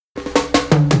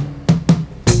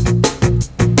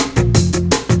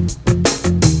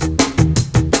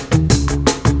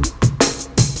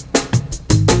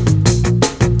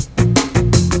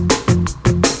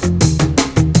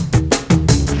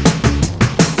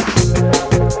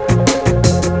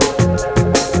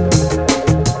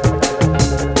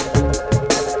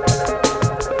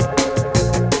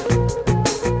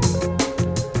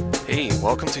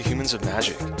Minds of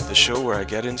Magic, the show where I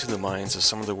get into the minds of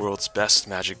some of the world's best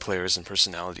Magic players and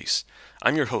personalities.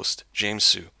 I'm your host, James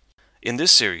Su. In this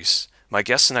series, my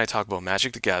guests and I talk about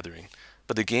Magic the Gathering,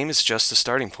 but the game is just a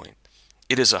starting point.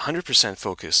 It is 100%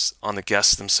 focused on the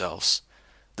guests themselves.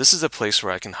 This is a place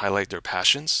where I can highlight their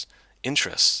passions,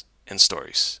 interests, and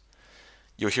stories.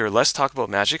 You'll hear less talk about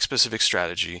Magic-specific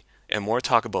strategy and more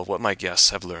talk about what my guests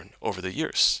have learned over the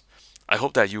years. I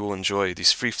hope that you will enjoy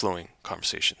these free-flowing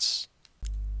conversations.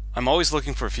 I'm always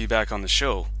looking for feedback on the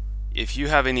show. If you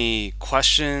have any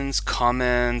questions,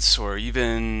 comments, or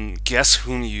even guests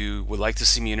whom you would like to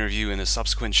see me interview in a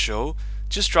subsequent show,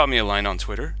 just drop me a line on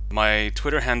Twitter. My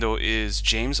Twitter handle is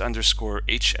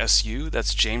James_HSU.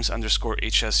 That's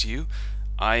James_HSU.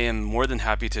 I am more than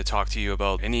happy to talk to you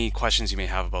about any questions you may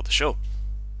have about the show.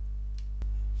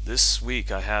 This week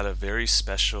I had a very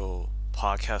special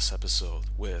podcast episode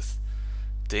with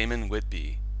Damon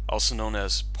Whitby, also known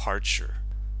as Parcher.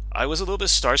 I was a little bit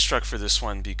starstruck for this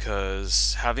one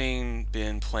because having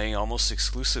been playing almost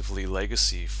exclusively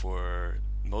Legacy for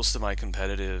most of my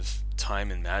competitive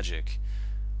time in Magic,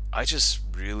 I just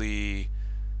really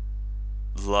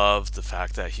loved the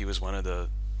fact that he was one of the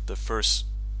first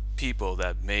people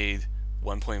that made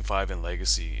 1.5 in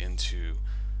Legacy into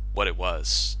what it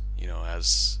was. You know,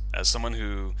 as someone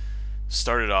who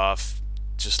started off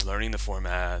just learning the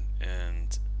format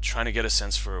and trying to get a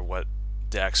sense for what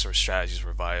decks or strategies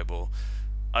were viable,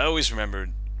 I always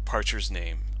remembered Parcher's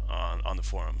name on the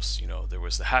forums. You know, there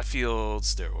was the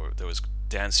Hatfields, there was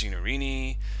Dan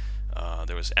Signorini,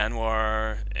 there was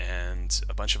Anwar, and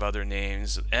a bunch of other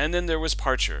names, and then there was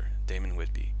Parcher, Damon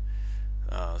Whitby.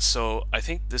 So I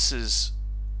think this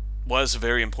was a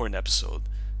very important episode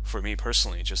for me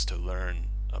personally, just to learn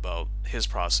about his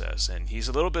process. And he's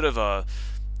a little bit of a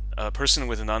person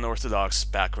with an unorthodox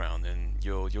background, and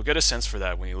you'll get a sense for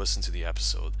that when you listen to the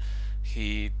episode.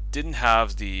 He didn't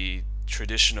have the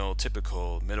traditional,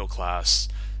 typical middle class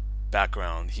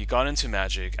background. He got into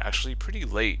Magic actually pretty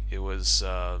late. It was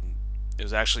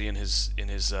actually in his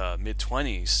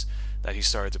mid-20s that he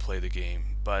started to play the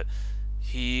game. But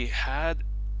he had,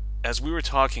 as we were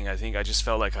talking, I think I just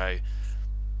felt like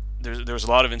there was a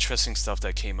lot of interesting stuff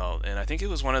that came out, and I think it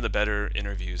was one of the better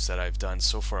interviews that I've done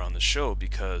so far on the show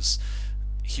because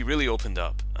he really opened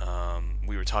up.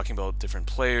 We were talking about different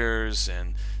players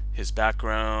and his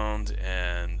background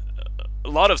and a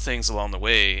lot of things along the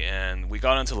way, and we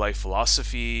got into life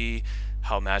philosophy,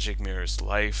 how Magic mirrors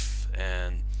life,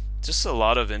 and just a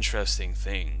lot of interesting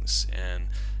things. And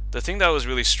the thing that I was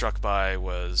really struck by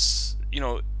was, you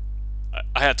know,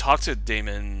 I had talked to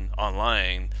Damon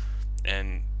online,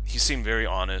 and he seemed very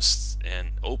honest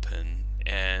and open,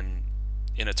 and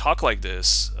in a talk like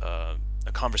this, a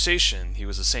conversation, he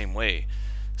was the same way.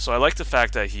 So I like the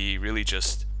fact that he really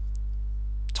just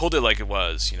told it like it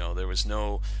was. You know, there was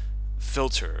no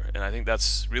filter, and I think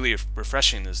that's really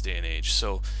refreshing in this day and age.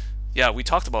 So yeah, we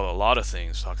talked about a lot of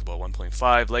things. We talked about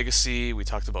 1.5 Legacy, we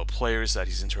talked about players that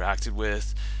he's interacted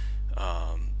with.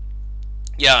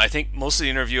 Yeah, I think most of the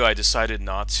interview I decided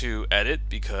not to edit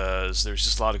because there's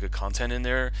just a lot of good content in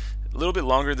there. A little bit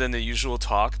longer than the usual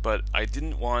talk, but I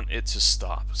didn't want it to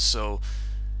stop. So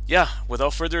yeah,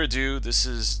 without further ado, this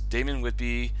is Damon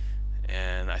Whitby,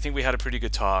 and I think we had a pretty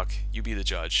good talk. You be the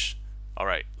judge. All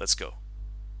right, let's go.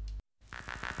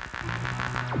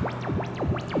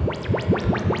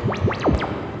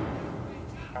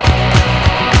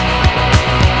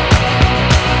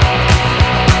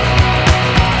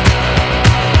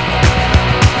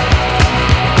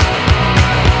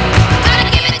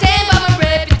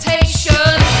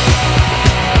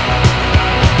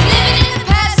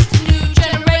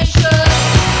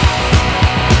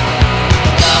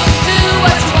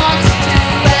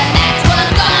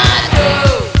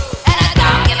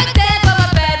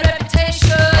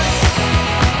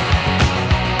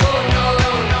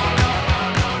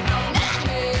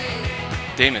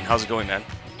 Damon, how's it going, man?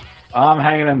 I'm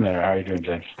hanging in there. How are you doing,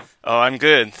 James? Oh, I'm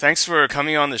good. Thanks for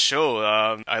coming on the show.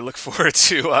 I look forward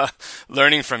to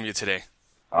learning from you today.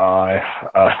 I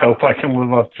hope I can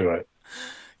live up to it.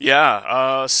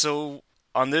 Yeah. So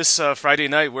on this Friday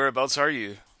night, whereabouts are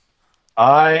you?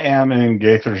 I am in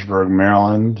Gaithersburg,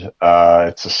 Maryland.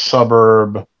 It's a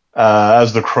suburb.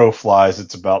 As the crow flies,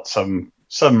 it's about seven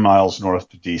miles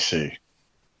north of DC.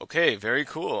 Okay, very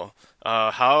cool.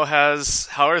 How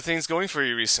are things going for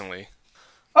you recently?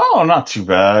 Oh, not too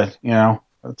bad. You know,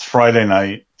 it's Friday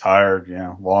night, tired,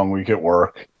 long week at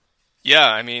work. Yeah,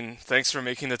 I mean, thanks for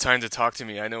making the time to talk to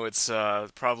me. I know it's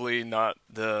probably not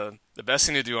the best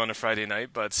thing to do on a Friday night,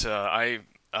 but I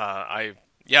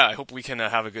hope we can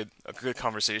have a good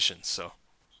conversation. So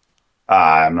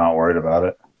I'm not worried about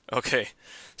it. Okay.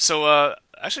 So,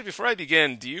 actually, before I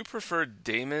begin, do you prefer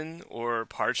Damon or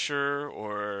Parcher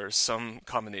or some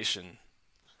combination?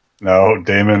 No,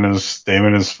 Damon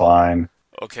is fine.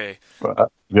 Okay.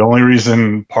 The only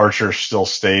reason Parcher still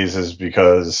stays is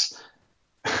because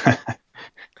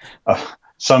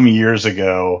some years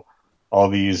ago, all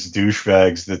these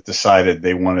douchebags that decided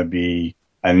they want to be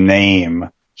a name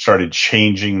started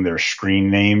changing their screen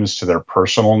names to their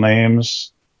personal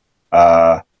names,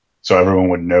 uh, so everyone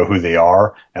would know who they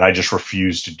are. And I just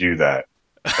refused to do that.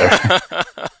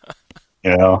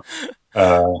 you know,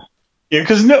 uh, yeah,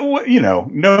 because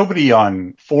nobody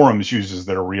on forums uses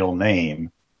their real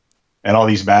name, and all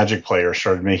these Magic players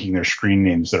started making their screen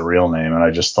names their real name, and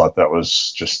I just thought that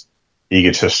was just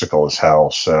egotistical as hell.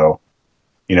 So,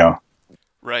 you know,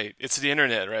 Right. It's the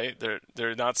internet, right?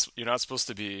 They're not you're not supposed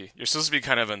to be you're supposed to be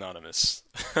kind of anonymous.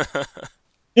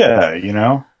 yeah,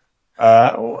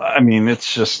 I mean,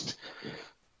 it's just,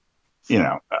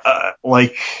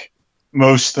 like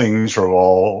most things are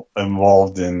all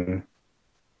involved in,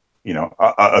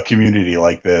 a community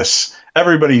like this.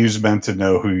 Everybody who's meant to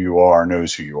know who you are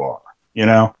knows who you are, you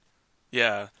know?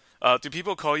 Yeah. Do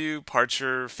people call you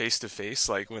Parcher face to face,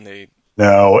 like when they?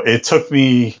 No, it took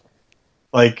me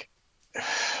like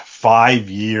 5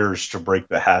 years to break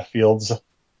the Hatfields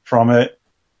from it,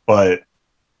 but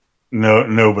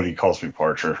nobody calls me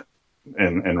Parcher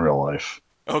in real life.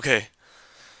 Okay.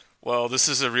 Well, this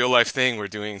is a real life thing we're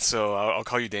doing, so I'll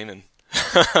call you Damon.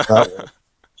 That,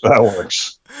 that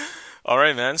works. All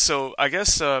right, man. So I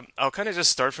guess I'll kind of just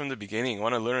start from the beginning. I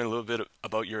want to learn a little bit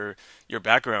about your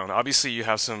background. Obviously, you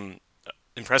have some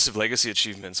impressive legacy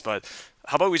achievements, but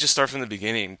how about we just start from the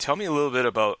beginning? Tell me a little bit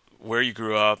about where you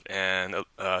grew up and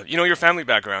your family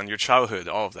background, your childhood,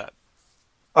 all of that.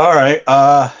 All right.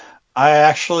 I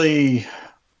actually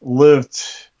lived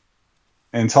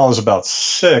until I was about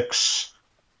 6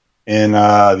 in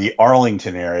the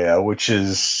Arlington area, which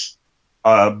is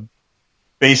uh,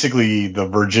 basically the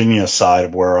Virginia side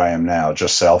of where I am now,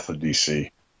 just south of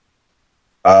DC.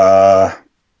 Uh,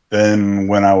 then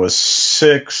when I was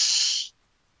 6,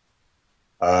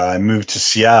 I moved to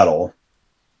Seattle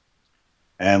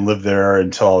and lived there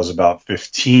until I was about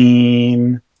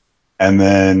 15, and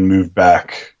then moved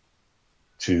back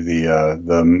to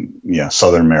the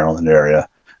Southern Maryland area,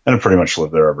 and I've pretty much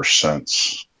lived there ever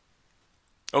since.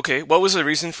 Okay, what was the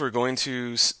reason for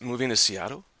moving to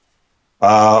Seattle?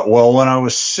 Well, when I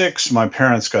was 6, my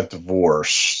parents got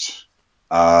divorced.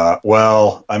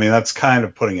 Well, I mean, that's kind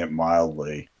of putting it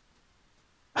mildly.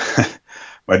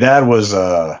 My dad was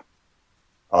a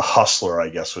hustler, I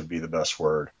guess would be the best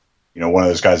word. One of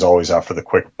those guys always out for the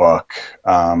quick buck.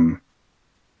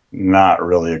 Not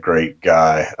really a great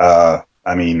guy.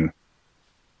 I mean,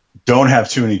 don't have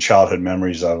too many childhood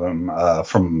memories of him.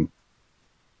 From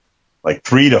like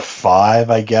 3 to 5,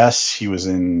 I guess he was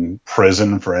in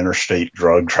prison for interstate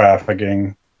drug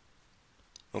trafficking.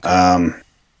 Okay. Um,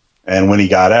 and when he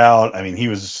got out, I mean, he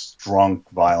was a drunk,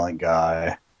 violent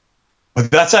guy.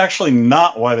 But that's actually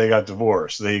not why they got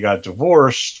divorced. They got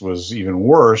divorced was even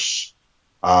worse.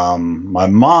 My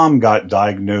mom got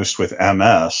diagnosed with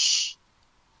MS,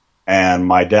 and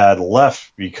my dad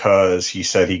left because he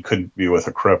said he couldn't be with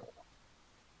a cripple.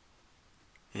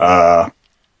 Hmm. Uh,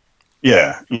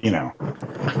 yeah,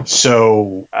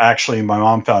 So actually, my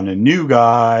mom found a new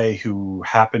guy who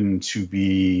happened to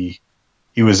be,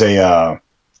 he was a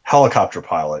helicopter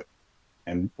pilot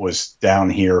and was down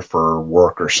here for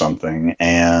work or something.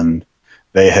 And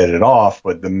they headed off,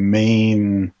 but the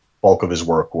main bulk of his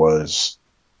work was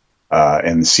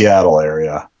in the Seattle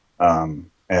area. And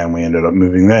we ended up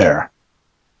moving there.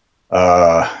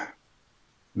 Uh,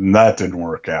 that didn't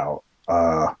work out.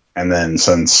 And then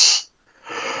since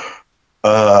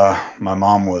my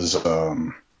mom was,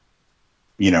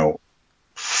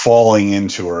 falling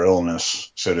into her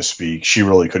illness, so to speak, she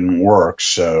really couldn't work.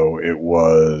 So it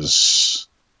was,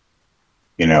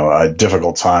 a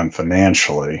difficult time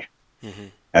financially. Hmm.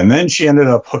 And then she ended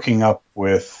up hooking up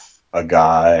with a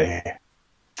guy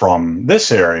from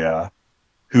this area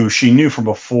who she knew from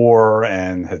before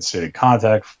and had stayed in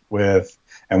contact with.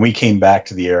 And we came back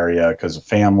to the area because of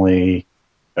family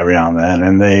every now and then.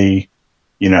 And they,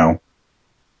 you know,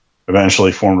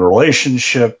 eventually formed a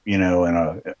relationship, in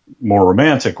a more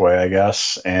romantic way, I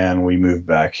guess. And we moved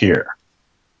back here.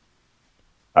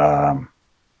 Um,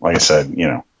 like I said,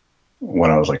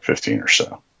 when I was like 15 or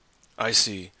so. I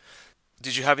see.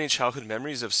 Did you have any childhood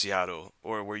memories of Seattle,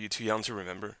 or were you too young to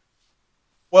remember?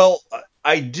 Well,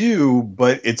 I do,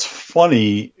 but it's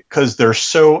funny because they're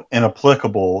so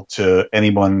inapplicable to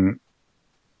anyone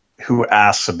who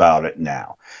asks about it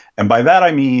now. And by that,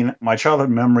 I mean my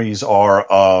childhood memories are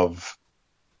of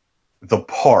the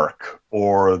park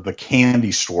or the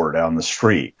candy store down the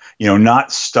street.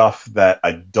 Not stuff that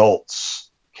adults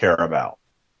care about.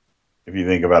 If you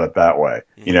think about it that way,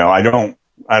 I don't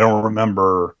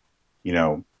remember, you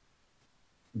know,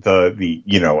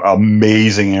 the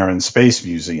amazing Air and Space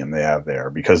Museum they have there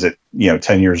because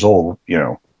 10 years old,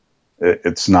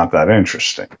 it's not that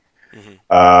interesting.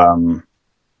 Mm-hmm.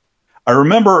 I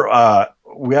remember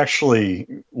we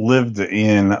actually lived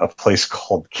in a place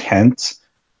called Kent,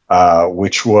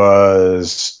 which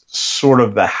was sort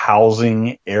of the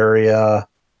housing area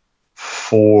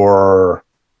for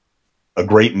a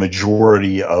great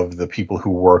majority of the people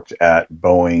who worked at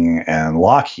Boeing and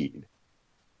Lockheed.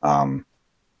 And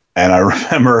I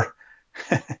remember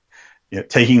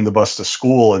taking the bus to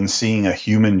school and seeing a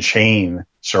human chain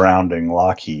surrounding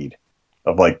Lockheed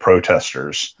of like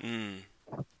protesters.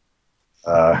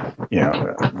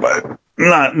 But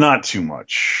not too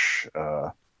much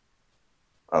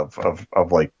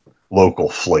of like local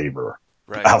flavor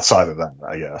outside of that,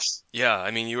 I guess. Yeah,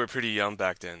 I mean, you were pretty young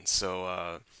back then,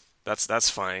 so that's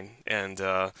fine. And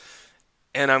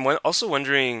I'm also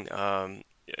wondering,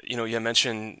 you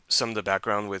mentioned some of the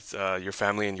background with your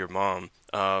family and your mom.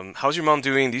 How's your mom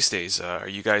doing these days? Are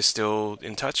you guys still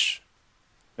in touch?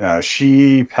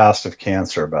 She passed of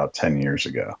cancer about 10 years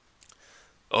ago.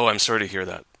 Oh, I'm sorry to hear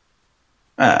that.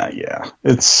 Yeah,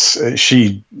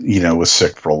 she was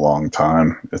sick for a long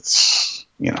time. It's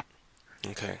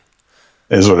Okay.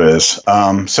 It is what it is.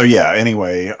 So yeah.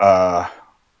 Anyway,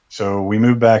 so we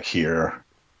moved back here,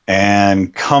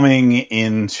 and coming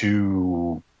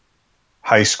into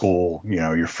high school,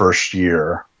 your first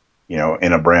year,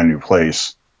 in a brand new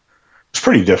place, it's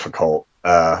pretty difficult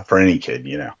for any kid,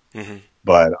 Mm-hmm.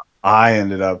 But I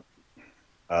ended up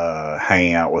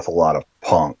hanging out with a lot of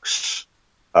punks,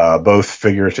 both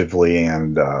figuratively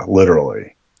and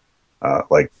literally,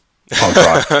 like punk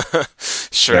rock.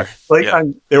 Sure. Yeah.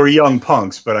 They were young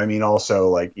punks, but I mean also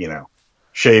like,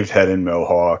 shaved head and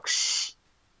mohawks,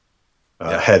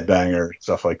 headbanger,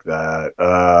 stuff like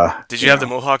that. Did you have the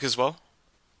mohawk as well?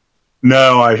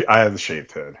 No, I had the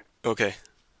shaved head. Okay.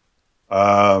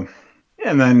 And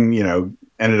then,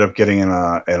 ended up getting in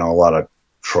a lot of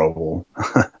trouble,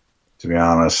 to be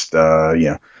honest.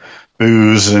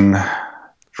 Booze and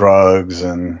drugs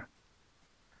and,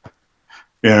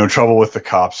 trouble with the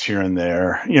cops here and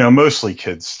there, mostly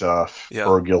kid stuff,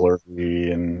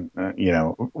 burglary and,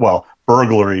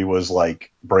 burglary was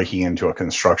like breaking into a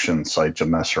construction site to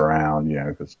mess around,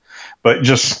 but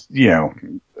just,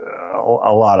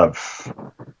 a lot of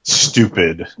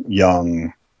stupid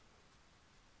young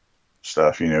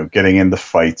stuff, getting into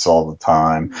fights all the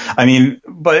time. I mean,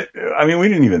 we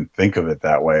didn't even think of it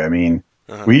that way. I mean,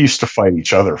 we used to fight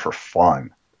each other for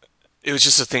fun. It was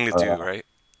just a thing to do, right?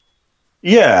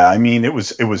 Yeah, I mean, it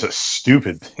was a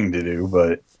stupid thing to do,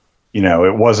 but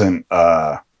it wasn't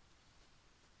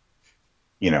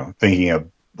thinking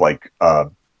of like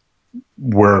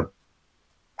we're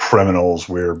criminals,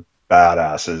 we're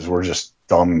badasses, we're just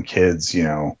dumb kids,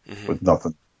 with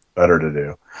nothing better to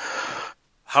do.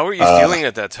 How were you feeling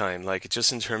at that time? Like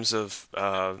just in terms of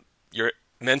your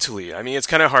mentally? I mean, it's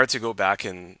kind of hard to go back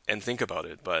and think about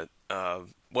it, but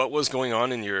what was going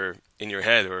on in your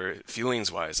head or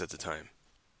feelings wise at the time?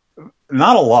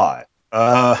 Not a lot.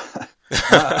 I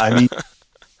mean,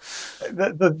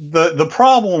 the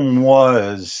problem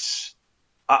was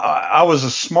I was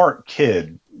a smart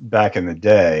kid back in the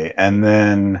day, and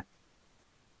then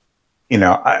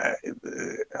I'm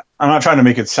not trying to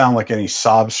make it sound like any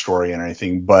sob story or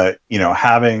anything, but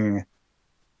having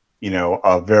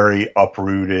a very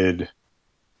uprooted,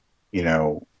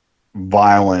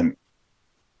 violent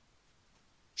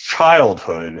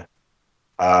childhood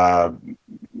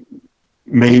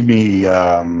made me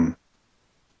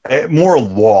more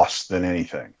lost than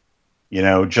anything.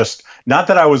 Just not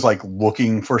that I was like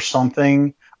looking for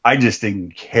something, I just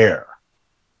didn't care.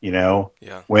 Yeah.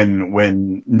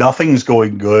 When nothing's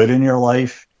going good in your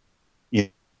life,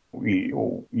 you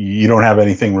don't have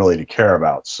anything really to care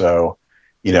about. So,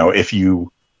 if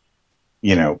you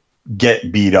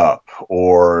get beat up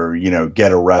or,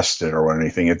 get arrested or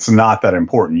anything, it's not that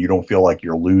important. You don't feel like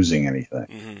you're losing anything.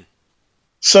 Mm-hmm.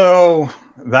 So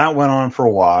that went on for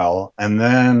a while. And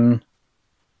then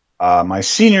my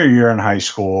senior year in high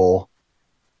school,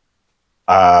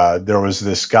 there was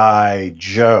this guy,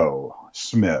 Joe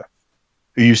Smith,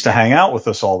 who used to hang out with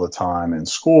us all the time in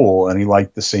school, and he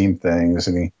liked the same things,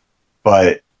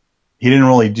 but he didn't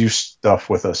really do stuff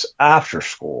with us after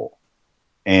school.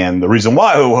 And the reason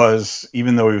why was,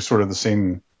 even though he was sort of the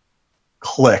same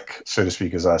clique, so to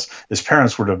speak, as us, his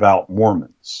parents were devout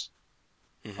Mormons.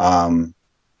 Mm-hmm.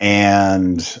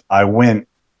 And I went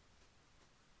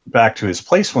back to his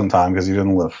place one time because he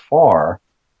didn't live far,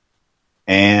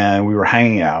 and we were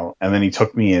hanging out, and then he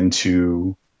took me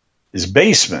into his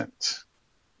basement,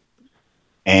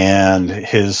 and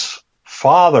his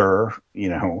father,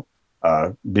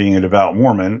 being a devout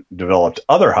Mormon, developed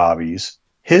other hobbies.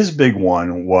 His big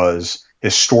one was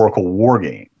historical war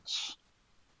games,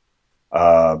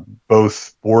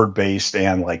 both board-based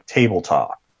and like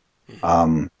tabletop.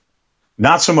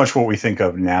 Not so much what we think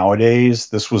of nowadays.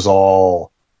 This was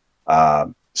all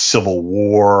Civil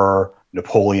War,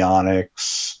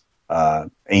 Napoleonics,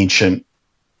 ancient,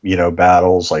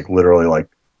 battles, like literally like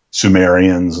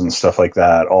Sumerians and stuff like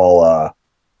that, all,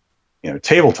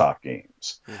 tabletop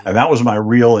games. Mm-hmm. And that was my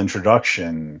real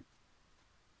introduction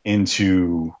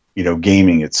into,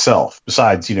 gaming itself.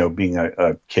 Besides, being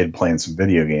a kid playing some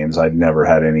video games, I'd never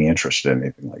had any interest in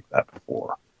anything like that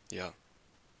before. Yeah.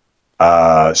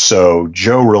 So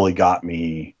Joe really got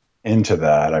me into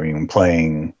that. I mean,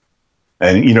 playing,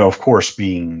 and, of course,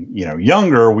 being,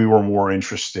 younger, we were more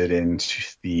interested in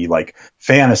the like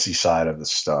fantasy side of the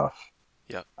stuff.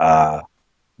 Yeah.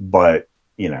 But,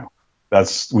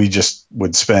 we just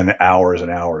would spend hours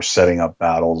and hours setting up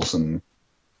battles and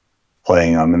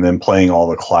playing them, and then playing all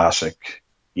the classic,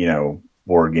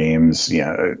 board games,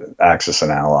 Axis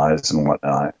and Allies and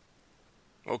whatnot.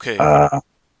 Okay.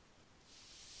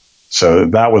 So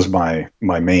that was my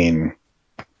main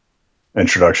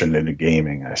introduction into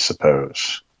gaming, I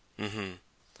suppose.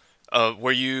 Mm-hmm.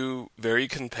 Were you very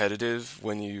competitive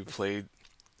when you played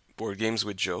board games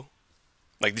with Joe?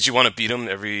 Like, did you want to beat him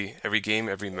every game,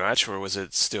 every match, or was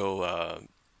it still,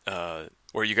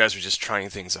 or you guys were just trying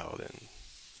things out? And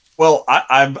well,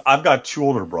 I've got two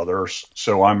older brothers,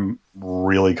 so I'm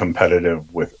really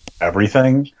competitive with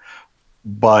everything.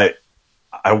 But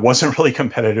I wasn't really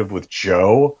competitive with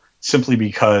Joe simply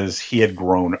because he had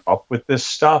grown up with this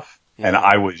stuff, and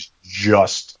I was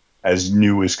just as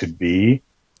new as could be.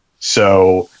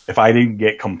 So if I didn't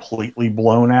get completely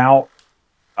blown out,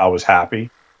 I was happy.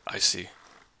 I see.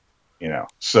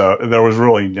 So there was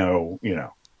really no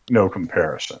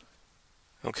comparison.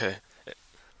 Okay.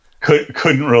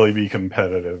 Couldn't really be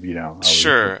competitive,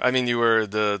 Sure. I mean, you were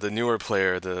the newer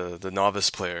player, the novice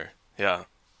player. Yeah.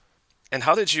 And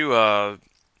how did you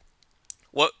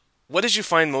what did you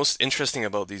find most interesting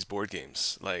about these board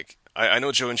games? Like, I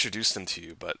know Joe introduced them to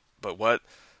you, but what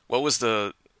was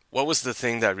the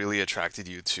thing that really attracted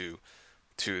you to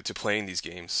playing these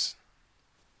games?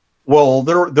 Well,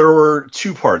 there were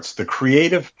two parts: the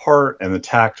creative part and the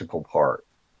tactical part.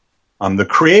 The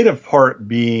creative part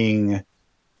being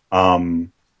army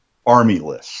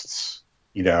lists.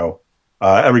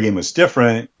 Every game was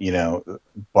different.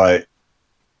 But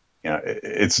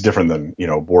it's different than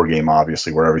a board game,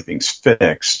 obviously, where everything's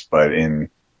fixed. But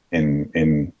in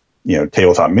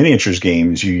tabletop miniatures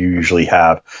games, you usually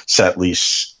have set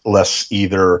lists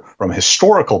either from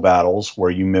historical battles where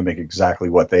you mimic exactly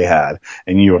what they had,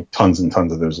 and you have tons and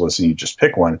tons of those lists, and you just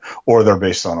pick one, or they're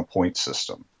based on a point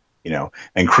system.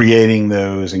 And creating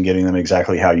those and getting them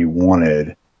exactly how you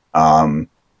wanted, was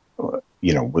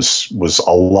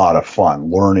a lot of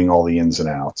fun. Learning all the ins and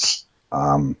outs.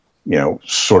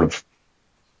 Sort of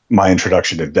my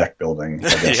introduction to deck building.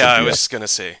 I was gonna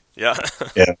say, yeah.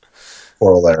 Yeah.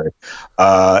 Corollary.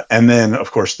 And then,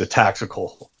 of course, the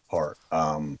tactical part,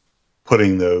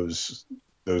 putting those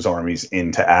armies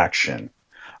into action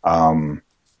on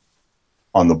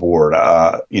the board.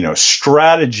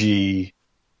 Strategy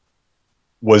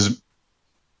was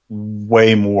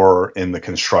way more in the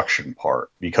construction part,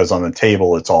 because on the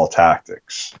table it's all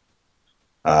tactics.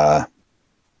 And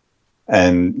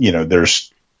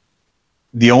there's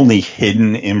the only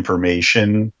hidden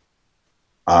information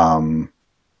in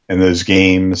those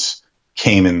games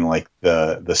came in like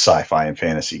the sci-fi and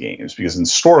fantasy games, because in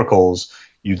historicals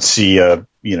you'd see a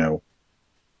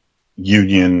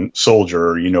Union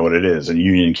soldier, what it is, and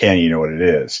Union cannon, what it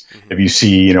is. Mm-hmm. If you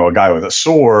see a guy with a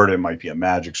sword, it might be a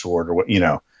magic sword or what.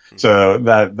 Mm-hmm. So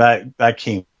that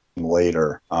came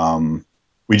later.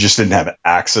 We just didn't have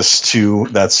access to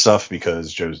that stuff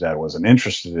because Joe's dad wasn't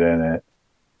interested in it,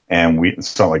 and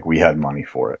it's not like we had money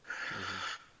for it.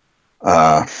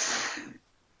 Mm-hmm.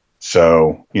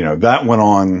 So that went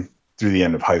on through the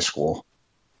end of high school.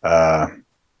 Then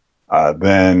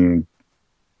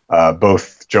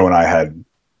both Joe and I had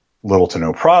little to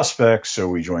no prospects, so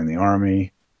we joined the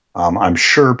Army. I'm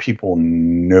sure people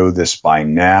know this by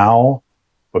now,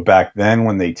 but back then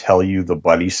when they tell you the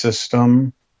buddy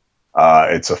system,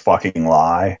 it's a fucking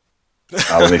lie.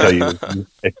 When they tell you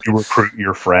if you recruit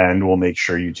your friend, we'll make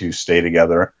sure you two stay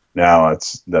together. No,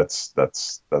 that's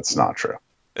not true.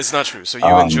 It's not true. So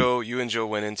Um, You and Joe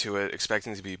went into it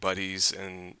expecting to be buddies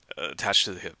and attached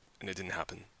to the hip, and it didn't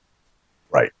happen.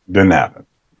 right. Didn't happen.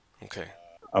 Okay.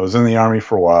 I was in the army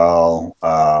for a while,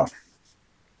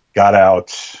 got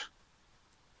out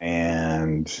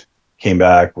and came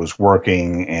back, was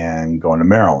working and going to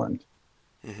Maryland.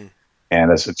 Hmm.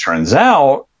 And as it turns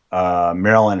out,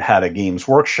 Maryland had a Games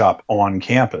Workshop on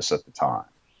campus at the time,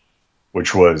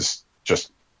 which was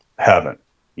just heaven,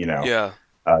 you know. Yeah.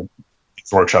 Games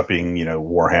Workshop being,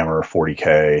 Warhammer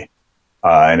 40K.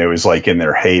 And it was like in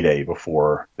their heyday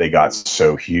before they got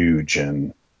so huge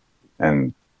and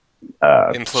sort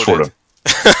Imploded.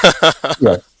 of,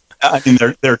 yeah. I mean,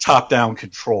 their top down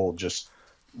control just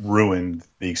ruined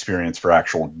the experience for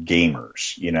actual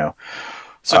gamers, you know.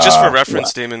 So just for Yeah.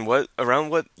 reference, Damon, what around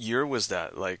what year was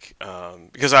that? Like,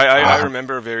 because I Uh,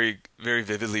 remember very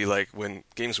vividly like when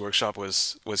Games Workshop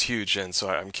was huge, and so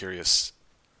I'm curious.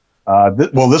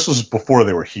 well, this was before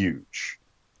they were huge.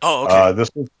 Oh, okay.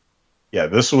 This was Yeah,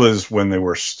 this was when they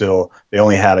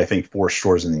only had, I think, 4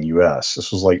 stores in the US.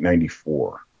 This was like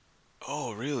 94.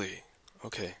 Oh, really?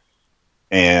 Okay.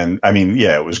 And I mean,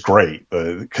 yeah, it was great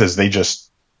because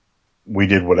we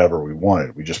did whatever we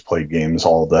wanted. We just played games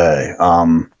all day.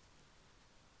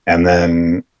 And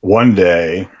then one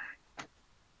day,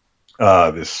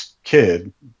 this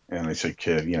kid, and I say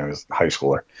kid, he's a high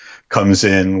schooler, comes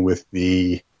in with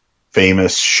the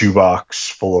famous shoebox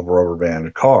full of rubber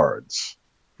banded cards.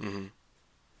 Hmm.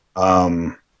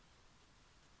 Um,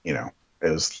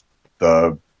 is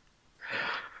the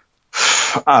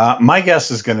my guess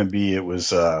is going to be it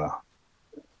was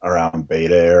around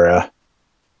beta era,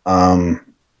 and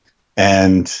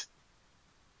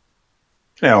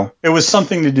it was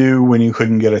something to do when you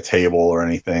couldn't get a table or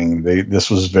anything. This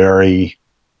was very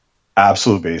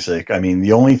absolute basic. I mean,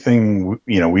 the only thing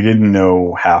we didn't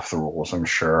know half the rules, I'm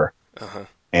sure, Uh-huh.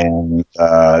 and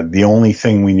the only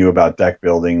thing we knew about deck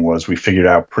building was we figured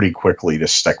out pretty quickly to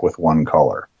stick with one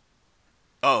color.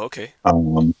 Oh, okay.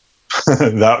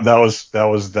 That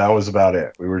was about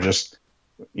it. We were just,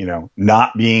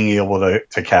 not being able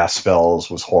to cast spells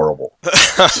was horrible.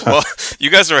 So, Well, you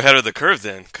guys are ahead of the curve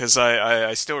then, because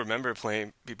I still remember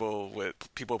playing people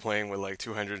playing with like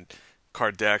 200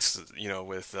 card decks,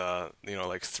 with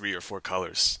like three or four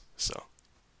colors. So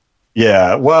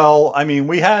yeah, well, I mean,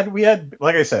 we had,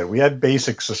 like I said, we had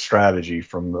basics of strategy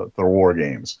from the war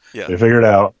games. yeah. We figured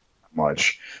out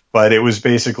much, but it was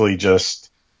basically just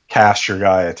cast your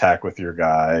guy, attack with your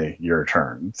guy, your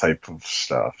turn type of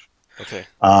stuff. Okay.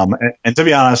 And to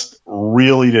be honest,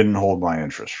 really didn't hold my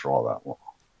interest for all that long.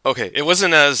 Okay. It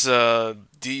wasn't as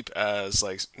deep as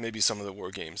like maybe some of the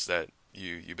war games that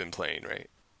you've been playing, right?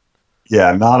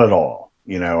 Yeah, not at all.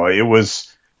 It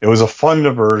was a fun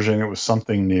diversion. It was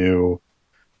something new,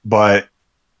 but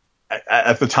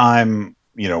at the time,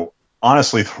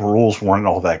 honestly, the rules weren't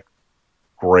all that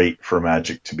great for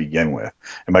Magic to begin with.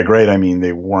 And by great, I mean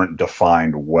they weren't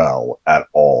defined well at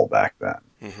all back then.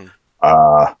 Hmm.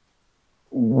 Uh,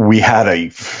 we had a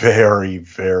very,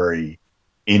 very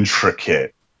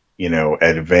intricate,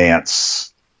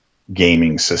 advanced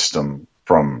gaming system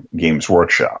from Games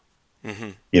Workshop, Hmm.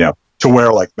 to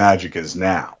where like Magic is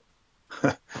now.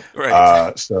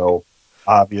 Right. So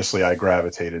obviously I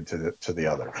gravitated to the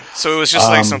other. So it was just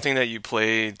like Um, something that you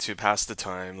played to pass the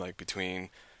time, like between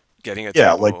getting a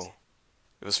yeah, like table.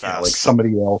 It was yeah, like fast.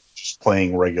 somebody else just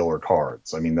playing regular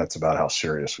cards. I mean, that's about how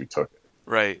serious we took it.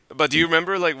 Right. But do you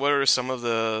remember like what are some of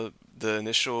the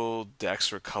initial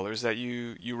decks or colors that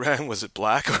you ran? Was it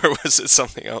black or was it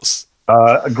something else?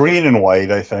 Green and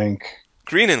white, I think.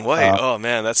 Green and white. Uh, Oh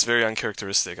man, that's very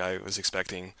uncharacteristic. I was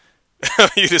expecting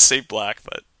you to say black,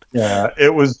 but yeah,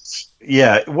 it was.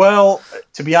 Yeah, well,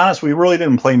 to be honest, we really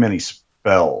didn't play many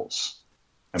spells,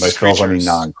 and by just spells I mean creatures.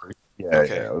 non. Yeah,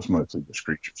 Okay. yeah, it was mostly just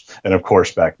creatures. And of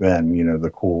course, back then, the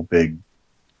cool big,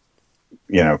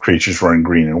 creatures were in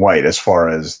green and white as far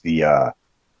as the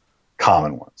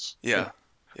common ones. Yeah.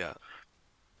 Yeah.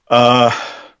 Uh,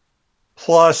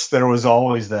 Plus, there was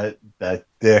always that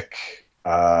dick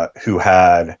who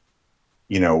had,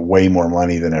 way more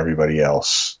money than everybody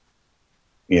else.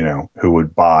 Who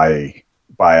would buy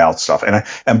out stuff,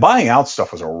 and buying out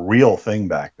stuff was a real thing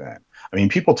back then. I mean,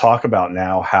 people talk about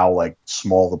now how like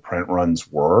small the print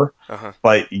runs were, Uh-huh.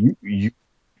 but you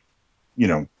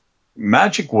know,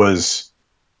 Magic was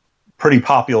pretty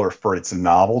popular for its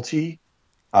novelty,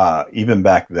 even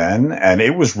back then, and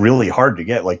it was really hard to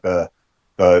get. Like the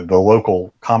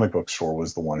local comic book store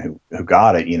was the one who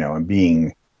got it, and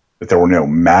being that there were no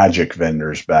Magic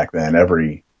vendors back then,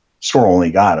 every store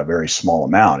only got a very small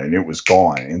amount, and it was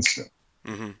gone instant.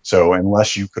 Hmm. So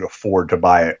unless you could afford to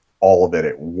buy all of it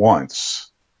at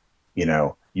once,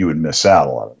 you would miss out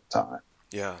a lot of the time.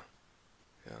 Yeah.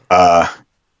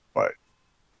 But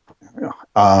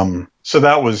so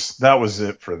that was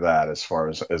it for that as far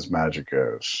as Magic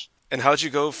goes. And how'd you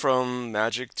go from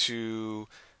Magic to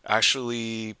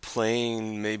actually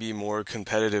playing maybe more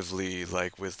competitively,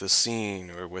 like with the scene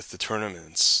or with the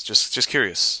tournaments? Just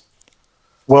curious.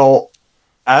 Well,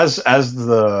 as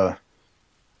the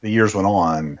years went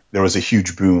on, there was a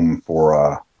huge boom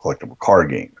for collectible card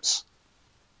games,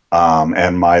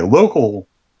 and my local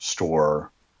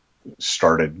store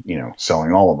started,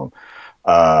 selling all of them.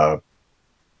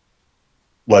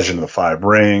 Legend of the Five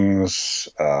Rings,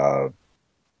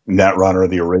 Netrunner,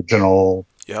 the original,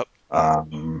 Yep.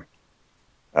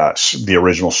 the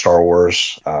original Star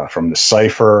Wars from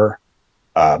Decipher,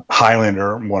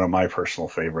 Highlander, one of my personal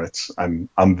favorites. I'm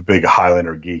a big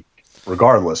Highlander geek,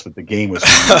 regardless, but the game was.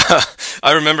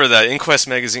 I remember that Inquest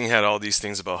magazine had all these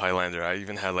things about Highlander. I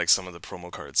even had like some of the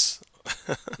promo cards.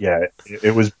 Yeah,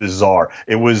 it was bizarre.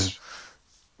 It was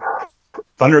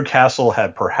Thunder Castle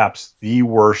had perhaps the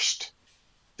worst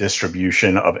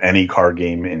distribution of any card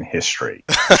game in history.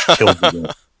 Killed me.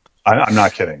 I'm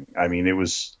not kidding. I mean, it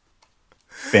was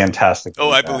fantastic. Oh,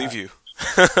 I believe you.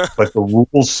 But the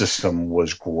rule system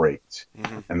was great,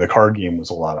 and the card game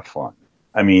was a lot of fun.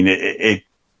 I mean, it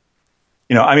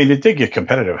did get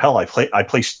competitive. Hell, I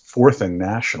placed fourth in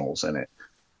nationals in it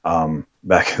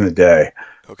back in the day,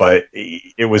 okay. But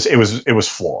it was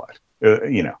flawed,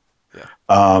 Yeah.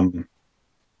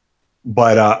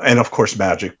 And of course,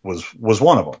 Magic was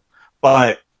one of them.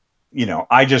 But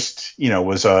I just it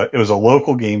was a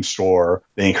local game store.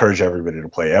 They encouraged everybody to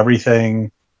play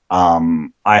everything. I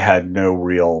had no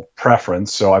real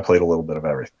preference, so I played a little bit of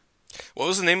everything. What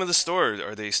was the name of the store?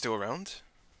 Are they still around?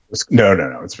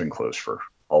 No. It's been closed for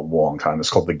a long time. It's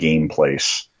called the Game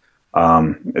Place.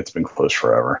 It's been closed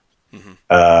forever.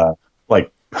 Mm-hmm.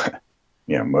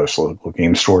 Most local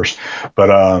game stores.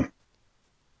 But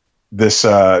this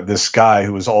guy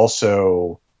who was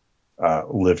also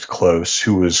lived close,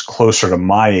 who was closer to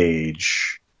my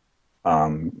age,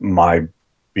 my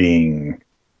being,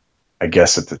 I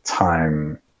guess at the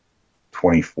time,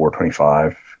 24,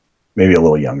 25, maybe a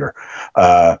little younger,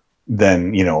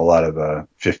 than, a lot of the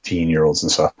 15-year-olds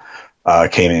and stuff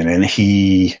came in, and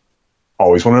he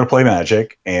always wanted to play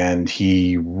Magic, and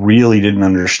he really didn't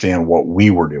understand what we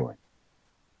were doing.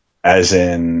 As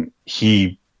in,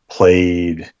 he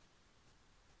played,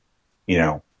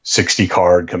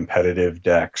 60-card competitive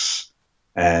decks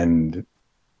and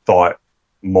thought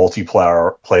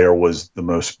multiplayer was the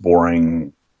most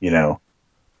boring,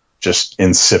 just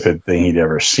insipid thing he'd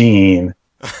ever seen,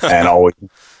 and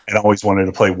always wanted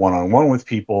to play one-on-one with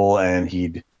people, and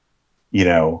he'd,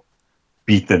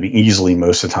 beat them easily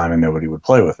most of the time, and nobody would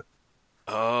play with it.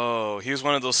 Oh, he was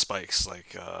one of those spikes,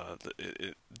 like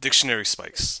dictionary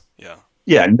spikes. Yeah.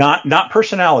 Yeah, not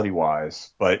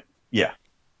personality-wise, but yeah.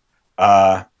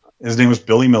 His name was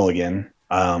Billy Milligan,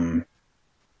 and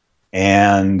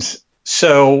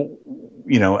so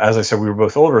as I said, we were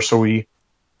both older, so we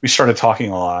started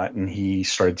talking a lot, and he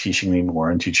started teaching me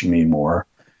more,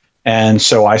 and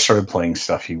so I started playing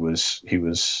stuff he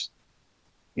was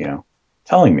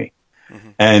telling me. Mm-hmm.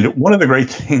 And one of the great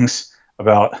things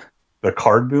about the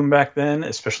card boom back then,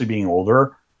 especially being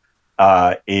older,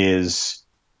 is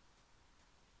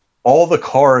all the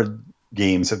card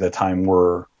games at that time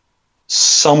were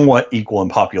somewhat equal in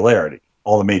popularity,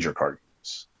 all the major card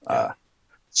games.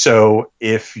 So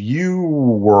if you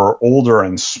were older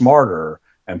and smarter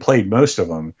and played most of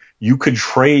them, you could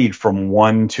trade from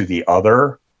one to the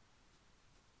other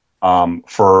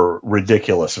for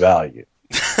ridiculous value.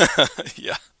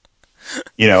 Yeah.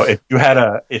 If you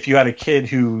had a kid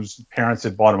whose parents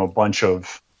had bought him a bunch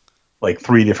of like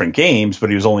 3 different games, but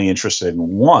he was only interested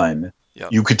in one,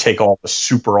 yep. You could take all the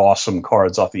super awesome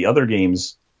cards off the other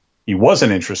games he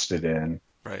wasn't interested in,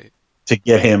 right, to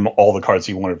get him all the cards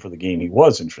he wanted for the game he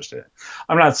was interested in.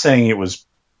 I'm not saying it was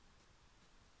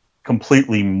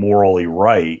completely morally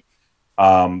right,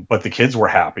 but the kids were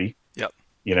happy. Yep.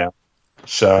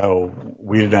 So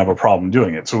we didn't have a problem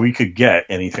doing it. So we could get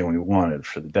anything we wanted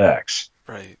for the decks.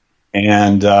 Right.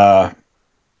 And I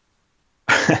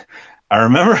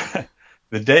remember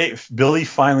the day Billy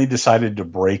finally decided to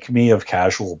break me of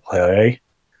casual play.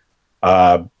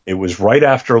 It was right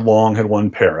after Long had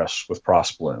won Paris with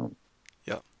Prosploon.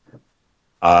 Yeah.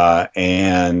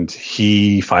 And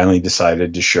he finally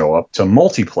decided to show up to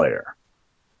multiplayer,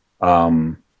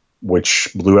 which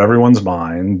blew everyone's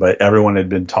mind. But everyone had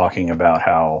been talking about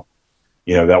how,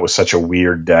 that was such a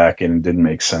weird deck and didn't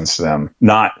make sense to them.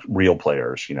 Not real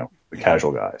players, the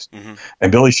casual guys. Mm-hmm.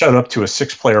 And Billy showed up to a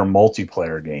 6-player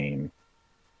multiplayer game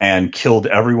and killed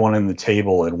everyone in the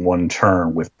table in one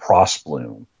turn with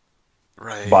Frostbloom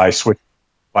Right.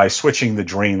 by switching the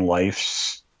Drain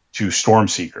Lives to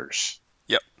Stormseekers.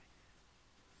 Yep.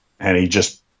 And he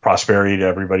just prosperied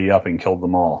everybody up and killed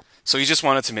them all. So he just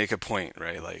wanted to make a point,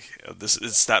 right? Like, this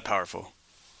it's that powerful.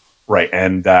 Right,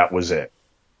 and that was it.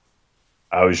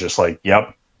 I was just like,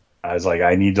 yep. I was like,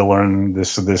 I need to learn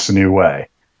this new way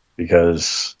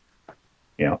because,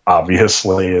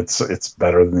 obviously it's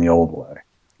better than the old way.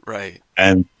 Right.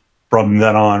 And from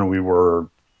then on, we were,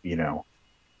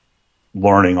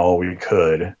 learning all we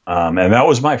could. And that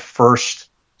was my first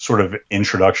sort of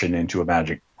introduction into a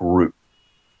Magic group.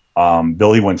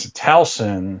 Billy went to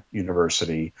Towson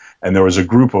University, and there was a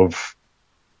group of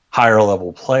higher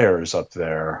level players up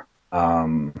there.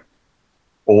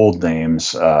 Old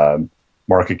names,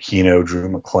 Mark Aquino, Drew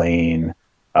McLean,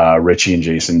 Richie and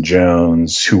Jason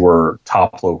Jones, who were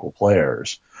top local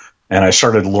players. And I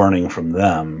started learning from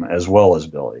them as well as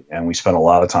Billy. And we spent a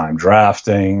lot of time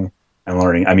drafting and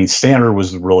learning. I mean, Standard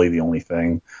was really the only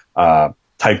thing.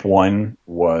 Type 1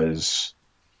 was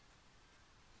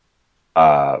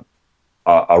a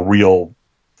real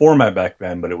format back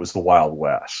then, but it was the Wild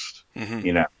West.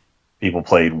 Mm-hmm. People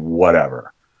played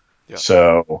whatever. Yep.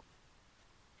 So,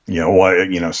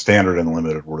 Standard and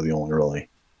Limited were the only really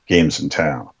games in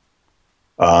town.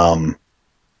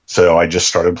 So I just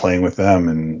started playing with them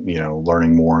and,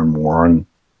 learning more and more. And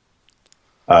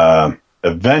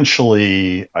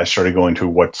eventually I started going to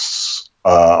what's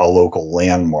a local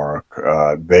landmark.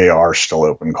 They are still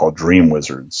open, called Dream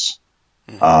Wizards,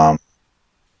 Mm-hmm.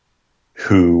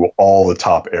 Who all the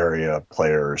top area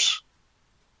players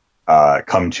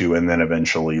come to and then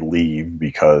eventually leave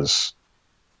because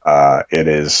it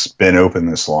has been open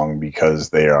this long because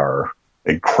they are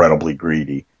incredibly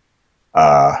greedy.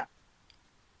 What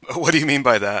do you mean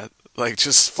by that? Like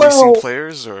just fleecing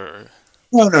players, or?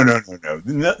 No.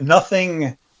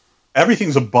 Nothing.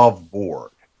 Everything's above board.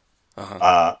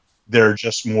 Uh-huh. They're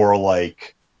just more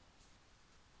like,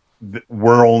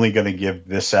 we're only going to give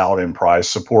this out in prize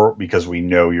support because we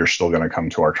know you're still going to come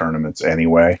to our tournaments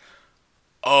anyway.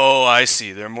 Oh, I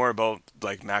see. They're more about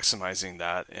like maximizing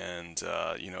that, and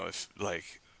if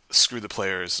like screw the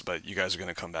players, but you guys are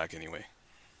going to come back anyway.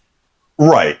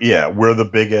 Right? Yeah, we're the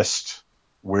biggest.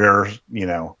 We have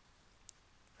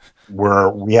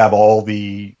all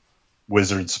the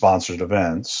Wizard sponsored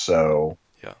events, so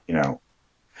yeah.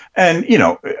 And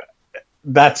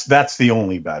that's the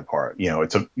only bad part.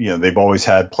 They've always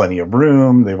had plenty of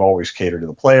room. They've always catered to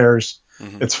the players.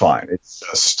 Mm-hmm. It's fine. It's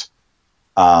just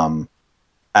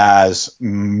as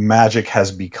Magic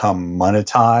has become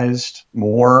monetized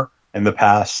more in the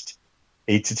past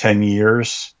 8 to 10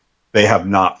 years, they have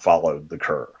not followed the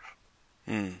curve.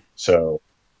 Mm. So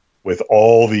with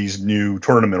all these new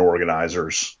tournament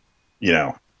organizers,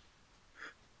 they're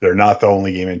not the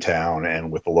only game in town, and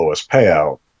with the lowest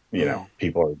payout,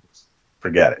 people are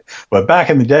forget it. But back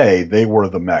in the day, they were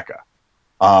the mecca.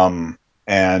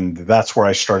 And that's where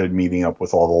I started meeting up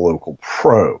with all the local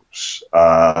pros.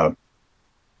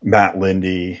 Matt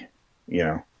Lindy,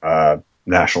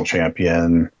 national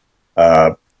champion.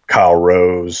 Kyle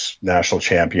Rose, national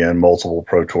champion, multiple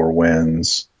Pro Tour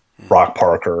wins. Brock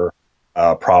Parker,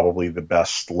 probably the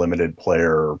best limited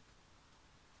player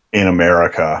in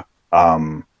America.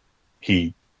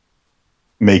 He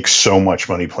makes so much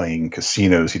money playing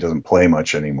casinos. He doesn't play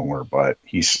much anymore, but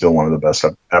he's still one of the best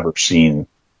I've ever seen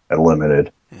at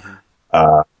limited.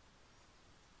 Mm-hmm.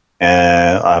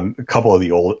 And a couple of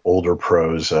the older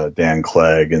pros, Dan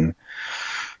Clegg, and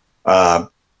I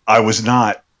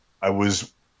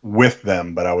was with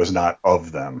them, but I was not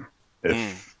of them.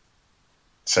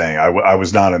 Saying I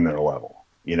was not in their level,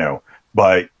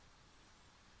 but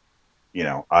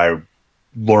I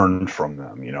learned from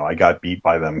them. I got beat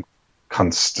by them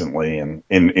constantly and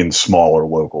in smaller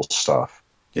local stuff.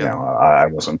 Yeah. I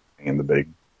wasn't in the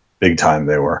big time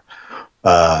they were.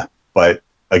 But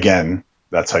again,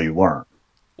 that's how you learn.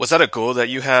 Was that a goal that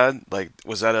you had? Like,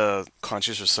 was that a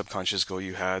conscious or subconscious goal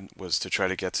you had, was to try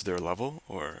to get to their level,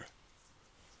 or?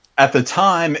 At the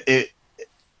time, it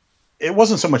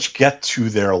wasn't so much get to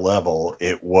their level.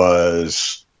 It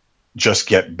was just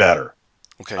get better.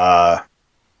 Okay.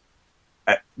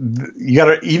 You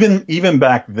gotta, even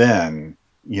back then,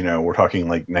 we're talking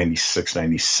like 96,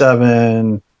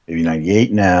 97, maybe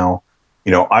 98 now,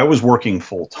 I was working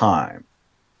full time.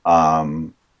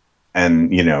 And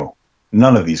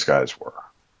none of these guys were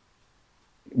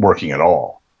working at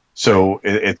all. So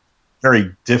it's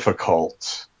very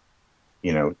difficult,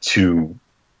 to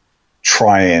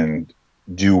try and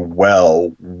do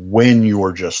well when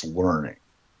you're just learning.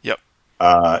 Yep.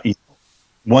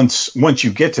 once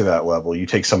you get to that level, you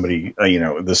take somebody,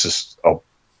 this is a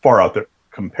far out there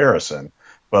comparison,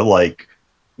 but like,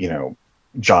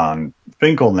 John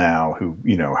Finkel now, who,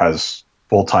 has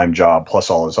full-time job plus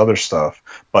all his other stuff,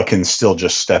 but can still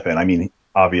just step in. I mean,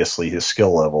 obviously his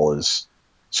skill level is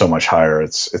so much higher.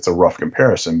 It's a rough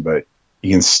comparison, but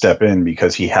he can step in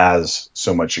because he has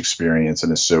so much experience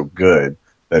and is so good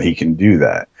that he can do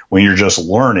that. When you're just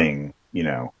learning,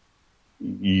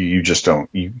 you just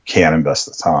you can't invest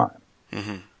the time.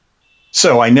 Mm-hmm.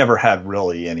 So I never had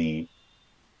really any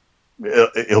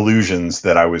illusions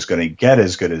that I was going to get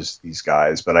as good as these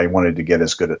guys, but I wanted to get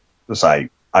as good as I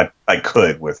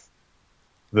could with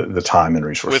the time and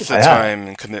resources. With the time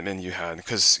and commitment you had,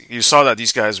 because you saw that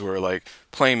these guys were like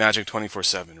playing Magic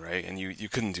 24/7, right? And you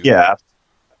couldn't do that.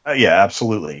 Yeah,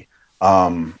 absolutely.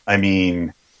 I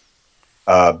mean,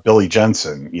 Billy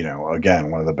Jensen, again,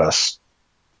 one of the best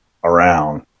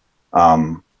around.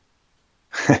 Let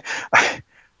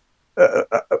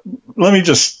me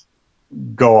just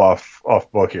go off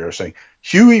book here saying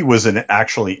Huey was an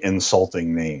actually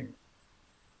insulting name.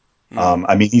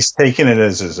 I mean, he's taken it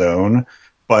as his own,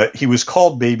 but he was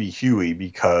called Baby Huey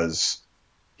because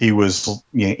he was,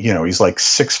 he's like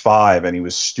 6'5" and he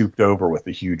was stooped over with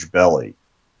a huge belly.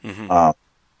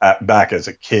 Mm-hmm. Back as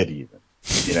a kid, even,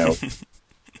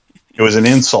 it was an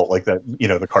insult like that,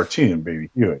 the cartoon Baby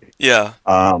Huey. Yeah.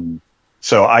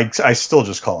 So I still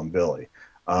just call him Billy.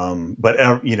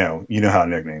 But you know how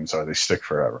nicknames are; they stick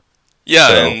forever. Yeah,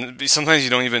 so, and sometimes you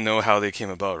don't even know how they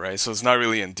came about, right? So it's not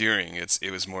really endearing.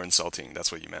 It was more insulting.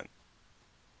 That's what you meant.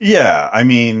 Yeah, I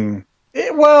mean,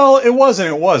 it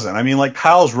wasn't. I mean, like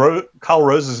Kyle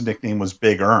Rose's nickname was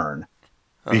Big Ern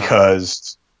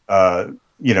because,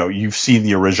 you've seen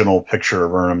the original picture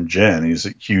of Ernham Jin. He's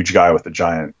a huge guy with a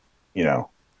giant,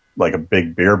 like a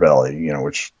big beer belly,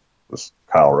 which was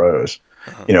Kyle Rose.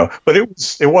 But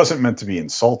it wasn't meant to be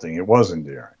insulting. It was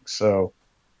endearing. So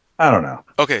I don't know.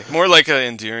 Okay, more like an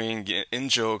endearing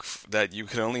in-joke that you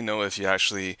could only know if you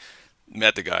actually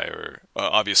met the guy, or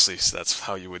obviously so that's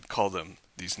how you would call them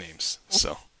these names.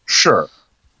 So sure.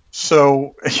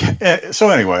 So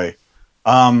anyway,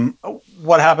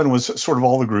 what happened was sort of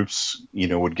all the groups,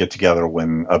 would get together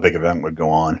when a big event would go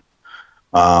on,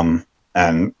 and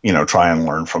try and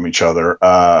learn from each other.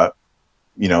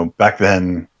 Back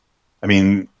then, I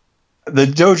mean, the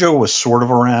dojo was sort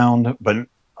of around, but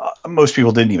most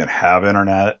people didn't even have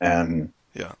internet, and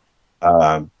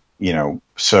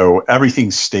so everything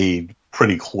stayed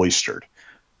pretty cloistered.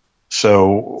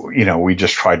 So we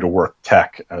just tried to work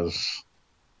tech, as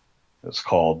it's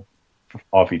called,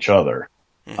 off each other.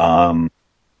 Mm-hmm.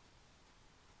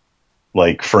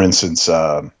 Like for instance,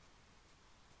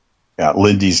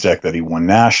 Lindy's deck that he won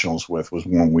nationals with was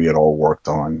one we had all worked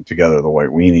on together, the White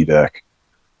Weenie deck.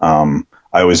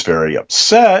 I was very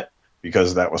upset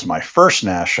because that was my first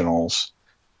nationals,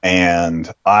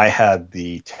 and I had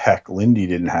the tech Lindy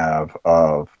didn't have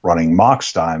of running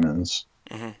Mox Diamonds,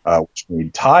 which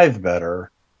made Tithe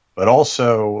better, but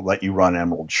also let you run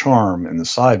Emerald Charm in the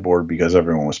sideboard because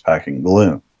everyone was packing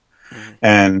Gloom. Mm-hmm.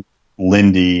 And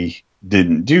Lindy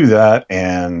didn't do that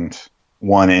and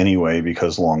won anyway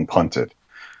because Long punted.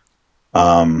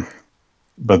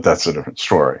 But that's a different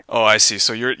story. Oh, I see.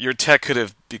 So your tech could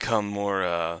have become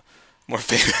more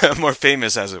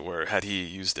famous, as it were, had he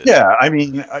used it. Yeah, I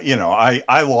mean,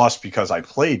 I lost because I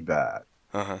played bad.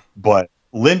 But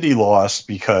Lindy lost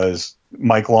because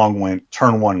Mike Long went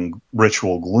turn 1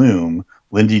 Ritual Gloom.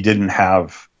 Lindy didn't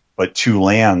have but 2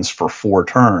 lands for 4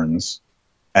 turns.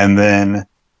 And then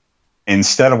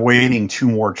instead of waiting 2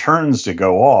 more turns to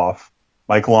go off,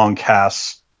 Mike Long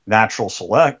casts Natural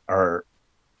Selection.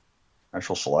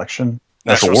 Natural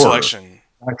Selection,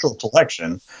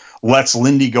 lets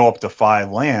Lindy go up to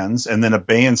 5 lands and then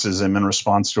abeyances him in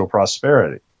response to a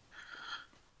Prosperity.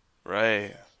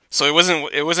 Right. So it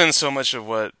wasn't so much of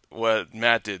what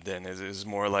Matt did then. It was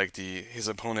more like his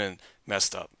opponent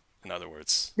messed up, in other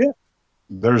words. Yeah.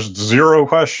 There's zero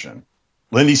question.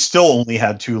 Lindy still only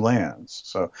had 2 lands.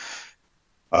 So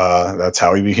that's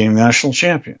how he became national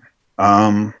champion.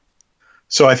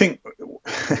 So I think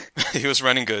he was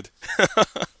running good.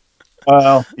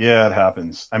 Well, yeah, it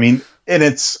happens. I mean, and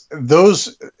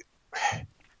there's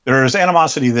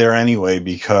animosity there anyway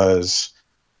because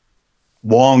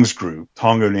Long's group,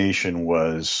 Tongo Nation,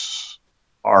 was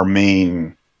our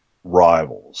main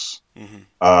rivals.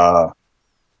 Mm-hmm.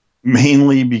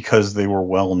 Mainly because they were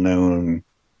well known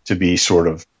to be sort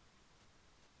of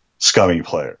scummy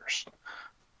players.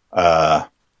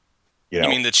 You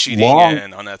mean the cheating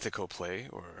and unethical play,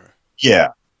 or? Yeah,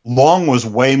 Long was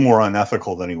way more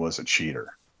unethical than he was a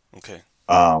cheater. Okay.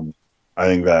 I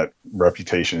think that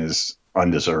reputation is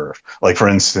undeserved. Like, for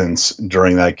instance,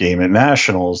 during that game at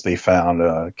Nationals, they found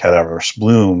a cadaverous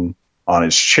bloom on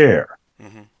his chair,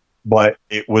 but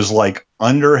it was like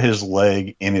under his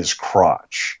leg in his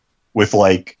crotch with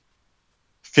like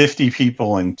 50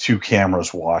 people and 2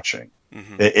 cameras watching.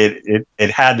 It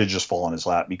had to just fall on his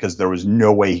lap because there was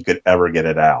no way he could ever get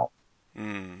it out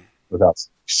without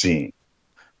seeing.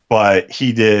 But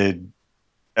he did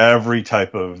every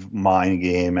type of mind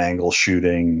game, angle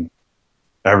shooting,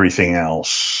 everything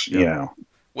else, you know.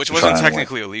 Which wasn't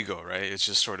technically illegal, right? It's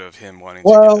just sort of him wanting to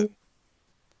get it.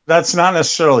 That's not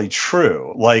necessarily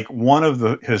true. Like, one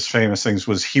of his famous things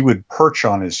was he would perch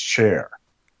on his chair.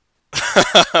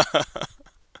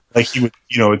 Like, he would,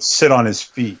 would sit on his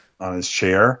feet on his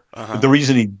chair. But the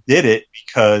reason he did it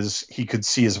because he could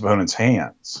see his opponent's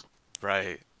hands.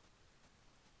 Right.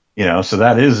 So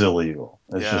that is illegal.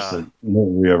 It's just that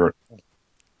nobody ever.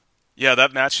 Yeah,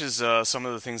 that matches some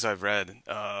of the things I've read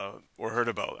or heard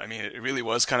about. I mean, it really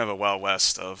was kind of a Wild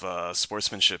West of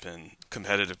sportsmanship and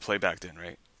competitive play back then,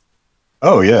 right?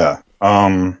 Oh, yeah.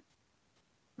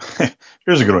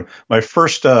 Here's a good one. My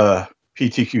first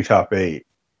PTQ top 8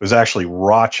 was actually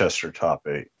Rochester top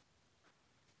 8,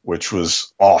 which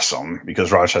was awesome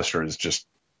because Rochester is just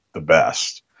the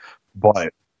best.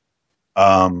 But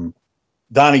Donnie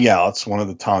Gautz, one of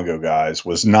the Tongo guys,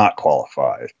 was not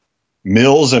qualified.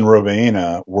 Mills and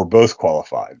Robaina were both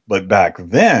qualified. But back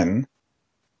then,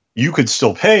 you could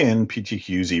still pay in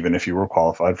PTQs even if you were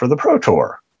qualified for the Pro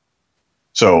Tour.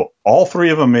 So all 3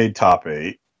 of them made top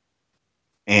 8.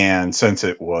 And since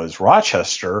it was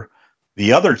Rochester,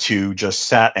 the other 2 just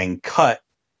sat and cut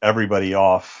everybody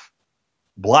off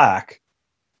black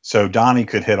so Donnie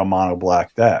could hit a mono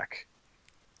black deck.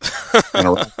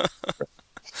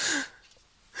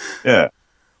 Yeah.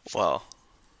 Wow.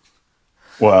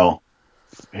 Well,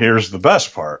 here's the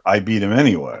best part. I beat him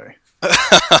anyway.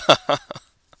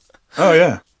 Oh,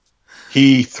 yeah.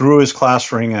 He threw his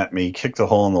class ring at me, kicked a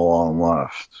hole in the wall, and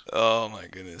left. Oh, my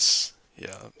goodness.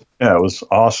 Yeah. Yeah, it was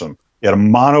awesome. He had a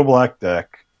mono black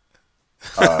deck,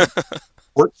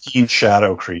 14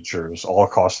 shadow creatures, all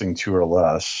costing 2 or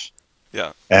less.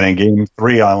 Yeah. And in game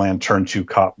 3, I land turn 2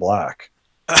 cop black.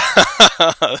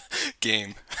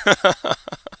 Game.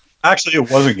 Actually, it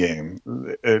was a game.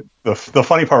 The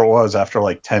funny part was, after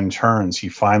like 10 turns, he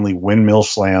finally windmill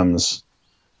slams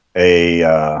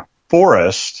a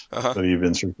forest that he'd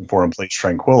been searching for and plays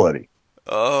Tranquility.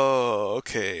 Oh,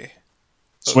 okay.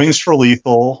 Swings for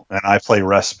lethal, and I play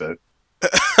Respite.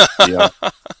 Yeah.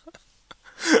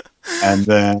 And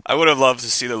then I would have loved to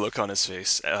see the look on his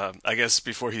face. I guess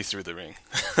before he threw the ring.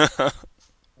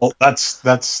 Well, that's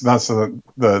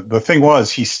the thing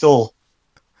was, he still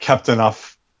kept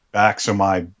enough back. So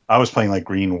I was playing like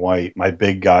green white. My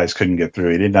big guys couldn't get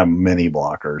through. He didn't have many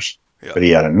blockers, but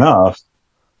he had enough.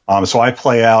 So I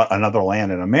play out another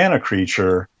land and a mana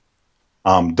creature.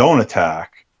 Don't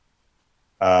attack.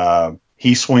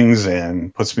 He swings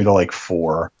in, puts me to like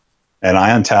 4, and I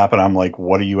untap and I'm like,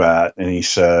 "What are you at?" And he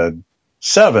said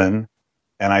 7,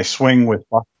 and I swing with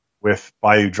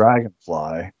Bayou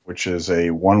Dragonfly, which is a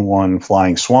 1/1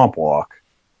 flying swamp walk.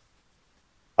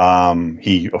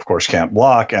 He of course can't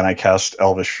block, and I cast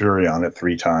Elvish Fury on it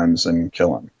 3 times and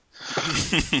kill him.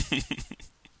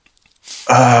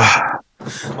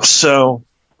 So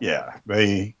yeah,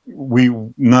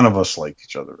 none of us liked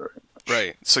each other very much.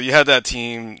 Right. So you had that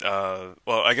team. Well,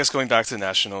 I guess going back to the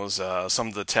Nationals, some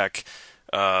of the tech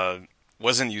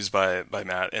wasn't used by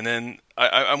Matt, and then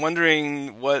I'm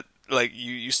wondering what, like,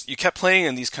 you kept playing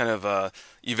in these kind of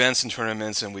events and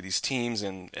tournaments and with these teams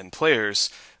and players.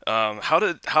 How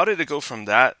did it go from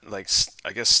that, like,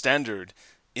 I guess standard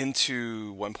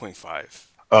into 1.5?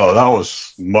 Oh, that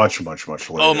was much later.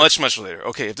 Oh, much later.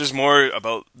 Okay, if there's more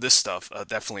about this stuff,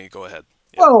 definitely go ahead.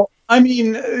 Yeah. Well, I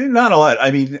mean, not a lot.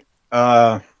 I mean,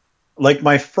 like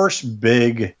my first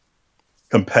big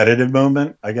competitive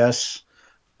moment, I guess,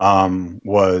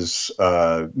 was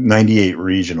 98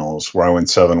 regionals where I went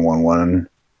 7-1-1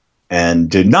 and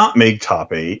did not make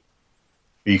top 8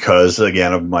 because,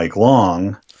 again, of Mike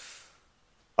Long,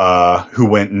 who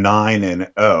went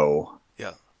 9-0.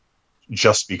 Yeah.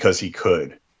 Just because he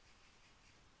could.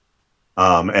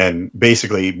 And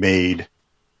basically made,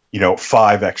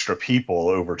 5 extra people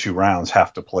over 2 rounds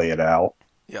have to play it out.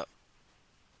 Yeah.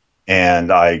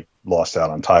 And I lost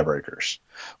out on tiebreakers.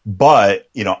 But,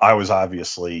 I was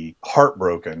obviously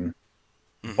heartbroken,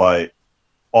 but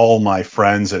all my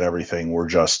friends and everything were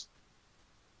just,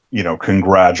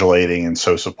 congratulating and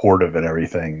so supportive and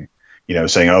everything,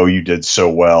 saying, "Oh, you did so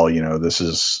well. This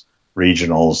is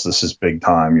regionals. This is big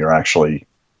time. You're actually,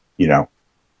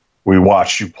 we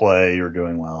watched you play, you're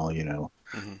doing well,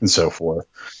 Mm-hmm. and so forth.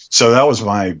 So that was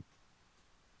my,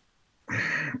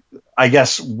 I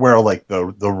guess, where like the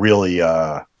really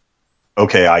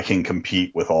okay, I can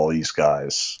compete with all these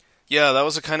guys. Yeah, that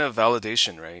was a kind of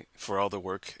validation, right, for all the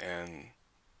work and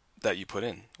that you put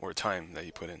in, or time that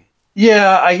you put in.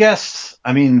 Yeah, I guess.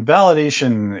 I mean,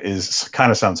 validation is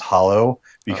kind of sounds hollow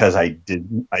because Uh-huh.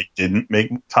 I didn't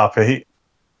make top eight,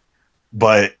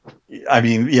 but I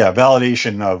mean, yeah,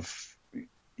 validation of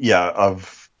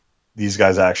these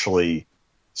guys actually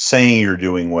saying you're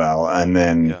doing well and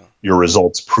then Yeah. your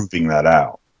results proving that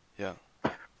out. Yeah.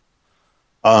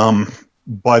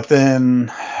 But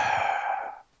then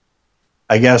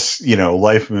I guess,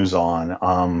 life moves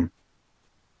on.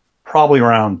 Probably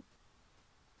around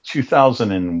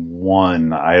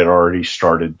 2001, I had already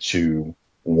started to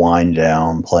wind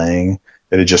down playing.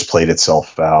 It had just played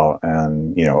itself out,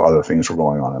 and other things were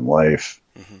going on in life.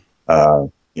 Mm-hmm.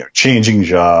 Changing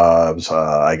jobs.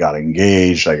 I got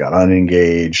engaged. I got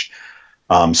unengaged.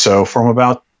 So from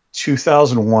about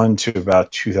 2001 to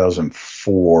about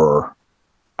 2004,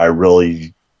 I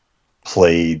really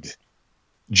played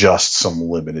just some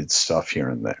limited stuff here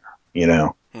and there.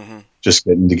 Mm-hmm. Just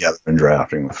getting together and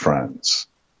drafting with friends.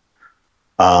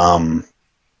 And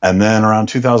then around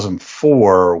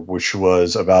 2004, which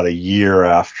was about a year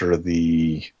after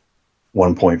the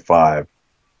 1.5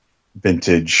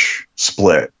 vintage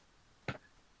split,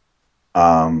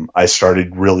 I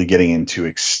started really getting into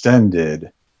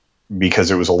extended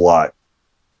because it was a lot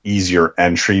easier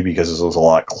entry because it was a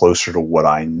lot closer to what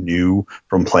I knew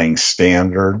from playing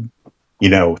standard,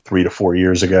 3 to 4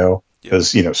 years ago. Yeah.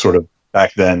 Because, sort of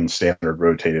back then standard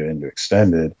rotated into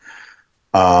extended.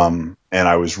 And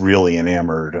I was really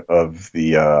enamored of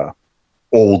the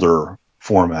older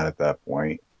format at that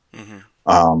point.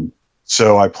 Mm-hmm.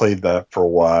 So I played that for a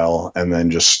while, and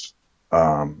then just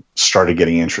started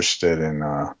getting interested in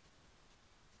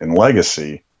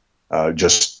Legacy,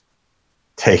 just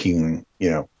taking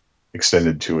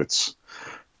extended to its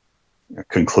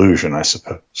conclusion, I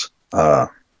suppose.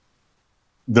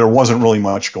 There wasn't really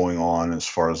much going on as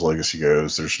far as Legacy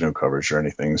goes. There's no coverage or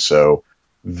anything, so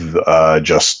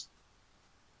just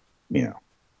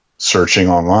searching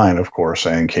online, of course,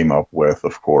 and came up with,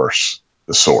 of course,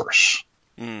 the source,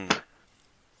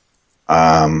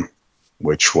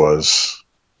 which was,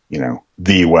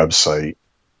 the website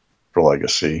for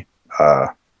Legacy.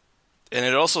 And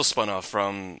it also spun off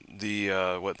from the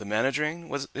the Mana Drain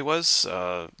was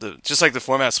the just like the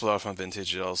format split off from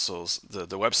Vintage. It also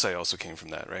the website also came from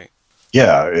that, right?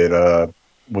 Yeah, it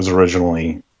was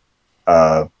originally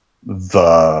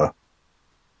the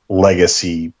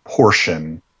Legacy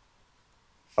portion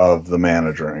of the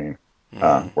Mana Drain,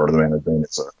 or the Mana Drain.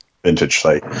 It's a Vintage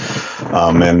site,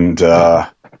 and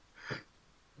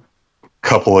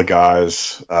couple of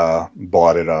guys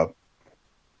bought it up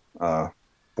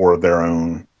for their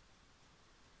own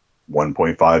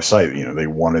 1.5 site. They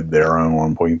wanted their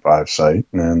own 1.5 site,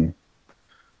 and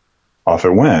off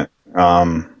it went.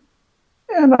 And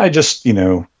I just,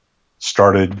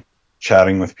 started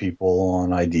chatting with people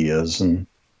on ideas and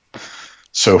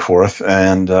so forth.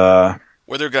 And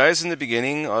were there guys in the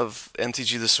beginning of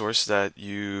MTG The Source that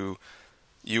you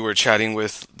were chatting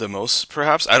with the most,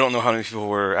 perhaps? I don't know how many people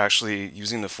were actually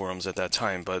using the forums at that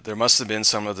time, but there must have been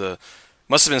some of the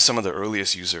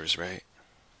earliest users, right?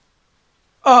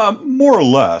 More or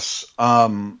less.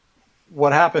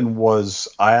 What happened was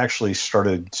I actually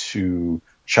started to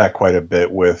chat quite a bit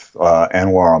with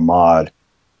Anwar Ahmad,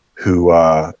 who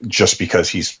just because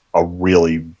he's a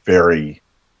really very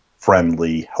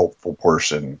friendly, helpful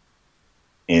person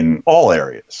in all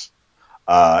areas.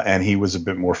 And he was a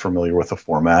bit more familiar with the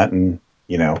format, and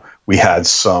we had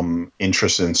some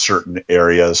interest in certain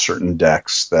areas, certain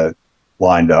decks that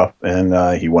lined up,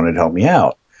 and he wanted to help me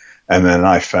out. And then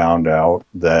I found out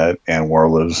that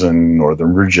Anwar lives in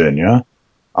Northern Virginia,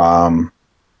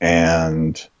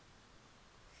 and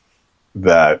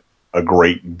that a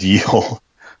great deal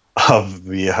of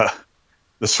the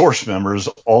Source members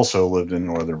also lived in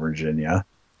Northern Virginia.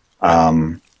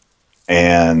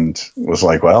 And was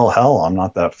like, well, hell, I'm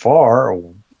not that far.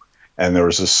 And there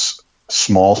was this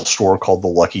small store called the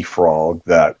Lucky Frog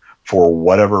that, for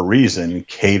whatever reason,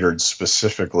 catered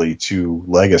specifically to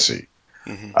Legacy.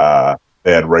 Mm-hmm.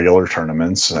 They had regular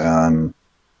tournaments, and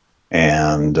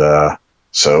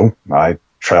so I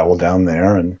traveled down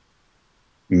there and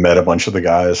met a bunch of the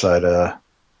guys I'd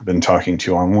been talking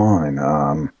to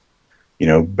online.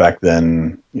 Back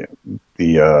then,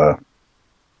 the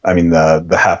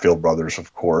Hatfield brothers,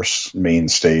 of course,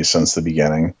 mainstays since the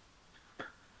beginning.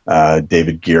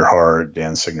 David Gearhart,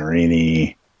 Dan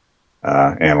Signorini,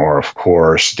 Anwar, of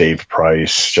course, Dave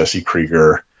Price, Jesse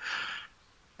Krieger.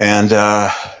 And,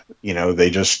 they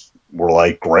just were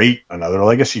like, great, another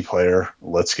Legacy player.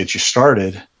 Let's get you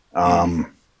started.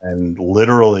 And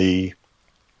literally,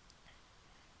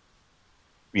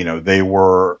 they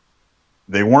weren't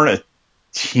a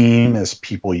team as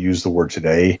people use the word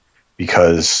today,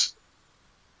 because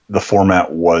the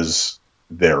format was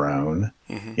their own.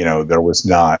 There was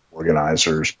not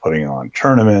organizers putting on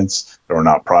tournaments. There were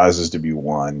not prizes to be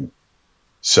won.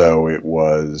 So it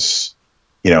was,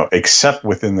 except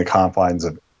within the confines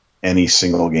of any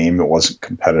single game, it wasn't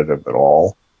competitive at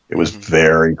all. It was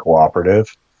very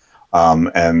cooperative.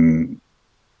 And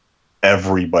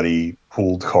everybody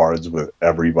pooled cards with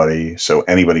everybody, so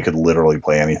anybody could literally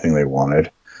play anything they wanted.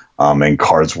 And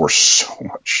cards were so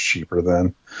much cheaper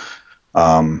then.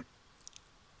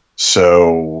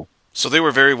 So they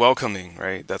were very welcoming,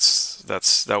 right? That's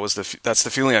the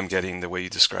feeling I'm getting the way you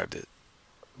described it.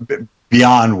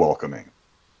 Beyond welcoming.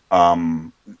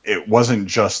 It wasn't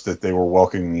just that they were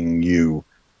welcoming you.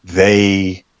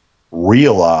 They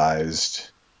realized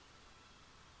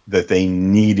that they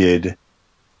needed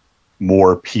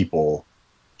more people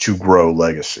to grow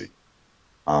Legacy.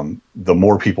 The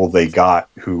more people they got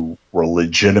who were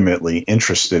legitimately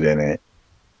interested in it,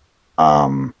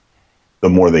 the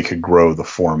more they could grow the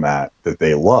format that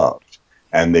they loved.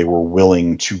 And they were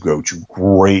willing to go to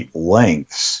great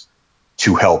lengths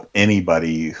to help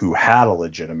anybody who had a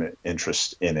legitimate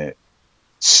interest in it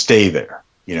stay there.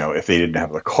 If they didn't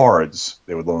have the cards,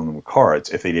 they would loan them cards.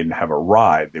 If they didn't have a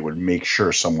ride, they would make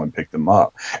sure someone picked them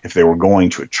up. If they were going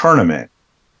to a tournament,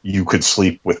 you could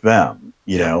sleep with them.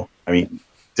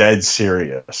 Dead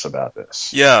serious about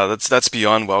this. Yeah, that's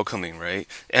beyond welcoming, right?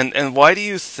 And why do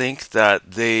you think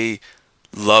that they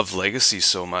love Legacy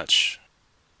so much?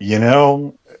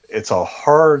 It's a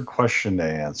hard question to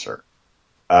answer.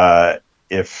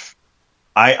 If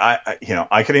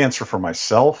I could answer for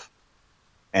myself,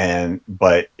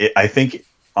 but I think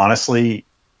honestly,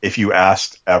 if you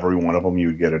asked every one of them, you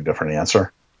would get a different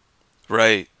answer.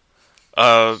 Right.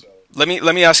 Let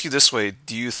me ask you this way: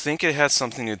 do you think it had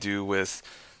something to do with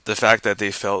the fact that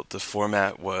they felt the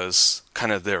format was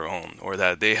kind of their own, or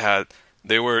that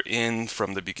they were in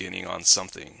from the beginning on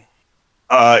something?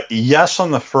 Yes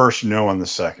on the first, no on the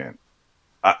second.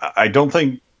 I don't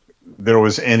think there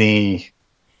was any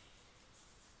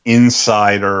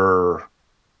insider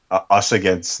us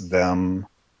against them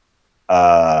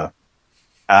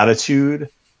attitude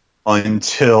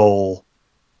until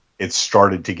it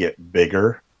started to get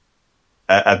bigger.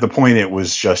 At the point, it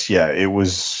was just, it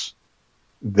was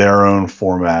their own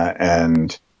format,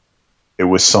 and it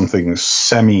was something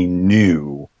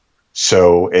semi-new,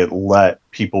 so it let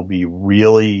people be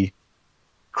really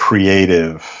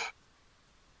creative,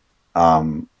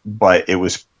 but it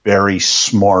was very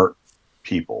smart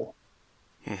people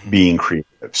being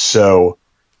creative. So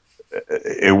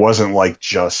it wasn't like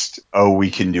just, we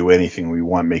can do anything we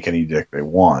want, make any deck they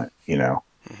want,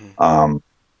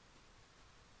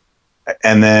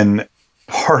 and then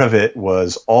part of it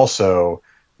was also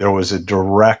there was a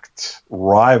direct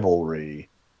rivalry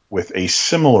with a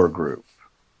similar group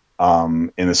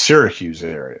in the Syracuse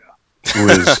area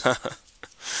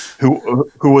who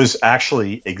was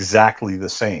actually exactly the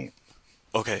same.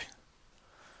 Okay.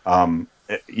 A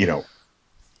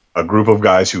group of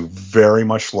guys who very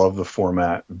much love the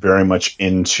format, very much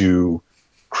into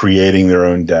creating their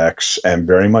own decks, and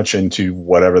very much into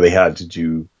whatever they had to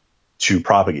do to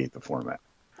propagate the format.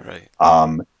 Right.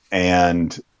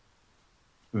 And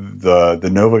the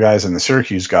Nova guys and the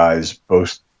Syracuse guys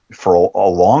both for a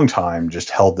long time just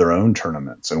held their own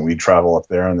tournaments, and we'd travel up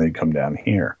there and they'd come down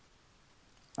here.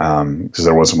 Because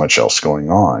there wasn't much else going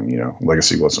on,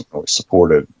 Legacy wasn't really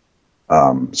supported.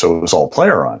 So it was all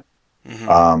player run.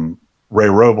 Ray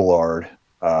Robillard,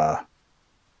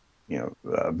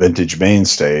 vintage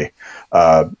mainstay,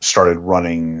 started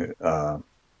running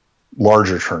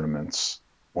larger tournaments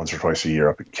once or twice a year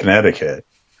up in Connecticut,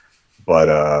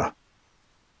 but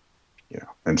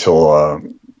until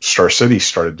Star City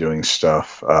started doing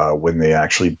stuff when they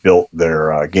actually built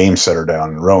their game center down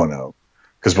in Roanoke.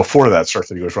 Because before that, Star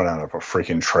City was run out of a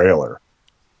freaking trailer.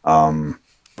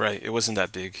 Right, it wasn't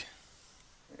that big.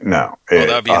 No. Well,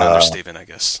 that would be an understatement, I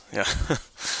guess. Yeah.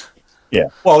 Yeah.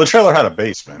 Well, the trailer had a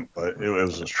basement, but it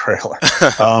was a trailer.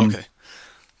 Okay.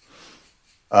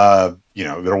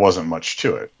 There wasn't much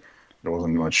to it. There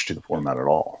wasn't much to the format at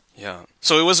all. Yeah.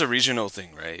 So it was a regional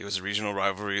thing, right? It was a regional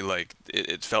rivalry. Like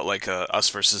it felt like a us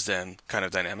versus them kind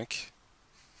of dynamic.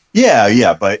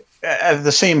 Yeah. But at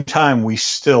the same time, we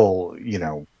still,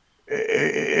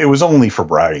 it was only for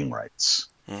bragging rights.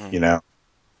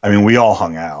 We all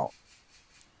hung out.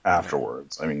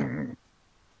 afterwards.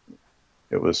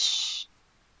 It was.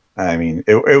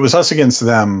 It was us against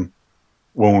them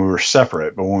when we were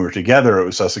separate, but when we were together, it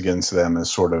was us against them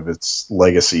as sort of its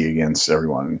legacy against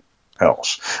everyone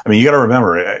else. You got to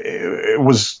remember,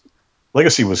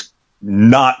 Legacy was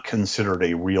not considered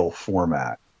a real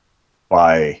format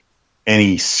by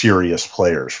any serious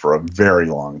players for a very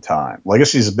long time.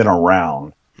 Legacies have been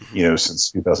around,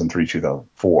 since 2003,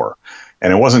 2004.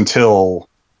 And it wasn't until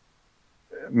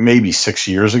maybe 6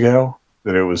 years ago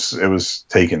that it was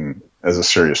taken as a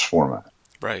serious format.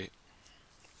 Right.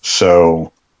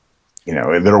 So,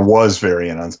 there was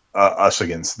variant us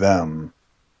against them,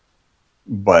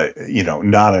 but,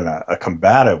 not in a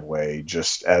combative way,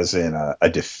 just as in a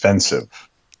defensive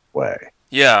way.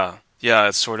 Yeah. Yeah.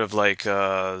 It's sort of like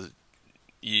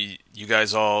you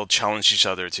guys all challenge each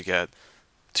other to get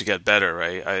better,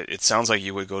 right? It sounds like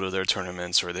you would go to their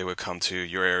tournaments or they would come to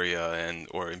your area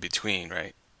or in between,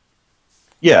 right?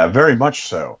 Yeah, very much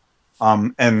so.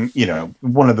 And,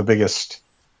 one of the biggest,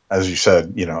 as you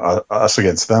said, us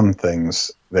against them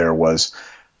things there was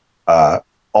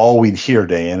all we'd hear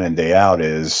day in and day out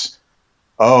is,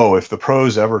 oh, if the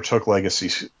pros ever took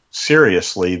Legacy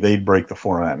seriously, they'd break the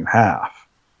format in half.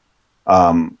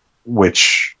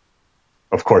 Which,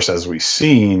 of course, as we've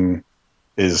seen,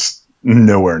 is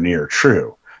nowhere near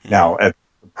true. Now, the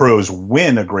pros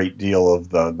win a great deal of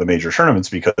the major tournaments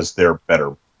because they're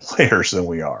better players than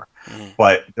we are.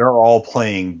 But they're all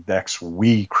playing decks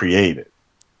we created.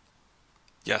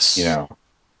 Yes.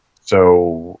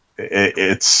 So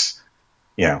it's,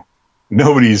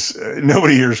 nobody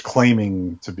here is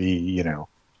claiming to be,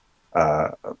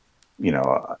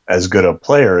 as good a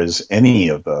player as any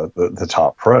of the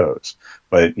top pros.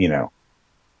 But, one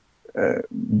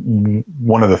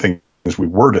of the things we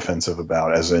were defensive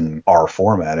about, as in our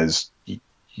format, is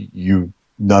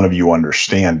none of you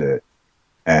understand it.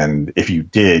 And if you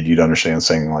did, you'd understand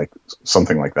saying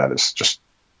something like that is just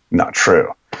not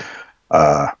true.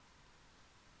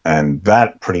 And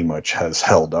that pretty much has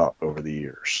held up over the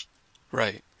years.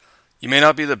 Right. You may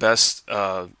not be the best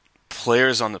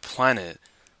players on the planet,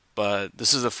 but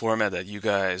this is a format that you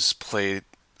guys played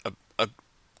a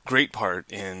great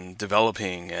part in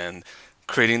developing and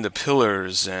creating the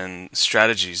pillars and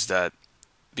strategies that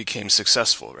became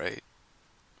successful, right?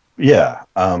 Yeah.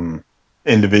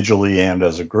 Individually and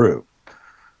as a group.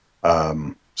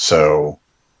 So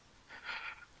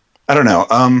I don't know.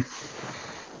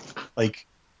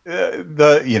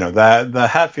 The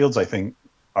Hatfields, I think,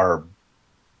 are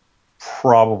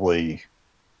probably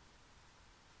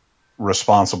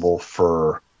responsible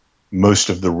for most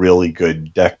of the really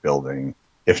good deck building,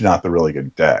 if not the really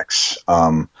good decks.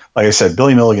 Like I said,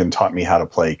 Billy Milligan taught me how to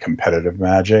play competitive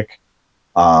Magic,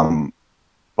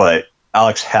 but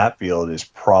Alex Hatfield is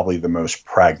probably the most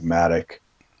pragmatic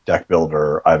deck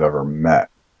builder I've ever met.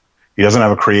 He doesn't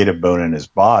have a creative bone in his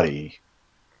body,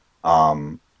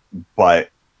 but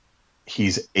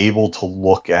he's able to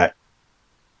look at,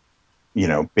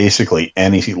 basically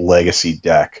any Legacy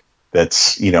deck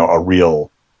that's, a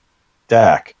real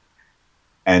deck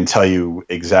and tell you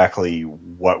exactly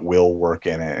what will work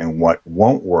in it and what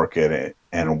won't work in it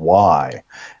and why.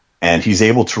 And he's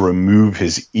able to remove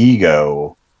his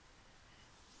ego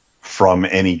from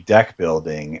any deck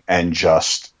building and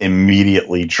just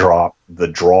immediately drop the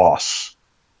dross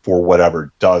for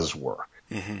whatever does work.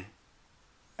 Mm-hmm.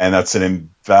 And that's an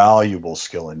invaluable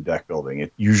skill in deck building.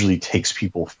 It usually takes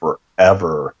people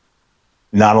forever,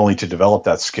 not only to develop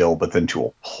that skill, but then to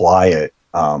apply it,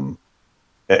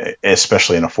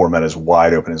 especially in a format as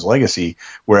wide open as Legacy,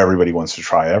 where everybody wants to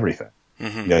try everything.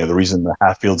 Mm-hmm. The reason the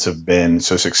Hatfields have been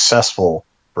so successful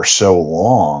for so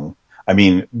long,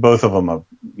 both of them have,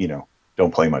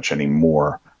 don't play much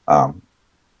anymore.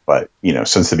 But,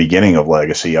 since the beginning of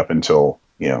Legacy up until,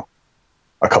 a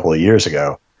couple of years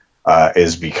ago,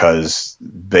 is because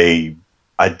they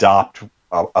adopt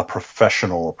a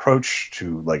professional approach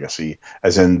to Legacy,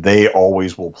 as in they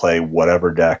always will play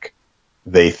whatever deck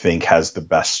they think has the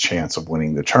best chance of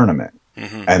winning the tournament.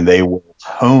 Mm-hmm. And they will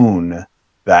hone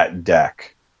that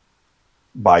deck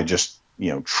by just,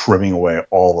 trimming away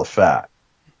all the fat.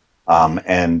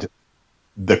 And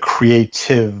the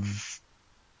creative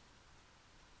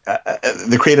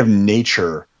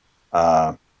nature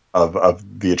of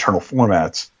the Eternal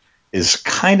formats is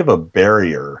kind of a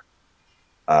barrier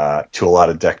to a lot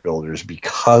of deck builders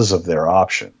because of their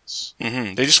options.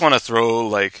 Mm-hmm. They just want to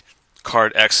throw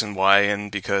card X and Y in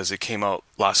because it came out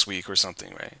last week or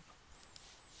something,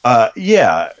 right?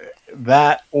 Yeah,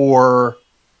 that or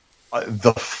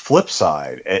the flip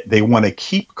side. They want to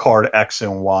keep card X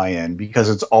and Y in because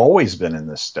it's always been in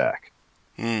this deck.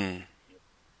 Mm.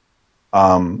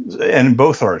 And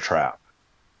both are a trap.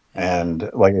 And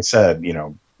like I said,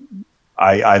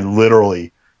 I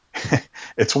literally,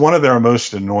 it's one of their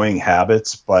most annoying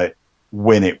habits, but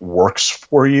when it works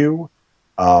for you,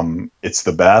 it's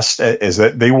the best, is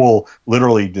that they will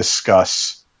literally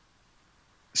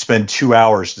spend 2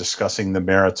 hours discussing the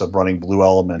merits of running Blue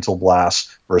Elemental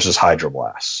Blast versus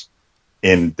Hydroblast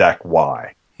in deck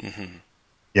Y.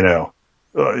 Mm-hmm.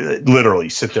 Literally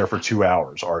sit there for 2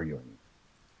 hours arguing.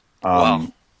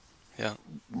 Wow. Yeah.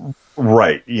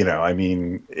 Right.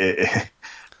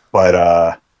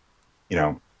 But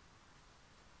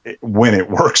when it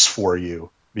works for you,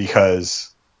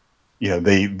 because,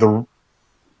 the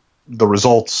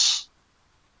results,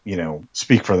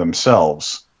 speak for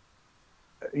themselves,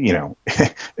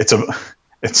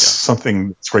 it's something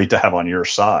that's great to have on your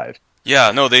side.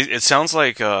 Yeah, no, it sounds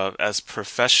like as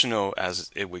professional as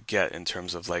it would get in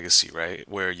terms of Legacy, right?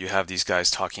 Where you have these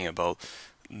guys talking about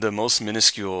the most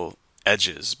minuscule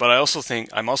edges. But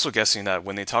I'm also guessing that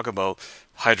when they talk about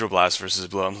Hydroblast versus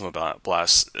Blue Elemental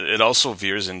Blast, it also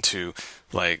veers into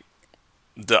like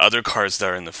the other cards that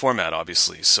are in the format,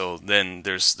 obviously. So then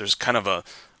there's kind of a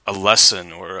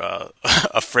lesson or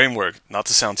a framework, not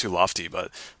to sound too lofty,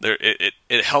 but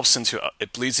it helps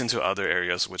it bleeds into other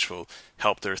areas which will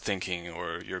help their thinking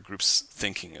or your group's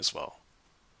thinking as well.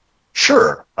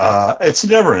 Sure. It's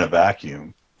never in a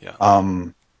vacuum. Yeah.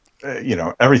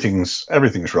 Everything's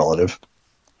relative.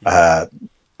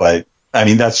 But I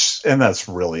mean, that's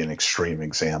really an extreme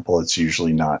example. It's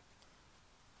usually not,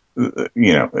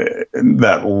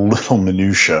 that little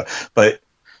minutia, but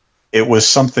it was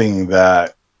something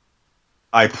that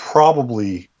I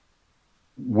probably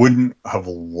wouldn't have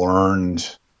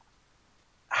learned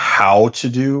how to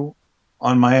do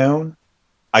on my own.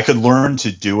 I could learn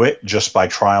to do it just by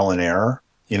trial and error.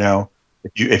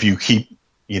 If you keep,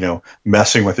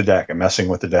 messing with the deck and messing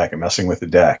with the deck and messing with the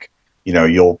deck,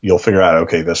 you'll figure out,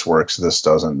 okay, this works, this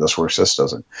doesn't, this works, this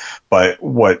doesn't. But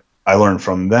what I learned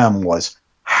from them was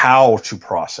how to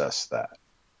process that.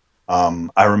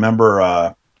 I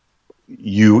remember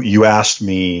you asked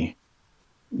me,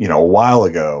 a while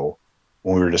ago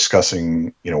when we were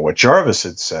discussing, what Jarvis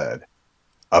had said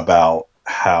about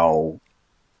how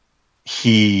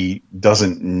he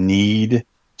doesn't need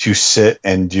to sit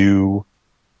and do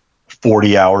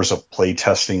 40 hours of play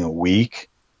testing a week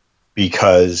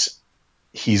because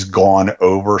he's gone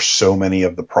over so many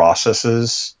of the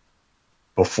processes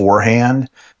beforehand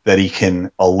that he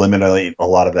can eliminate a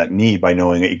lot of that need by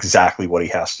knowing exactly what he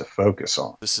has to focus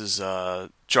on. This is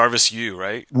Jarvis Yu,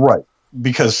 right? Right.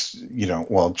 Because,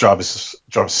 Jarvis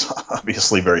is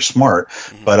obviously very smart,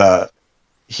 mm-hmm. but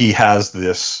he has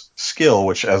this skill,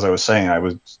 which, as I was saying, I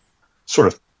was sort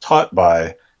of taught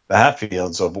by the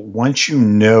Hatfields, of once you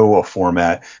know a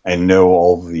format and know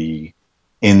all the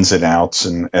ins and outs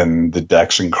and the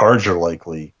decks and cards you're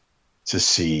likely to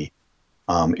see,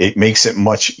 it makes it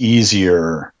much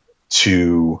easier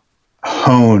to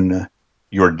hone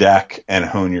your deck and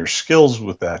hone your skills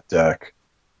with that deck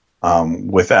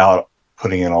without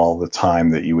putting in all the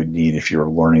time that you would need if you're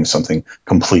learning something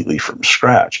completely from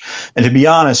scratch. And to be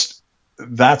honest,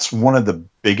 that's one of the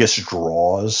biggest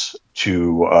draws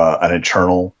to an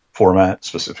Eternal format,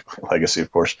 specifically Legacy,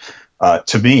 of course,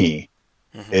 to me,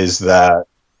 mm-hmm. is that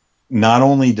not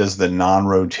only does the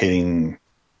non-rotating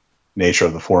nature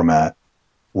of the format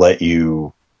let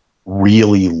you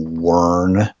really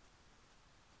learn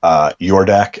your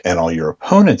deck and all your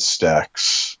opponent's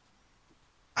decks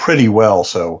pretty well,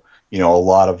 so a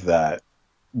lot of that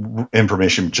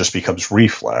information just becomes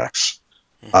reflex.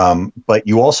 But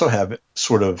you also have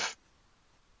sort of,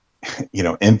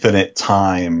 infinite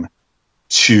time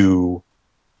to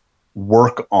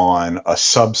work on a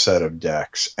subset of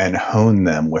decks and hone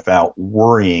them without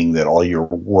worrying that all your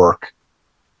work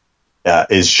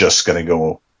is just going to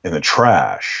go in the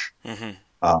trash, mm-hmm.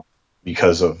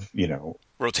 Because of,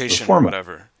 rotation or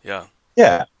whatever. Yeah.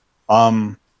 Yeah.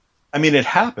 I mean, it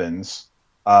happens.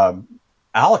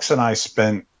 Alex and I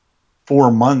spent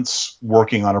 4 months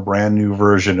working on a brand new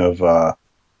version of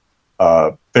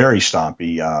Fairy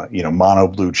Stompy, Mono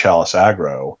Blue Chalice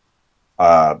Aggro.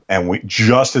 And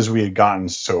just as we had gotten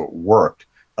so it worked,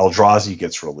 Eldrazi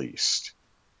gets released.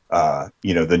 The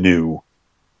new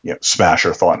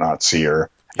Smasher, Thought Not Seer,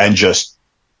 and just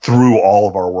threw all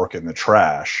of our work in the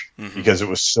trash, mm-hmm. because it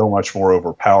was so much more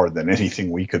overpowered than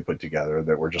anything we could put together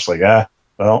that we're just like,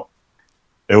 well.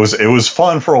 It was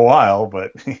fun for a while,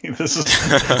 but this is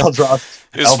Eldrazi.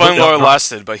 It was fun while it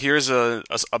lasted, but here's a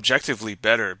objectively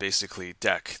better, basically,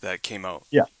 deck that came out.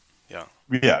 Yeah.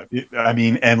 I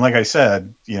mean, and like I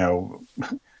said,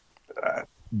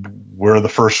 we're the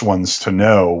first ones to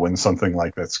know when something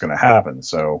like that's going to happen.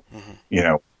 So,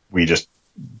 we just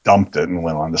dumped it and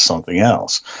went on to something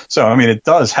else. So, I mean, it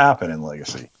does happen in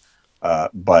Legacy,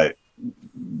 but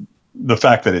the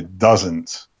fact that it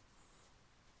doesn't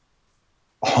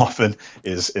often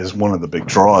is one of the big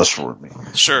draws for me.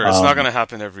 Sure, it's not going to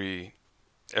happen every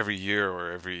year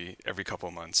or every couple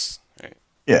of months, right?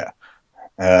 Yeah.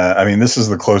 I mean, this is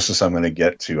the closest I'm going to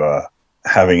get to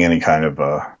having any kind of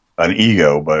an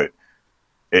ego, but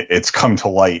it's come to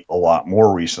light a lot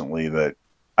more recently that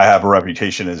I have a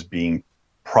reputation as being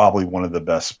probably one of the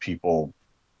best people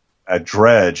at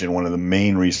Dredge, and one of the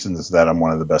main reasons is that I'm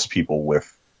one of the best people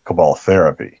with Cabal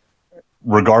Therapy.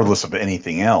 Regardless of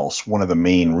anything else, one of the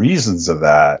main reasons of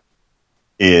that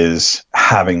is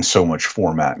having so much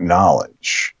format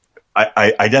knowledge. Deck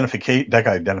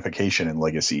identification in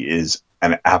Legacy is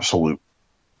an absolute,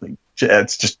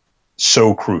 it's just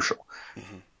so crucial.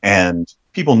 Mm-hmm. And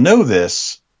people know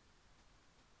this,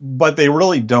 but they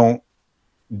really don't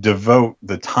devote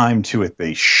the time to it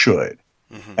they should.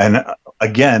 Mm-hmm. And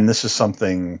again, this is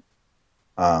something,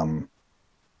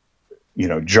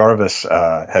 Jarvis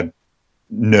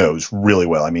knows really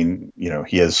well. I mean,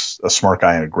 he has a smart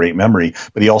guy and a great memory,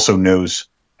 but he also knows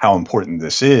how important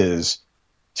this is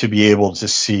to be able to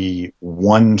see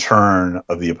one turn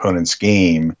of the opponent's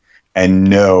game and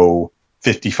know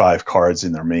 55 cards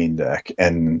in their main deck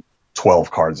and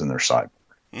 12 cards in their sideboard.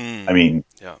 I mean,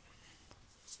 yeah.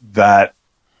 That,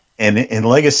 and in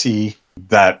Legacy,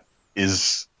 that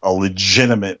is a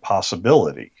legitimate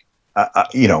possibility.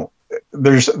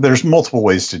 There's multiple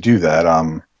ways to do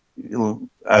that.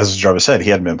 As Jarvis said, he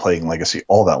hadn't been playing Legacy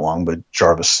all that long, but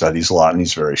Jarvis studies a lot and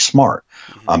he's very smart.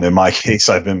 Mm-hmm. In my case,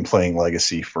 I've been playing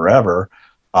Legacy forever,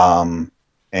 and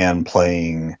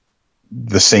playing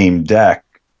the same deck,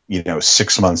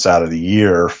 6 months out of the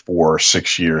year for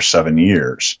 6 years, 7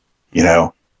 years,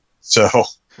 so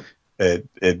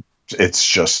it's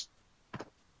just,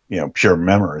 pure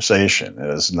memorization. It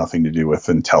has nothing to do with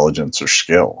intelligence or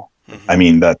skill. Mm-hmm. I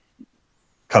mean, that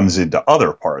comes into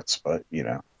other parts, but,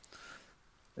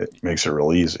 it makes it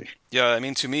real easy. Yeah, I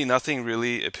mean, to me, nothing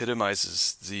really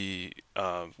epitomizes the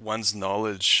one's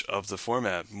knowledge of the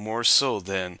format more so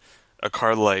than a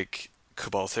card like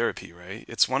Cabal Therapy, right?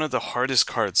 It's one of the hardest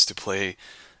cards to play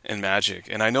in Magic,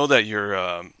 and I know that you're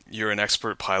an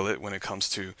expert pilot when it comes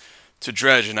to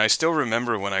Dredge, and I still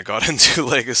remember when I got into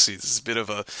Legacy. This is a bit of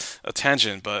a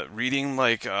tangent, but reading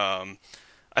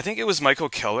I think it was Michael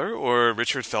Keller or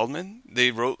Richard Feldman.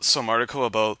 They wrote some article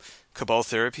about Cabal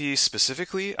Therapy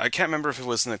specifically. I can't remember if it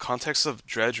was in the context of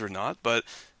Dredge or not, but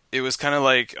it was kind of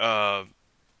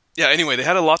anyway, they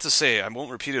had a lot to say. I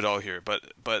won't repeat it all here, but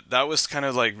that was kind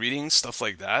of like reading stuff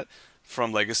like that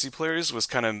from Legacy players was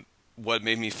kind of what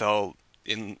made me fell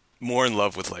more in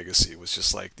love with Legacy. It was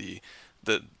just like the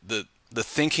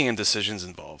thinking and decisions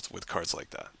involved with cards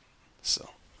like that. So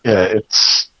yeah,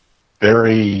 it's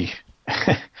very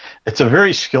it's a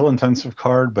very skill intensive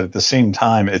card, but at the same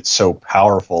time it's so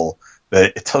powerful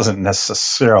that it doesn't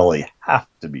necessarily have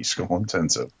to be skill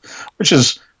intensive, which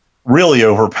is really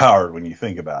overpowered when you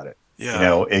think about it.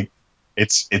 Yeah.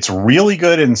 It's really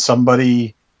good in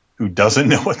somebody who doesn't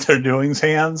know what they're doing's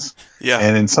hands. Yeah.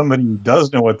 And in somebody who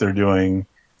does know what they're doing,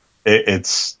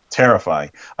 it's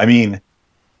terrifying. I mean,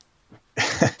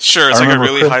 sure, it's like a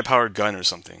really high-powered gun or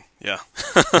something. Yeah.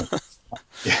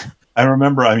 Yeah. I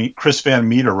remember, Chris Van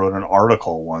Meter wrote an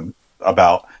article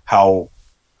about how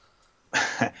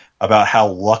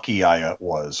lucky I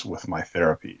was with my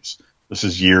therapies. This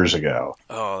is years ago.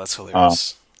 Oh, that's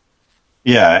hilarious.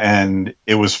 Yeah, and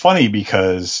it was funny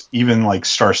because even like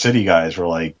Star City guys were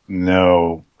like,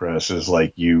 "No, Chris, it's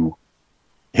like you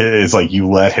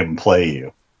let him play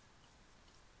you,"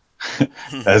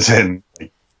 as in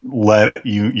let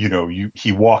you,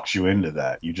 he walked you into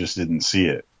that. You just didn't see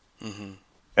it. Mm-hmm.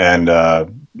 And,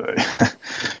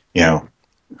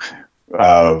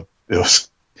 it was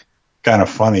kind of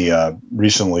funny.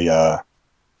 Recently, Joe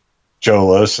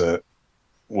Losa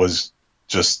was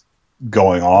just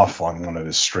going off on one of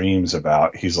his streams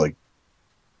about, he's like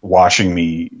watching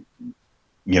me,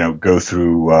 go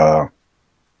through,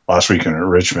 last weekend at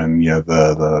Richmond,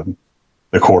 the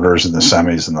quarters and the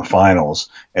semis and the finals.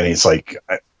 And he's like,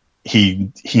 he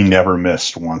never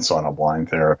missed once on a blind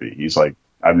therapy. He's like,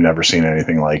 I've never seen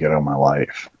anything like it in my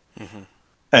life. Mm-hmm.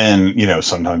 And,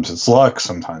 sometimes it's luck,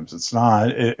 sometimes it's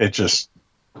not. It just,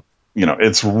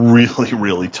 it's really,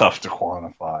 really tough to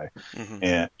quantify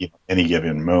in any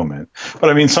given moment.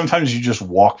 But sometimes you just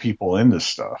walk people into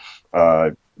stuff.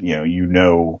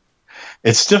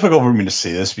 It's difficult for me to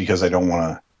say this because I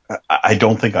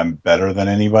don't think I'm better than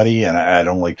anybody, and I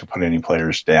don't like to put any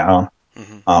players down.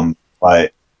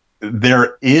 But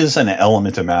there is an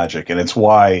element of magic, and it's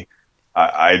why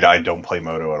I don't play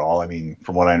Moto at all. I mean,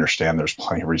 from what I understand, there's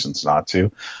plenty of reasons not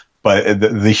to. But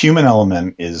the human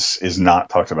element is not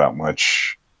talked about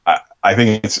much. I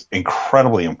think it's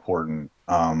incredibly important,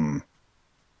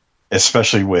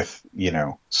 especially with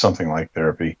something like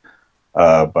therapy,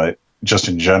 but just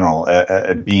in general,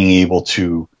 at being able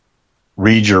to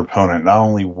read your opponent, not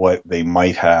only what they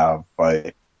might have,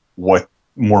 but more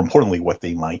importantly, what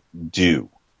they might do.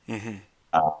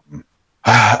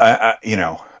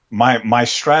 My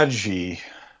strategy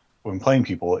when playing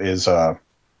people is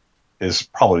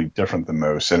probably different than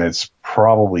most, and it's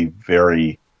probably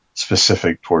very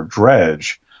specific toward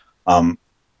Dredge.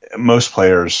 Most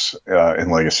players in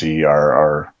Legacy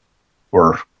are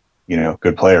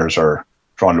good players are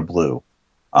drawn to blue,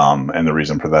 and the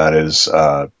reason for that is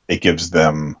it gives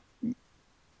them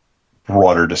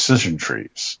broader decision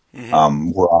trees,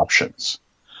 more options.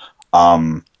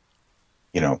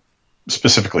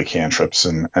 Specifically cantrips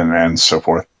and so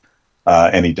forth.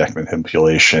 Any deck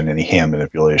manipulation, any hand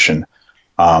manipulation.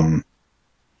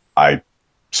 I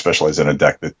specialize in a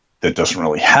deck that doesn't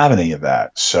really have any of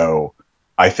that, so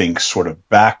I think sort of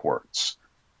backwards.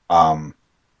 And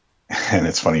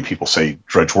it's funny, people say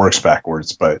Dredge works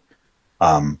backwards, but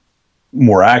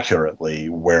more accurately,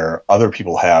 where other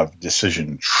people have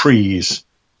decision trees,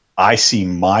 I see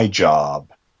my job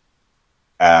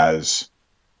as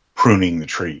pruning the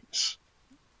trees.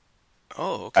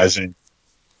 Oh, okay. As in,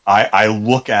 I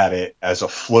look at it as a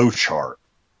flow chart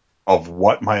of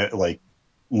what my,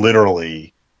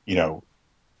 literally,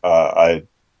 a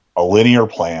linear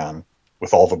plan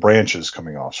with all the branches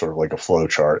coming off, sort of like a flow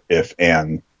chart,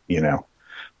 and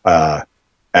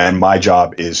my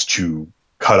job is to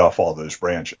cut off all those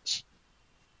branches.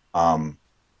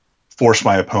 Force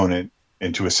my opponent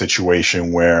into a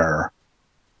situation where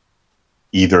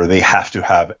either they have to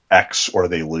have X or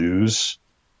they lose,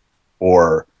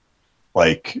 or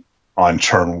on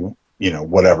turn,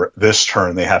 whatever, this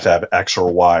turn they have to have X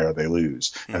or Y or they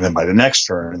lose. And then by the next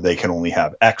turn, they can only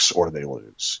have X or they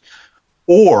lose.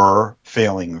 Or,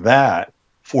 failing that,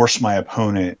 force my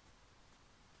opponent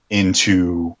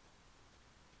into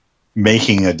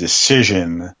making a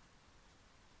decision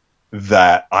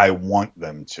that I want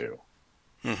them to.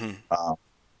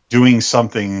 Doing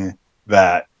something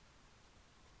that,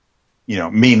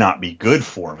 may not be good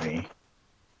for me,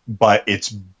 but it's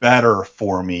better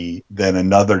for me than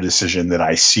another decision that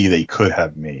I see they could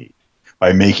have made,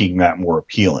 by making that more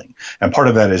appealing. And part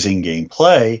of that is in-game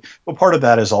play, but part of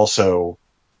that is also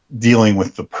dealing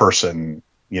with the person,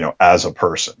 as a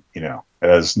person. It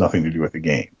has nothing to do with the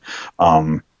game.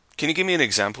 Can you give me an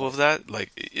example of that?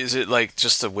 Is it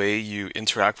just the way you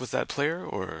interact with that player,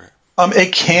 or?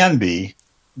 It can be.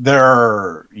 There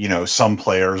are, some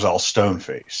players I'll stone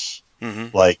face.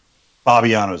 Like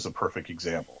Fabiano is a perfect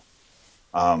example.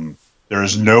 There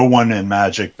is no one in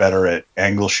Magic better at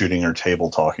angle shooting or table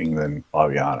talking than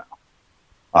Fabiano.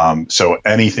 So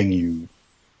anything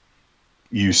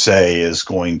you say is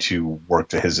going to work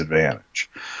to his advantage.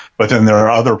 But then there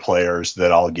are other players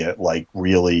that I'll get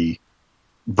really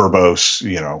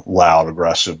verbose, loud,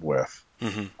 aggressive with.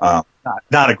 Not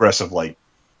aggressive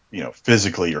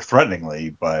physically or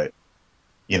threateningly, but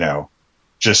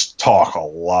just talk a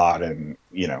lot and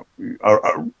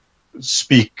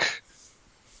speak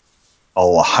a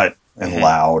lot and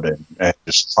loud and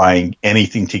just trying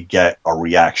anything to get a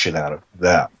reaction out of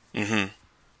them.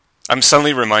 I'm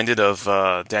suddenly reminded of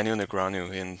Daniel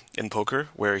Negreanu in poker,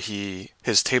 where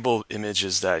his table image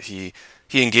is that he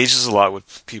engages a lot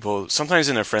with people, sometimes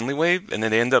in a friendly way, and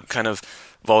then they end up kind of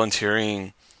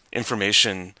volunteering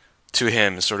information to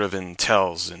him, sort of in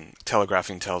tells and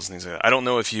telegraphing tells and things like that. I don't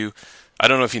know if you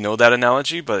know that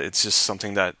analogy, but it's just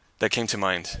something that came to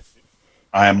mind.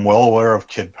 I am well aware of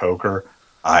Kid Poker.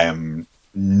 I am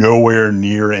nowhere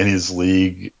near in his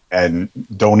league and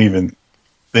don't even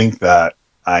think that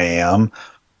I am.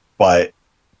 But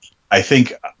I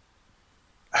think,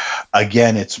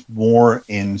 again, it's more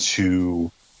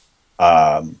into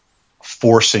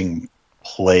forcing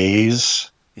plays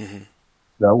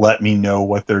that let me know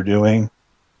what they're doing.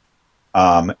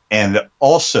 And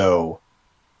also,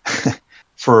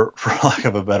 for lack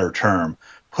of a better term,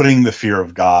 putting the fear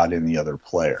of God in the other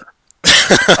player.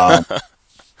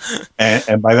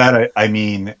 And by that, I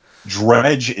mean,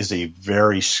 Dredge is a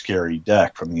very scary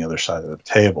deck from the other side of the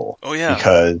table. Oh, yeah.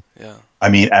 Because, I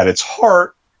mean, at its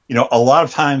heart, a lot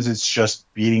of times it's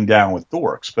just beating down with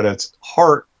dorks, but at its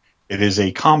heart, it is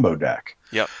a combo deck.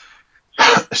 Yep.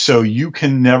 So you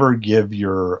can never give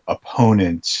your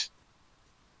opponent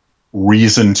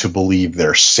reason to believe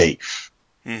they're safe.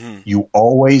 Mm-hmm. You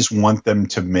always want them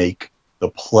to make the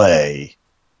play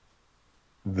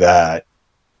that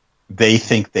they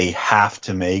think they have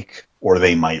to make or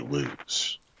they might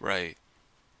lose. Right.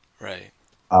 Right.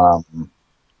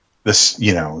 This,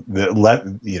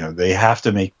 they have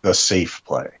to make the safe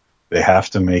play. They have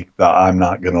to make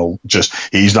the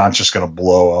he's not just going to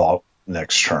blow out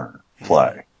next turn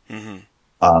play.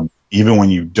 Mm-hmm. Even when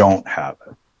you don't have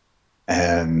it.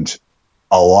 And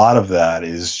a lot of that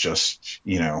is just,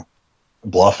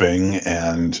 bluffing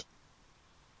and,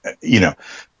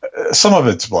 some of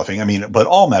it's bluffing. I mean, but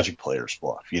all Magic players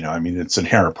bluff, I mean, it's an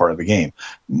inherent part of the game.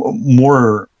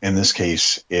 More in this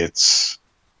case, it's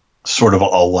sort of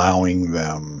letting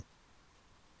them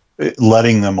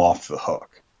off the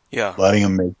hook. Yeah. Letting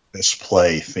them make this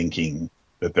play thinking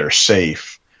that they're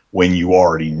safe when you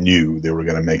already knew they were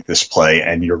going to make this play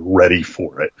and you're ready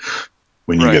for it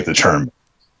when you get the turn.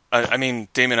 I mean,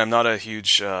 Damon, I'm not a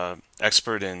huge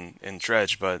expert in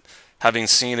Dredge, but having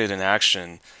seen it in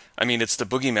action, I mean, it's the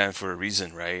boogeyman for a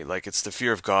reason, right? Like, it's the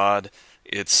fear of God.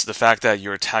 It's the fact that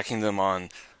you're attacking them on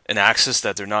an axis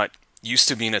that they're not used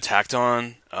to being attacked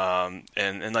on.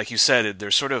 And like you said, they're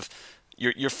sort of,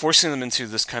 you're forcing them into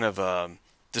this kind of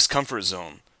discomfort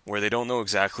zone where they don't know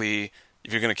exactly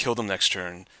if you're going to kill them next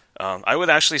turn. I would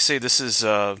actually say this is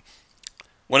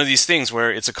one of these things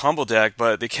where it's a combo deck,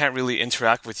 but they can't really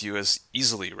interact with you as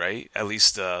easily, right? At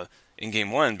least in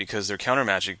game one, because their counter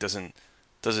magic doesn't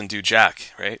do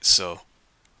jack, right? So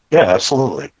yeah,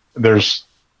 absolutely. There's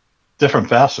different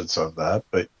facets of that,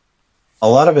 but a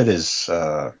lot of it is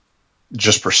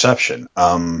just perception.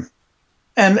 And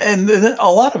then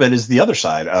a lot of it is the other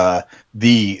side.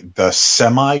 The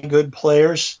semi good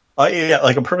players.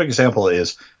 Like a perfect example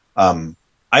is I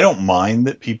don't mind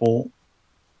that people,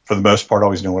 for the most part,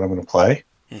 always know what I'm going to play.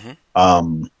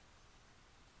 Mm-hmm.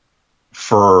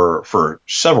 For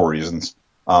several reasons.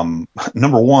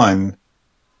 Number one,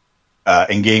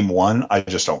 in game one, I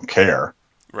just don't care.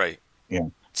 Right. Yeah.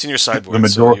 It's in your sideboard.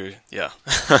 Yeah.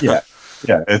 Yeah.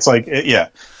 It's like, yeah.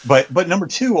 But number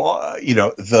two,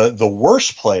 the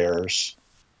worst players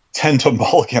tend to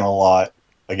mulligan a lot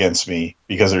against me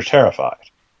because they're terrified.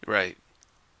 Right.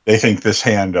 They think this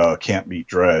hand can't beat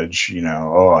Dredge.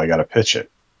 I got to pitch it.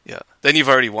 Yeah. Then you've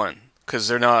already won because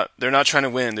they're not trying to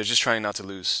win. They're just trying not to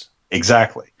lose.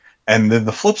 Exactly. And then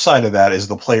the flip side of that is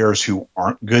the players who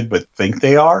aren't good but think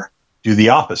they are do the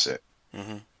opposite.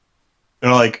 Mm-hmm.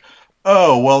 They're like,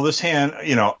 oh, well, this hand,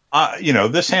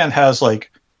 this hand has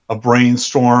like a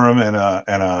brainstorm and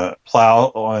a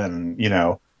plow and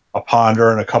a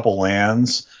ponder and a couple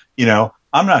lands.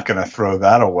 I'm not going to throw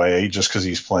that away just because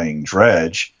he's playing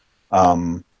Dredge.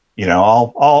 I'll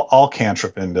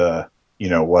cantrip into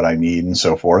what I need and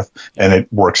so forth, and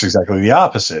it works exactly the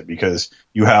opposite because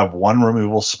you have one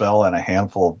removal spell and a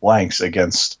handful of blanks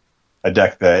against a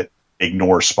deck that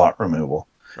ignores spot removal,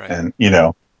 right. And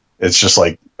it's just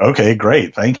like, okay,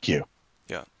 great, thank you,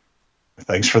 yeah,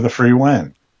 thanks for the free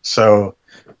win. So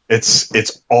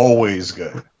it's always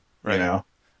good, right.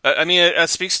 I mean, it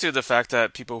speaks to the fact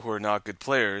that people who are not good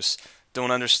players don't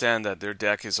understand that their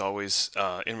deck is always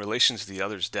in relation to the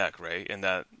other's deck, right? And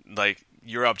that like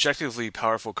your objectively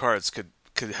powerful cards could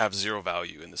have zero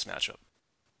value in this matchup.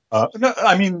 That's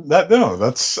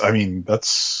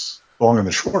long and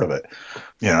the short of it.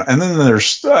 And then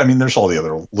there's all the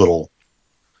other little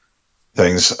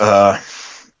things.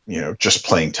 Just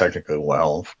playing technically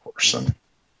well, of course, and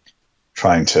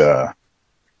trying to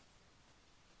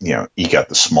eke out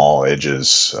the small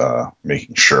edges,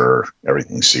 making sure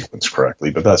everything's sequenced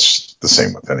correctly. But that's the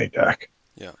same with any deck.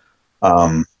 Yeah.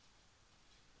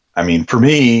 For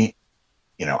me,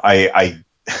 I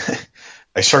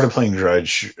I started playing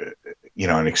Dredge,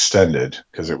 in Extended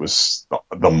because it was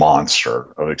the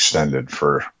monster of Extended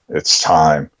for its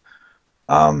time.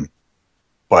 But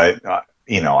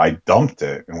I dumped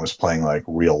it and was playing like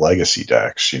real legacy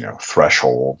decks,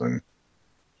 Threshold and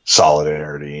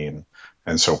Solidarity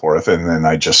and so forth. And then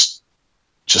I just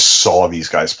saw these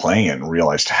guys playing it and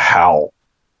realized how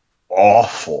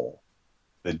awful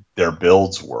their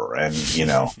builds were. And,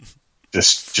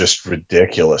 just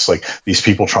ridiculous. Like these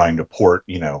people trying to port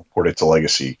it to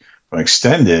Legacy from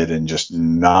Extended and just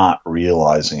not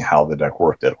realizing how the deck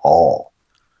worked at all.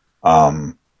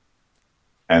 And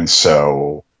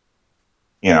so,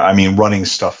 running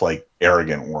stuff like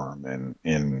Arrogant Worm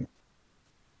in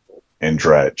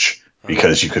Dredge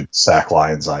because you could sack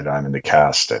Lion's Eye Diamond to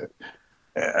cast it.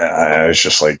 I was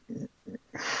just like,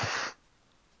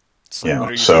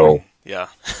 doing? Yeah.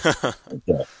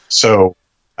 Yeah. So,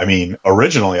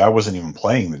 originally I wasn't even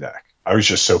playing the deck. I was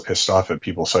just so pissed off at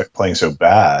people playing so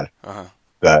bad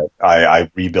that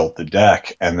I rebuilt the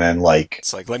deck, and then like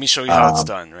It's like, let me show you how it's um,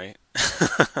 done, right?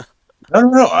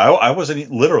 no, I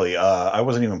wasn't literally I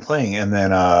wasn't even playing, and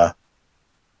then I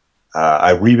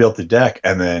rebuilt the deck,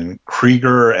 and then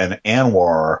Krieger and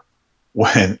Anwar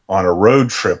went on a road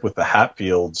trip with the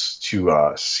Hatfields to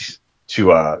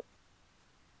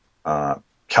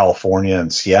California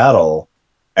and Seattle,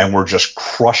 and were just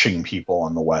crushing people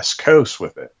on the West Coast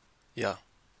with it. Yeah.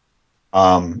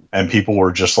 And people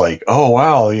were just like, "Oh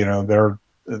wow, you know,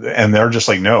 they're just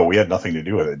like, no, we had nothing to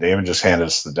do with it. Damon just handed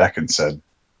us the deck and said,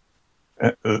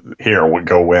 here, we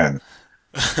go win."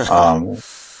 Um,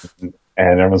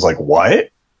 and everyone's like, "What?"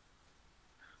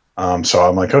 So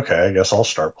I'm like, okay, I guess I'll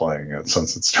start playing it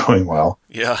since it's doing well.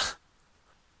 Yeah.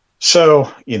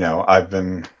 So, you know, I've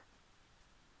been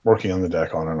working on the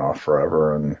deck on and off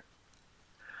forever. And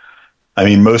I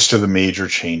mean, most of the major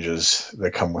changes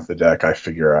that come with the deck, I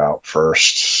figure out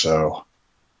first. So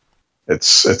it's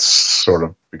sort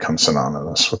of become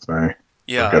synonymous with me, for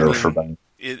Yeah, I good or for mean,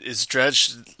 bad. is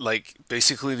Dredge like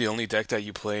basically the only deck that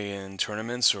you play in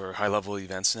tournaments or high level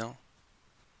events now?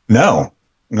 No,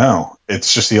 no,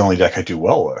 it's just the only deck I do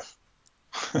well with.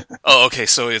 Oh, okay,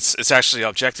 so it's actually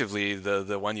objectively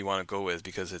the one you want to go with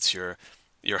because it's your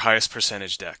highest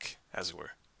percentage deck, as it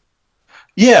were.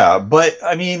 Yeah, but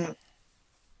I mean,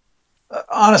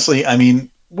 honestly, I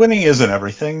mean, winning isn't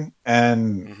everything,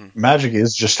 and Hmm. Magic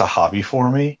is just a hobby for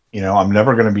me. You know, I'm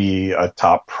never going to be a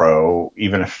top pro,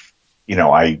 even if, you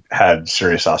know, I had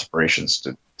serious aspirations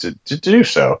to do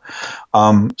so.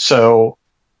 So,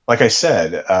 like I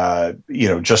said, you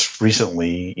know, just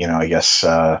recently, you know, I guess,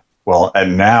 well,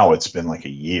 and now it's been like a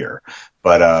year,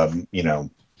 but, you know,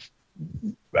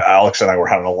 Alex and I were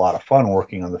having a lot of fun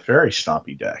working on the Fairy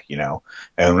Stompy deck, you know,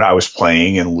 and I was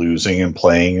playing and losing and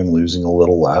playing and losing a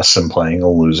little less and playing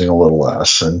and losing a little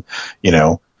less. And, you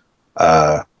know,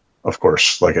 uh, of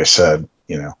course, like I said,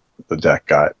 you know, the deck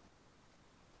got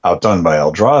outdone by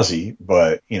Eldrazi,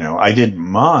 but, you know, I didn't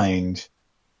mind,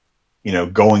 you know,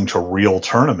 going to real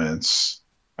tournaments.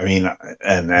 I mean,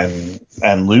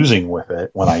 and losing with it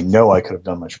when I know I could have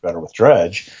done much better with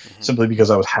Dredge, Hmm. simply because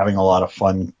I was having a lot of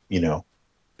fun, you know,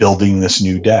 building this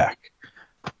new deck.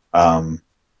 Um,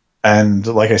 and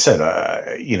like I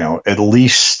said, you know, at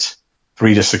least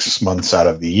 3 to 6 months out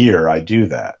of the year, I do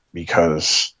that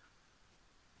because,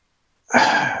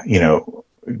 you know,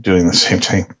 doing the same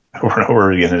thing over and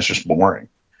over again is just boring.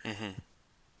 Hmm.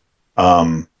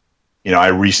 Um, you know, I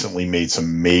recently made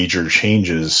some major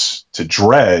changes to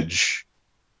Dredge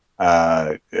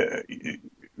that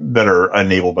are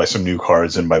enabled by some new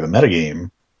cards and by the metagame.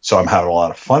 So I'm having a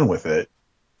lot of fun with it,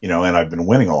 you know, and I've been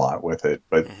winning a lot with it.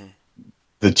 But Hmm.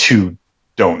 the two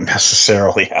don't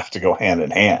necessarily have to go hand in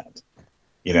hand.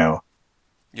 You know,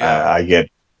 Yeah.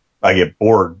 I get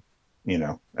bored, you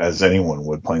know, as anyone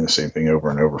would, playing the same thing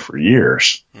over and over for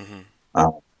years. Hmm.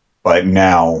 Uh, but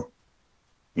now,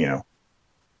 you know,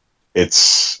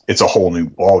 it's a whole new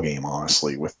ball game,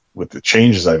 honestly, with the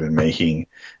changes I've been making,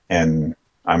 and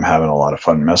I'm having a lot of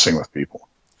fun messing with people.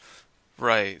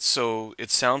 Right. So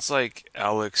it sounds like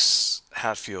Alex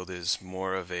Hatfield is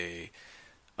more of a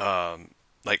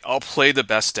like I'll play the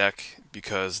best deck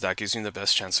because that gives me the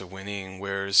best chance of winning,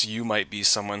 whereas you might be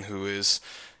someone who is,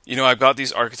 I've got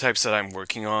these archetypes that I'm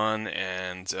working on,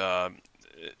 and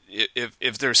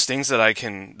if there's things that I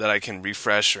can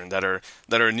refresh or that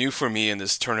are new for me in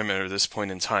this tournament or this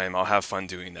point in time, I'll have fun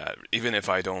doing that, even if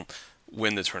I don't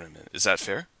win the tournament. Is that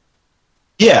fair?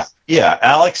 Yeah, yeah.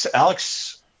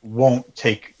 Alex won't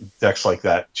take decks like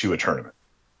that to a tournament.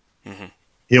 Hmm.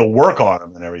 He'll work on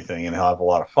them and everything, and he'll have a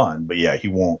lot of fun. But yeah, he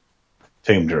won't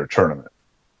take them to a tournament.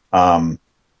 Um,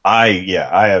 I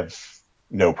have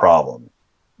no problem,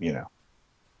 you know,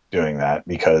 doing that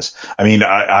because I mean,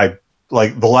 I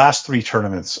like the last three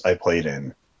tournaments I played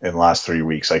in the last 3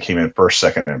 weeks. I came in first,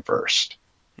 second, and first,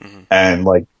 Hmm. and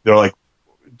like they're like,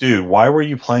 dude, why were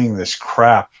you playing this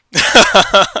crap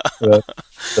the,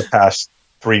 the past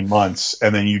 3 months,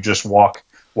 and then you just walk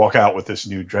out with this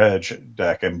new Dredge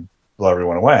deck and blow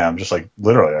everyone away? I'm just like,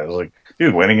 literally, I was like,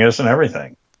 dude, winning isn't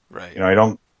everything. Right. You know, I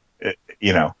don't,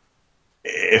 you know,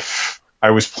 if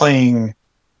I was playing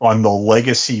on the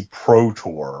Legacy Pro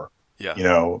Tour, Yeah. you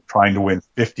know, trying to win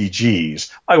 50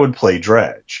 Gs, I would play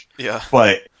Dredge. Yeah.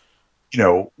 But, you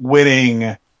know,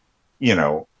 winning, you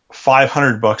know,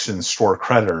 $500 in store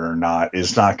credit or not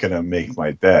is not going to make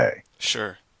my day.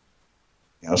 Sure.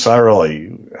 You know, so I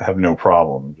really have no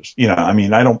problem. Just, you know, I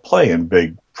mean, I don't play in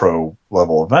big pro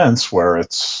level events where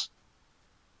it's,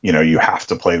 you know, you have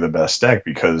to play the best deck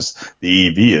because the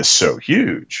EV is so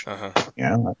huge. Uh-huh. You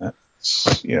know,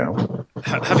 that's, you know,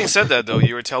 Having said that, though,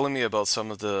 you were telling me about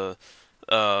some of the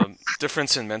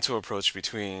difference in mental approach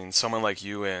between someone like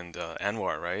you and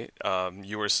Anwar, right?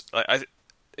 You were,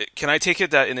 can I take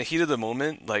it that in the heat of the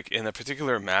moment, like in a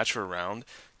particular match or round,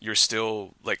 you're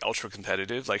still like ultra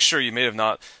competitive? Like, sure, you may have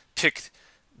not picked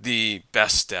the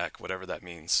best deck, whatever that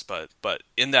means, but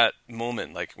in that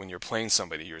moment, like when you're playing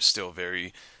somebody, you're still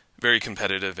very, very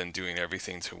competitive and doing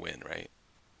everything to win, right?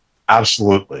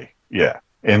 Absolutely, yeah.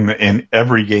 In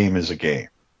every game is a game.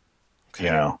 Okay.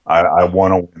 I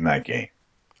want to win that game.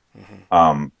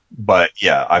 Hmm. But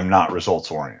yeah, I'm not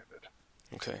results oriented.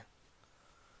 Okay.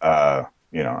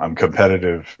 I'm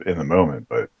competitive in the moment,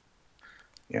 but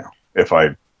if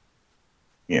I,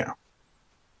 you know,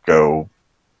 go,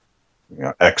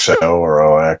 XO or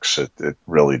OX, it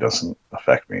really doesn't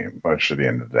affect me much at the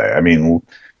end of the day. I mean,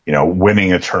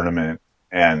 winning a tournament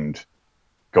and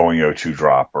going O2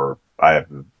 drop, or I have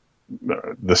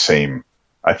the same,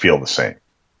 I feel the same.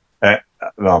 Eh,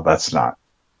 no, that's not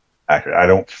accurate. I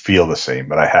don't feel the same,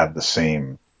 but I have the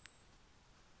same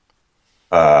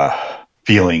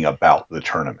feeling about the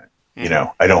tournament. Hmm.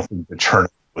 I don't think the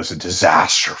tournament was a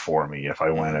disaster for me if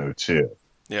I went Hmm. 0-2.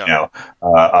 Yeah.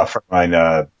 A friend of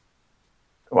mine,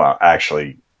 well,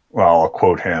 actually, I'll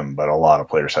quote him, but a lot of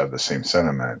players have the same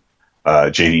sentiment.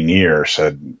 JD Neer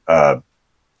said,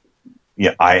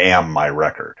 "Yeah, I am my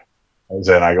record." And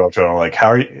then I go up to him like, "How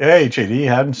are you? Hey, JD,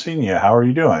 hadn't seen you. How are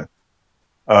you doing?"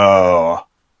 Oh,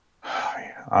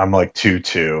 I'm like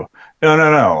 2-2. No,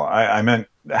 no, no. I meant,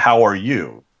 how are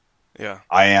you? Yeah.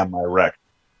 I am my record.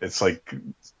 It's like,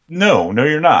 no, no,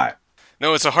 you're not.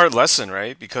 No, it's a hard lesson,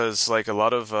 right? Because like a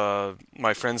lot of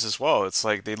my friends as well, it's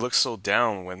like they look so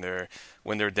down when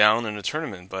they're down in a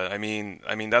tournament. But I mean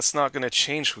that's not going to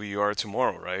change who you are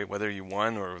tomorrow, right? Whether you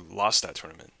won or lost that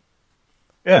tournament.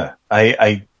 Yeah,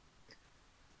 I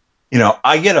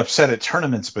get upset at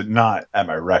tournaments, but not at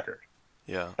my record.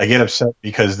 Yeah. I get upset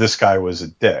because this guy was a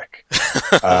dick.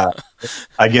 Uh,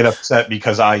 I get upset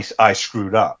because I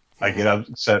screwed up. I get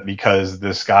Hmm. upset because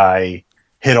this guy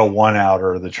hit a one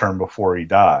outer the turn before he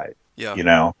died. Yeah. You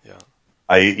know, Yeah.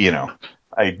 I you know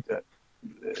I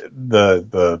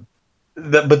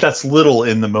but that's little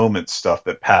in the moment stuff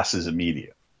that passes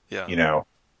immediate. Yeah. You know,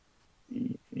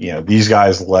 these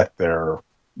guys let their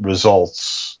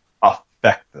results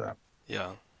affect them.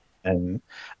 Yeah. And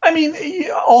I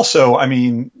mean, also, I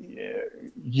mean,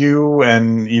 you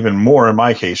and even more in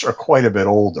my case are quite a bit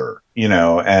older,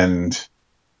 and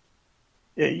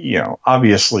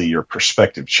obviously your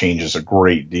perspective changes a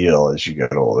great deal as you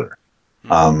get older.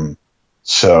 Hmm. Um,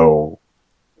 so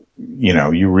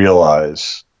you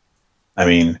realize, I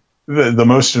mean, the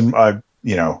most I'm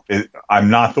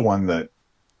not the one that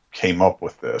came up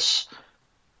with this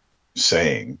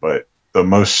saying, but the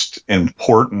most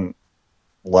important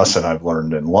lesson I've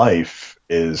learned in life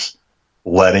is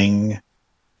letting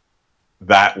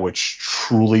that which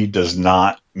truly does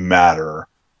not matter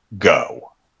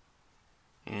go.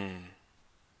 Mm.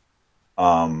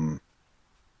 Um,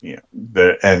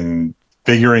 and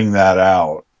figuring that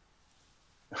out,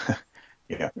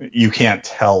 you can't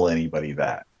tell anybody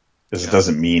that, because it Yeah.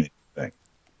 doesn't mean anything.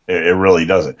 It really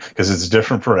doesn't, because it's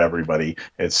different for everybody.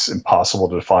 It's impossible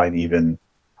to define even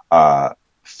uh,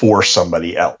 for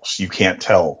somebody else. You can't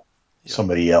tell Yeah.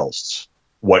 somebody else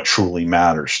what truly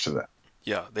matters to them.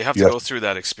 Yeah. They have to You have go to, through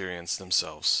that experience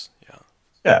themselves. Yeah.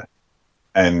 yeah.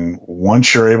 And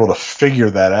once you're able to figure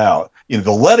that out,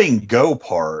 the letting go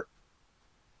part,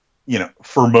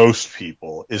 for most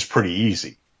people is pretty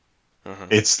easy. Hmm.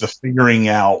 It's the figuring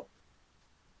out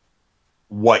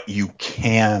what you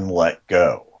can let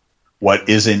go, what Hmm.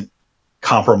 isn't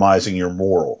compromising your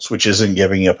morals, which isn't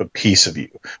giving up a piece of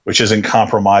you, which isn't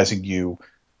compromising you,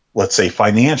 let's say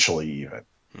financially even,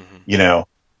 Hmm. you know,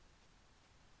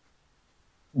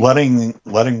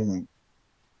 letting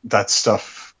that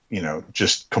stuff,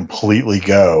 just completely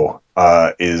go,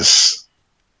 is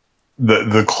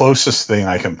the closest thing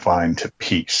I can find to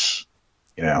peace.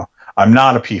 I'm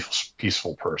not a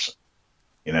peaceful person.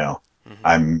 You know, Hmm.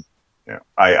 I'm,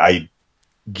 I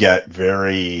get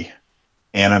very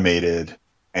animated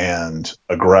and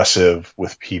aggressive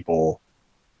with people.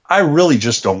 I really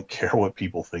just don't care what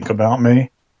people think about me.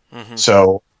 Hmm.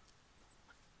 So,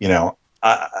 you know,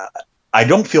 I, I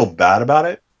don't feel bad about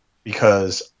it,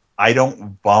 because I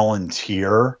don't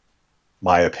volunteer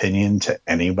my opinion to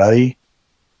anybody.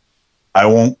 I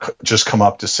won't just come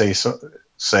up to say,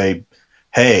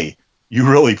 "Hey, you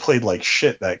really played like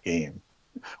shit that game,"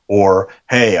 or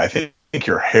 "Hey, I think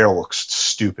your hair looks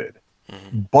stupid."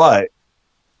 Hmm. But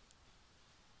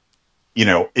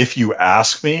if you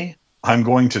ask me, I'm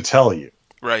going to tell you.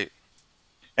 Right.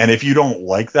 And if you don't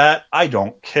like that, I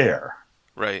don't care.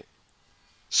 Right.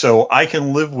 So I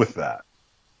can live with that.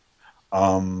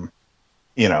 And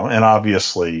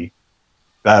obviously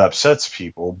that upsets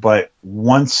people. But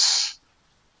once,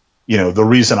 the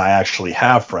reason I actually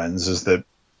have friends is that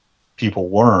people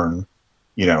learn,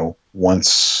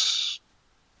 once,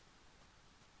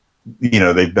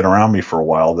 they've been around me for a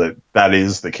while, that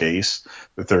is the case,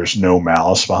 that there's no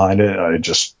malice behind it. I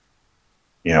just,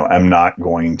 I'm not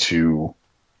going to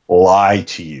lie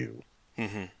to you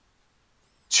Mm-hmm.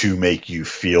 to make you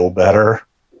feel better.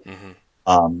 Mm-hmm.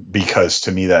 Because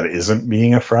to me that isn't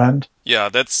being a friend. Yeah,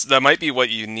 that might be what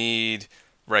you need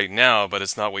right now, but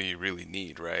it's not what you really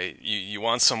need, right? You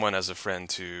want someone as a friend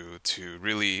to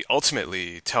really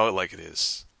ultimately tell it like it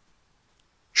is.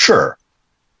 Sure.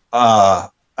 I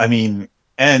mean,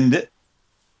 and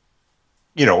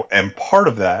and part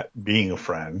of that being a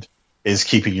friend is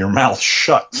keeping your mouth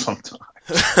shut sometimes.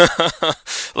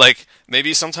 Like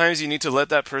maybe sometimes you need to let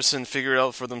that person figure it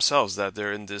out for themselves that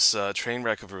they're in this train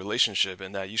wreck of a relationship,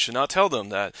 and that you should not tell them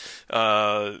that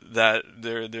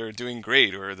they're doing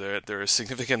great, or their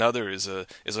significant other is a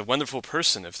wonderful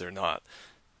person if they're not.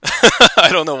 I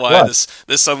don't know why Right.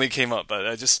 this suddenly came up, but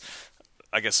I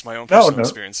guess my own No, personal no,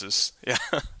 experiences. Yeah.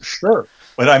 sure.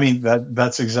 But I mean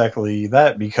that's exactly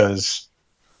that, because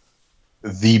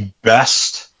the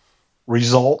best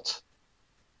result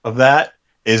of that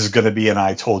is going to be an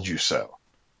 "I told you so."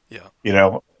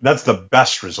 Yeah. That's the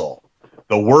best result.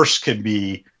 The worst can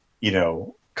be,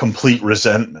 complete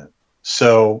resentment.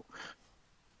 So,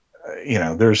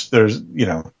 there's,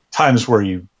 times where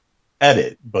you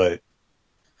edit, but,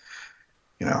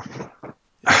 you know,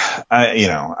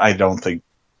 Yeah. I don't think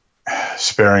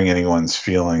sparing anyone's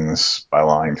feelings by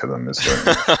lying to them is doing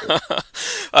much good.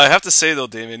 I have to say though,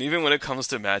 Damon, even when it comes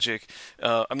to magic,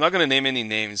 I'm not going to name any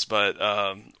names, but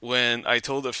when I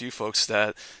told a few folks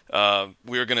that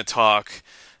we were going to talk,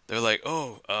 they're like,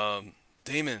 "Oh,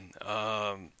 Damon,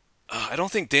 I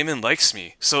don't think Damon likes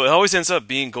me." So it always ends up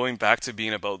being going back to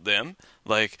being about them.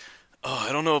 Like, "Oh,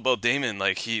 I don't know about Damon.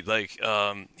 Like he's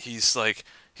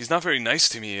not very nice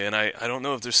to me, and I don't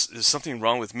know if there's something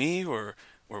wrong with me or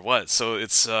what." So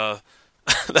it's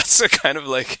that's a kind of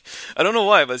like, I don't know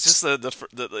why, but it's just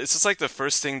it's just like the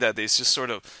first thing that they just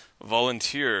sort of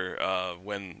volunteer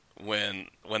when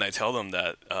I tell them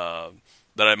that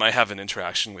I might have an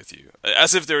interaction with you,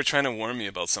 as if they were trying to warn me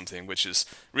about something, which is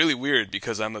really weird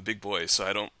because I'm a big boy, so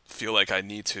I don't feel like I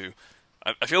need to.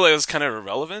 I feel like it's kind of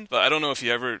irrelevant, but I don't know if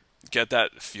you ever get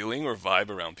that feeling or vibe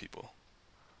around people.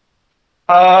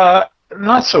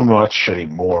 Not so much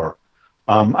anymore.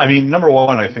 I mean, number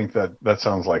one, I think that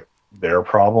sounds like their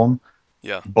problem,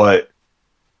 Yeah. but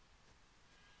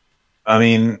I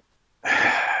mean,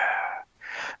 I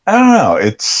don't know.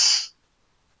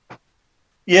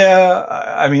 Yeah,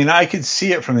 I mean, I could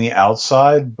see it from the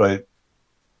outside, but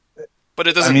But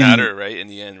it I doesn't mean, matter, right? In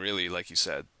the end, really, like you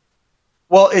said.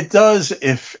 well, it does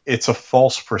if it's a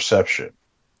false perception.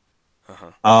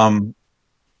 Uh-huh. Um,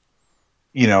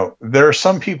 there are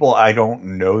some people I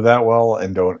don't know that well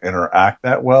and don't interact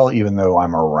that well, even though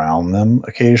I'm around them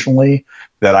occasionally,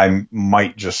 that I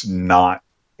might just not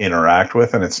interact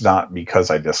with. And it's not because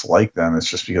I dislike them, it's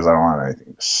just because I don't have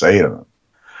anything to say to them.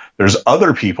 There's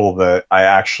other people that I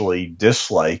actually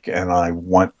dislike, and I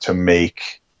want to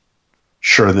make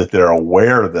sure that they're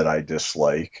aware that I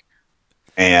dislike,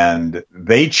 and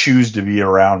they choose to be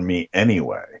around me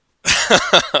anyway.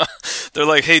 They're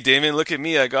like, "Hey, Damon, look at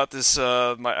me. I got this.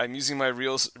 I'm using my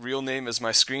real name as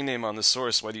my screen name on the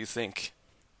source. What do you think?"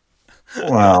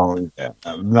 Well, yeah,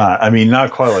 I mean,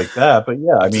 not quite like that, but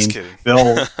yeah, I I'm just mean,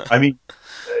 kidding. I mean,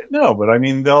 no, but I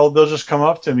mean, they'll just come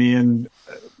up to me and,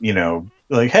 be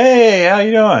like, "Hey, how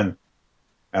you doing?"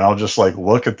 And I'll just like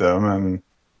look at them, and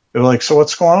they're like, "So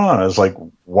what's going on?" I was like,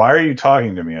 "Why are you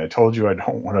talking to me? I told you I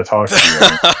don't want to talk to you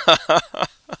anymore."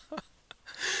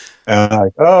 And I'm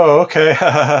like, "Oh, okay."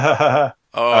 I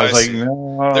Oh, I was like, see.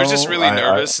 They're just "No, really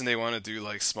nervous and they want to do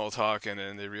like small talk, and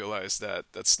then they realize that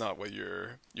that's not what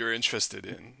you're interested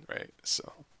in, right?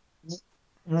 So,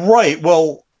 right.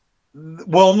 Well,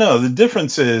 no. The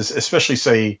difference is, especially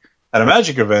say at a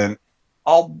magic event,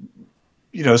 I'll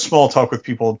small talk with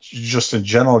people just in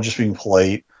general, just being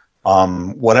polite,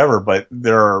 whatever. But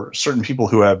there are certain people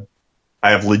who I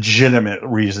have legitimate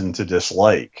reason to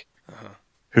dislike, uh-huh.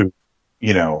 who,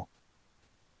 you know,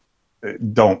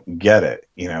 don't get it.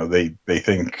 They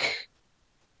think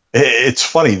it's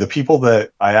funny. The people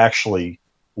that I actually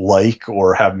like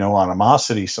or have no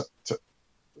animosity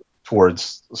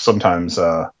towards sometimes,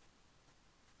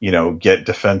 get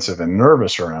defensive and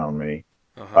nervous around me,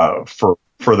 Uh-huh.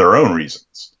 for their own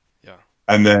reasons. Yeah.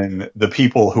 And then the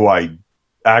people who I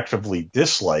actively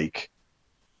dislike,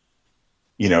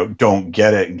 don't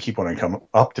get it and keep wanting to come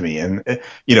up to me. And,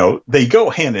 they go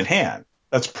hand in hand.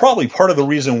 That's probably part of the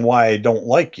reason why I don't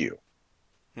like you.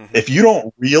 Mm-hmm. If you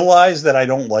don't realize that I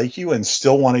don't like you and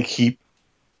still want to keep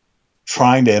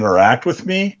trying to interact with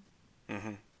me,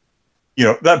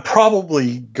 Mm-hmm. That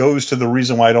probably goes to the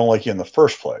reason why I don't like you in the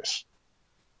first place.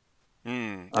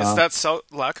 It's that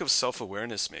lack of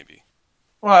self-awareness, maybe.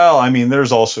 Well, I mean,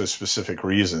 there's also specific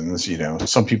reasons.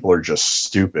 Some people are just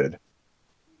stupid.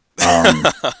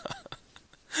 I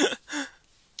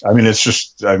mean, it's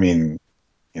just, They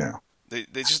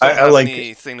just don't I have like.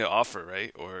 anything to offer,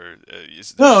 right? Or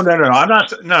No, no, no, no. I'm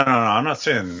not. No, no, no. I'm not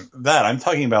saying that. I'm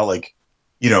talking about like,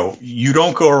 you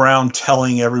don't go around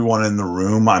telling everyone in the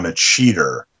room I'm a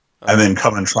cheater, and then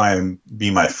come and try and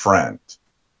be my friend.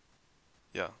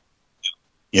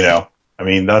 Yeah. I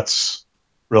mean, that's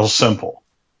real simple.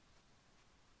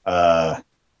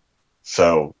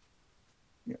 So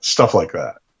stuff like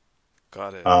that.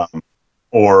 Got it.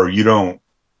 Or you don't,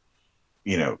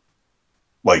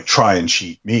 like try and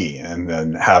cheat me and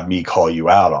then have me call you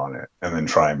out on it and then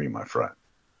try and be my friend.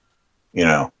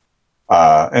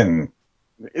 And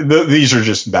these are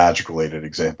just magic related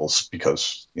examples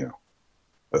because,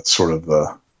 that's sort of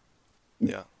the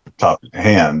Yeah. top of the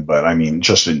hand. But I mean,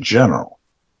 just in general,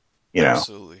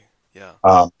 Absolutely. Yeah.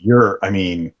 I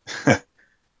mean,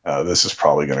 this is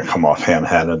probably going to come off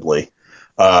ham-handedly.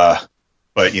 But,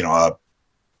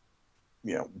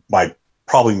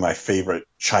 probably my favorite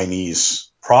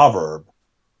Chinese proverb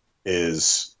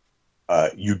is,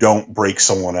 you don't break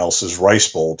someone else's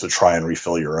rice bowl to try and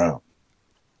refill your own.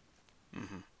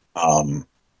 Mm-hmm. And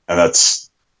that's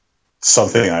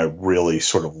something I really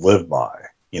sort of live by.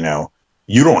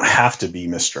 You don't have to be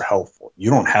Mr. Helpful. You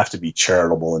don't have to be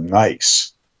charitable and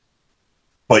nice,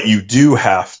 but you do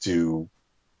have to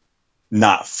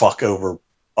not fuck over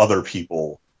other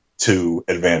people to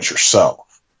advance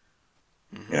yourself.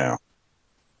 Mm-hmm.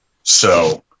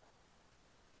 So,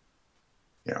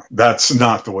 that's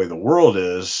not the way the world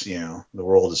is. The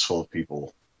world is full of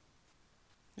people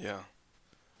Yeah.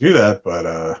 do that,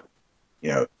 but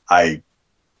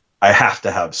I have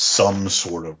to have some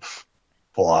sort of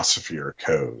philosophy or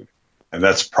code, and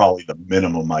that's probably the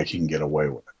minimum I can get away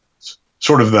with. It's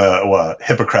sort of the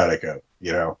Hippocratic oath,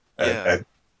 Yeah.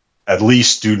 at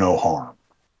least do no harm.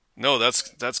 No,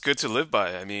 that's good to live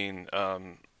by. I mean,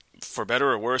 for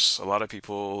better or worse, a lot of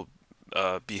people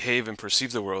behave and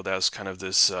perceive the world as kind of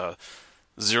this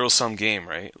zero-sum game,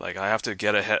 right? Like I have to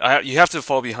get ahead. You have to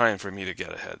fall behind for me to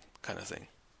get ahead, kind of thing.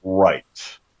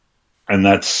 Right. And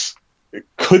that's it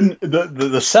couldn't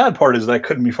the sad part is that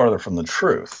couldn't be farther from the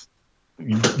truth.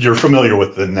 You're familiar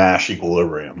with the Nash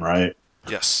equilibrium, right?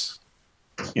 Yes.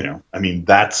 I mean,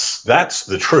 that's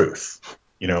the truth.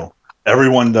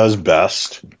 Everyone does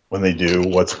best when they do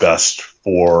what's best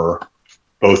for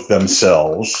both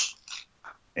themselves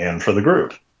and for the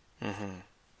group.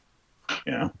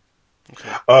 Mm-hmm.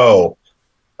 Okay. Oh,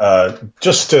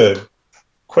 just a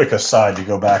quick aside to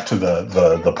go back to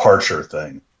the Parcher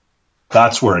thing.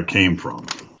 That's where it came from.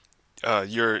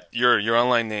 Your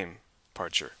online name,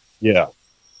 Parcher. Yeah.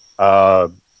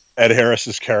 Ed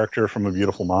Harris's character from A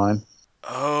Beautiful Mind.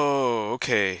 Oh,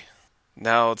 okay.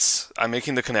 Now I'm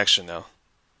making the connection now.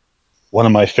 One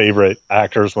of my favorite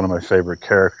actors, one of my favorite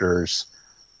characters.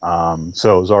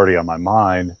 So it was already on my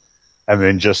mind. And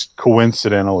then just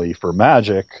coincidentally for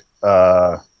Magic,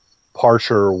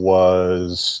 Parcher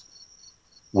was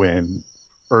when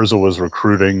Urza was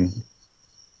recruiting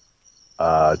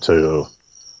to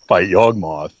fight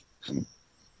Yawgmoth.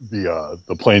 The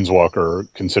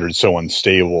Planeswalker considered so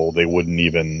unstable they wouldn't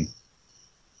even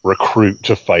recruit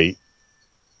to fight,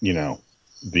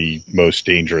 the most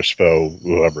dangerous foe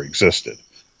who ever existed.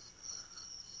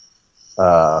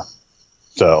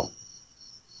 So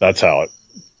that's how it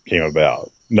came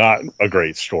about. Not a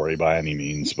great story by any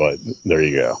means, but there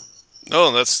you go.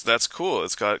 Oh, that's cool.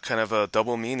 It's got kind of a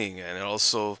double meaning, and it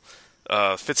also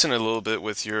fits in a little bit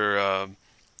with your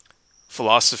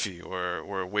philosophy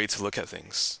or way to look at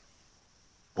things.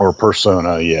 Or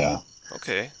persona, yeah.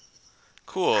 Okay,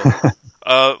 cool.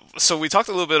 So we talked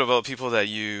a little bit about people that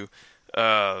you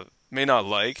may not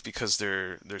like because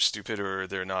they're stupid or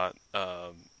they're not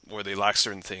or they lack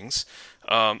certain things.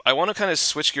 I want to kind of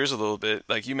switch gears a little bit.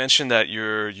 Like you mentioned that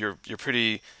you're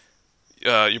pretty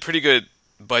good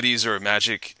buddies or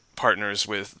magic partners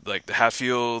with like the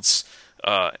Hatfields,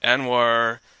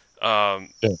 Anwar. Yeah.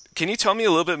 Can you tell me a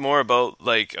little bit more about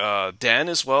like Dan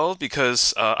as well?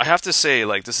 Because I have to say,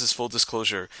 like this is full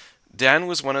disclosure, Dan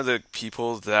was one of the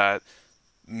people that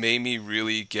made me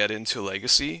really get into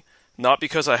Legacy. Not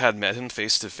because I had met him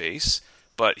face to face,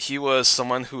 but he was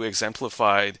someone who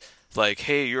exemplified like,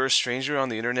 hey, you're a stranger on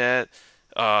the internet.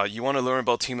 You want to learn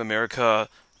about Team America?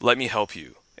 Let me help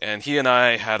you. And he and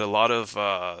I had a lot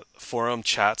of forum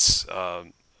chats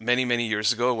many, many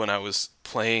years ago when I was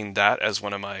playing that as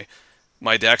one of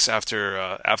my decks after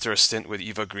a stint with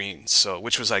Eva Green. So,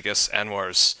 which was, I guess,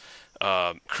 Anwar's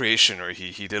creation, or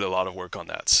he did a lot of work on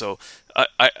that. So,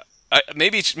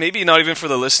 maybe not even for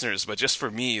the listeners, but just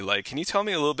for me, like, can you tell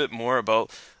me a little bit more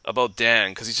about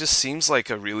Dan? Because he just seems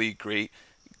like a really great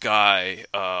guy.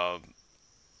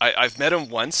 I've met him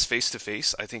once face to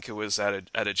face. I think it was at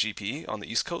a GP on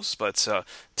the East Coast. But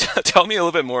tell me a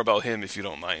little bit more about him, if you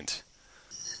don't mind.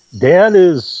 Dan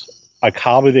is a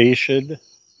combination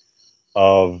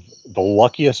of the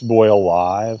luckiest boy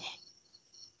alive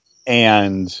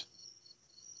and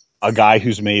a guy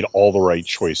who's made all the right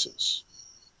choices.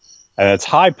 And it's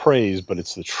high praise, but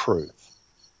it's the truth.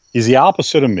 He's the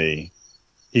opposite of me.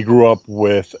 He grew up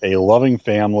with a loving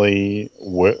family,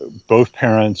 both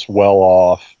parents well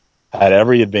off, had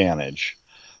every advantage.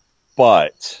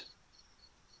 But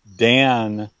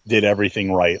Dan did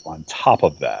everything right on top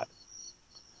of that.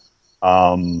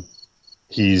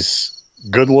 He's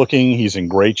good looking. He's in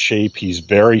great shape. He's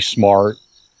very smart.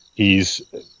 He's,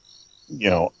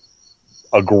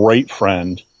 a great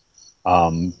friend.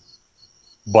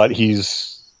 But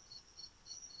he's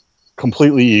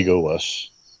completely egoless.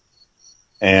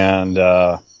 And,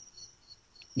 I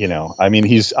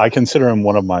consider him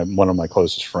one of my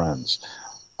closest friends.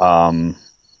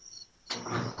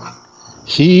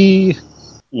 He,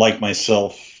 like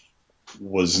myself,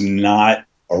 was not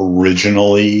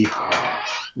originally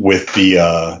with the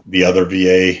other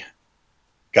VA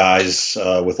guys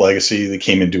with Legacy that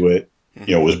came into it.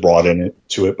 Was brought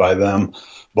to it by them.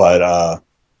 But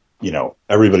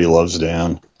everybody loves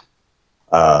Dan.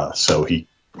 So he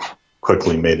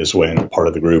quickly made his way into part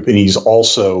of the group, and he's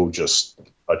also just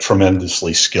a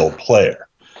tremendously skilled player.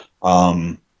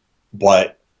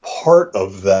 But part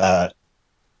of that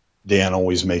Dan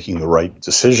always making the right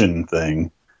decision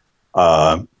thing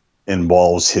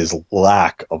involves his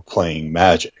lack of playing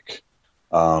Magic.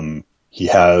 He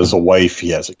has a wife, he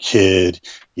has a kid,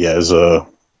 he has a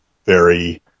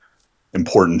very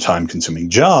important time-consuming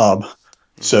job.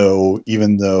 So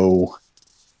even though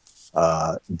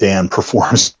Dan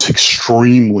performs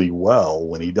extremely well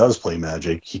when he does play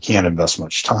Magic, he can't invest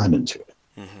much time into it.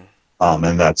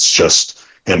 And that's just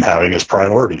him having his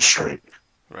priorities straight.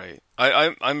 Right.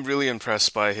 I'm really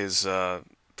impressed by his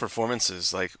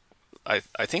performances. Like, I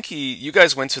think you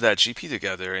guys went to that GP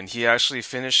together, and he actually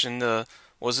finished in the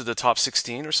top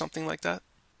 16 or something like that?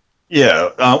 Yeah.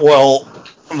 Well,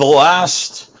 the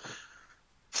last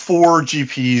 4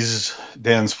 GPs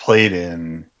Dan's played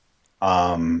in,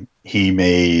 he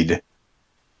made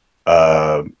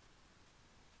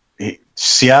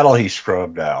Seattle he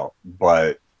scrubbed out,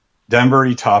 but Denver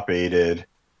he top 8'd,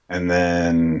 and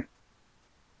then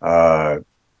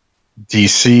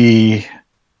DC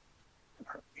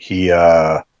he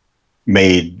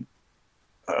made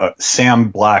Sam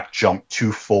Black jump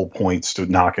 2 full points to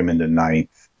knock him into 9th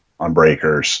on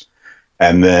breakers,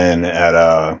 and then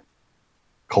at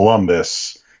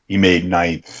Columbus he made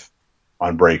 9th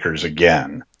on breakers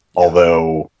again.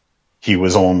 Although he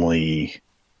was only,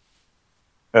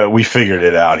 we figured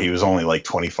it out. He was only like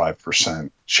 25%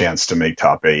 chance to make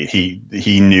top 8.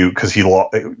 He knew, because he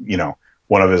lost,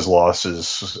 one of his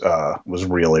losses was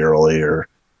really early, or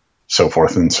so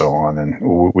forth and so on,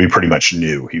 and we pretty much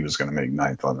knew he was going to make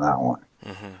 9th on that one.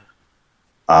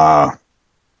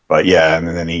 But yeah, and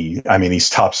then he's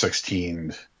top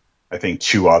 16. I think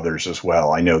 2 others as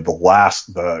well. I know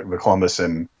the Columbus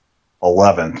in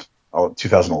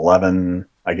 2011,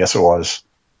 I guess it was.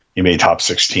 He made top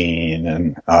 16,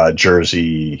 and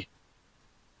Jersey,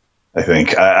 I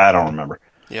think. I don't remember.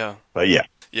 Yeah. But yeah.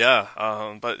 Yeah,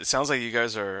 but it sounds like you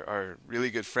guys are really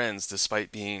good friends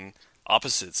despite being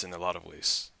opposites in a lot of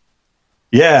ways.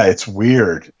 Yeah, it's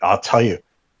weird. I'll tell you.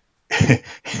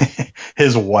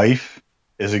 His wife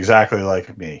is exactly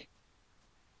like me.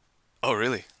 Oh,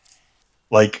 really?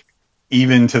 Like,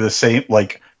 even to the same,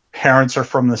 like, parents are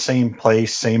from the same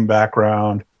place, same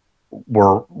background.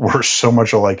 We're so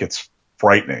much alike, it's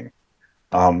frightening.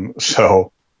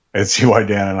 So I see why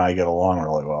Dan and I get along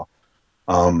really well.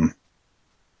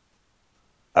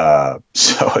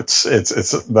 So it's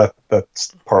that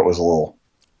part was a little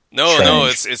no,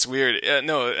 strange. it's weird.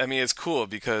 No, I mean, it's cool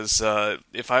because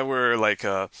if I were like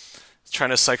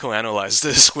trying to psychoanalyze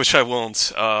this, which I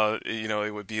won't,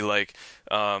 it would be like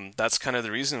that's kind of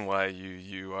the reason why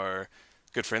you are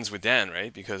good friends with Dan,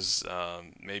 right? Because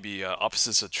maybe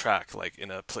opposites attract, like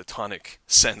in a platonic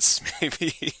sense,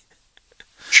 maybe.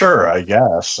 Sure, I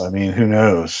guess. I mean, who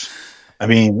knows? I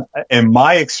mean, in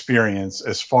my experience,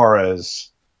 as far as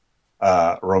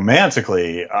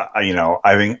romantically,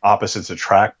 I think opposites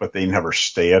attract, but they never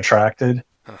stay attracted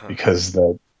Uh-huh. because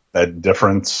that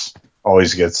difference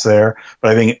always gets there.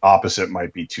 But I think opposite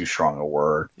might be too strong a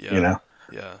word, Yeah.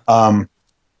 Yeah.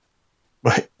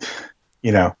 But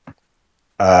you know,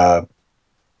 uh,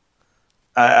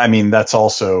 I mean, that's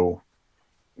also,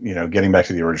 getting back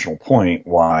to the original point,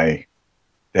 why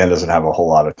Dan doesn't have a whole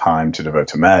lot of time to devote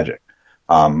to Magic.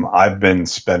 I've been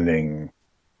spending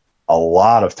a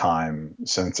lot of time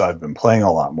since I've been playing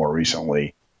a lot more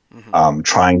recently, Hmm.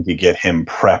 trying to get him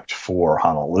prepped for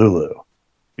Honolulu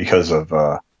because of,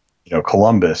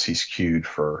 Columbus. He's queued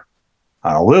for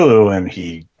Honolulu, and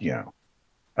he,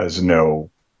 has no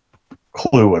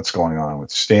clue what's going on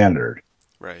with Standard.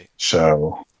 Right.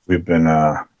 So we've been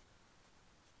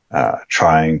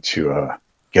trying to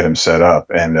get him set up,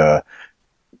 and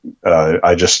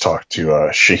I just talked to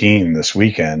Shaheen this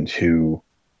weekend, who,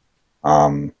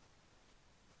 um,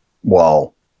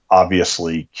 while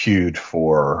obviously queued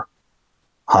for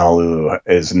Honolulu,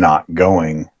 is not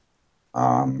going.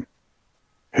 Um,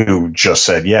 who just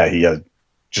said, yeah,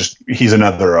 he's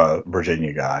another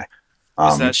Virginia guy.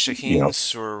 Is that You Shaheen know,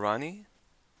 Surani?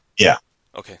 yeah,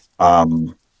 Okay.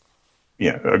 um,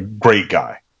 yeah, a great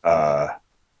guy Hmm.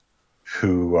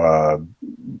 who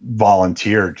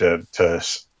volunteered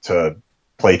to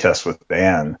play test with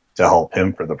Dan to help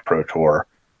him for the Pro Tour,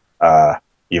 uh,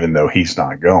 even though he's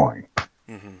not going.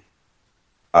 Hmm.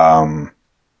 Um,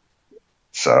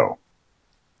 so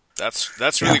That's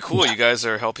yeah. really cool. You guys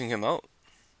are helping him out.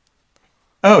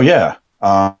 Oh yeah.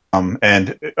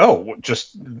 And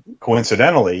just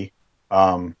coincidentally,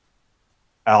 um,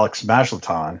 Alex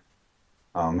Maslatan,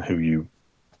 who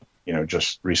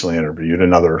just recently interviewed,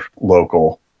 another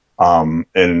local,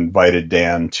 invited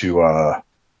Dan to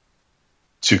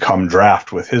come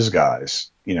draft with his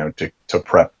guys, to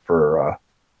prep for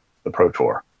the Pro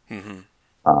Tour. Hmm.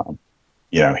 Um,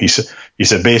 he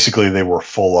said basically they were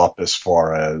full up as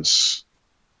far as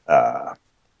uh,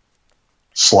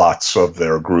 slots of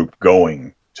their group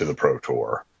going to the Pro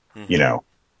Tour, you Hmm. know.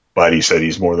 But he said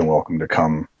he's more than welcome to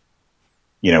come,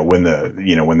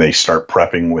 when they start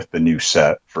prepping with the new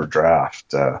set for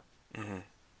draft, Hmm.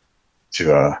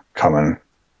 to come and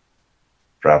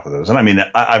draft with those. And I mean,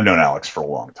 I've known Alex for a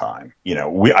long time. I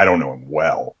don't know him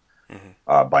well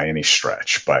Hmm. by any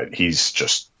stretch, but he's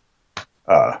just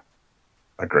uh,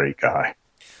 a great guy.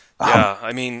 Um, Yeah,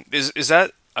 I mean, is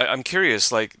that? I'm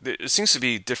curious. Like, it seems to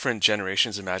be different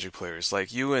generations of Magic players.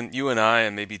 Like you and I,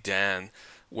 and maybe Dan,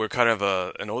 we're kind of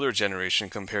an older generation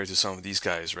compared to some of these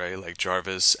guys, right? Like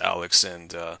Jarvis, Alex,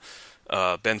 and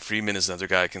Ben Freeman is another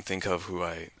guy I can think of who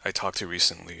I talked to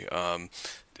recently.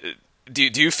 Do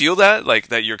you feel that like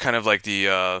that you're kind of like the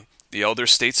elder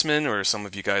statesman, or some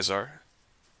of you guys are?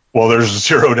 well, there's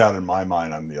zero doubt in my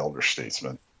mind I'm the elder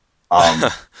statesman. Um,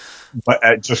 but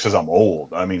just because I'm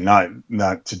old, I mean,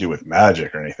 not to do with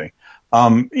magic or anything.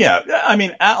 Yeah, I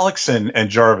mean, Alex and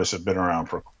Jarvis have been around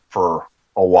for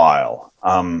a while,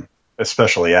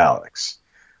 especially Alex.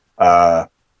 Uh,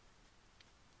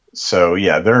 so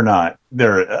yeah, they're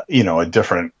a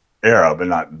different era, but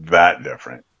not that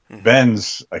different. Hmm.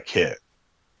 Ben's a kid.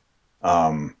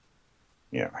 Um,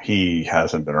 he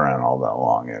hasn't been around all that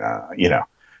long, and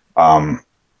um,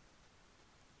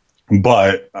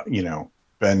 but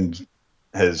Ben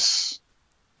has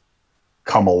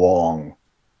come along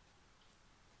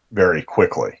very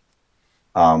quickly.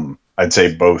 I'd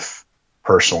say both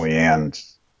personally and,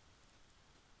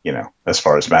 as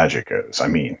far as magic goes. I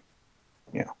mean,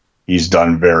 he's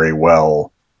done very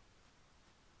well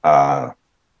uh,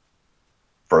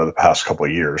 for the past couple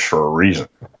of years for a reason,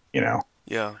 you know.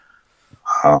 Yeah.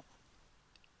 Uh,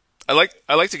 I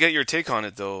like to get your take on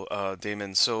it though,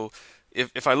 Damon. So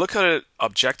if I look at it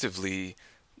objectively,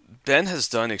 Ben has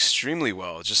done extremely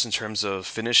well just in terms of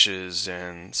finishes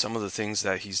and some of the things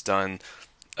that he's done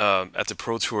at the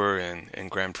Pro Tour and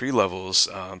Grand Prix levels.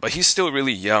 But he's still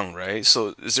really young, right?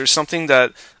 So is there something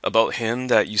that about him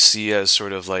that you see as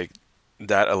sort of like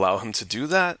that allow him to do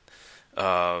that?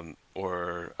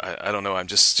 Or I don't know. I'm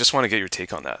just want to get your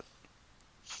take on that.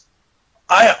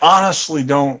 I honestly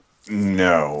don't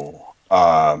know.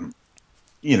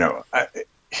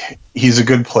 He's a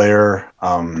good player.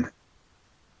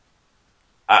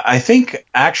 I think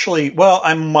actually, well,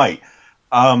 I might.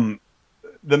 Um,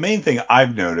 the main thing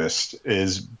I've noticed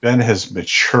is Ben has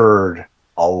matured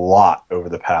a lot over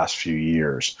the past few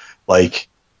years. Like,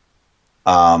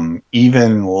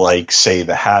 even like say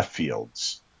the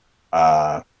Hatfields,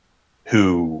 uh,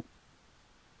 who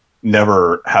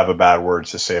never have a bad word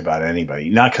to say about anybody,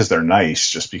 not because they're nice,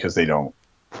 just because they don't,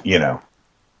 you know,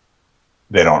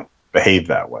 they don't behave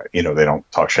that way. They don't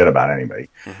talk shit about anybody.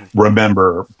 Hmm.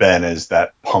 Remember Ben as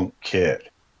that punk kid,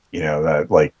 that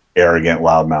like arrogant,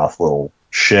 loudmouth little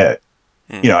shit.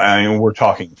 Hmm. I mean, we're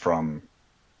talking from,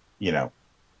 you know,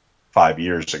 5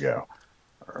 years ago.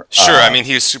 Sure, I mean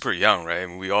he was super young, right? I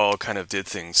mean, we all kind of did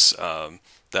things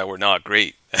that were not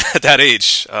great at that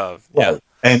age. Yeah. Right.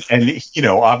 And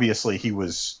obviously he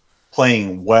was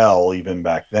playing well even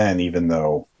back then, even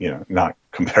though not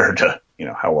compared to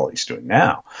how well he's doing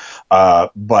now.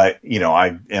 But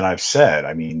I've said,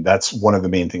 I mean, that's one of the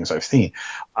main things I've seen.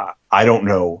 I don't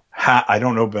know how. I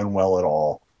don't know Ben well at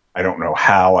all. I don't know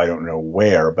how. I don't know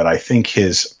where. But I think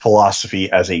his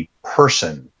philosophy as a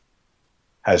person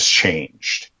has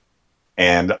changed,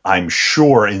 and I'm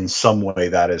sure in some way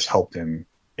that has helped him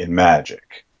in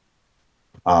Magic.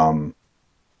 Um,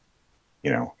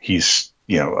 he's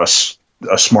a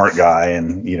smart guy,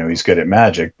 and he's good at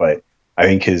Magic, but I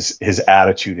think his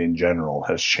attitude in general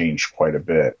has changed quite a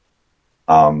bit,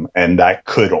 and that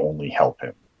could only help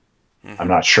him. I'm Hmm.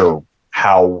 not sure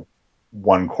how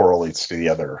one correlates to the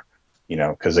other,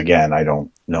 because again, I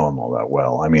don't know him all that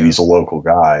well. I mean, Yeah. he's a local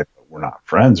guy, but we're not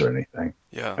friends or anything.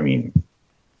 Yeah. I mean,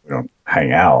 we don't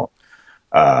hang out.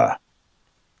 Uh,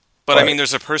 But I mean, but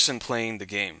there's a person playing the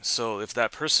game. So if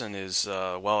that person is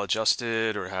well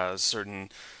adjusted or has certain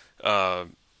uh,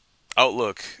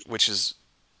 outlook, which is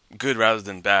good rather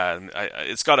than bad,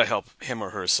 it's got to help him or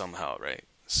her somehow, right?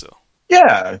 So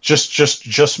yeah,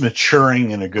 just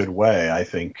maturing in a good way. I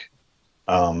think,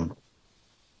 um,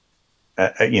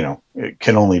 it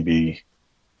can only be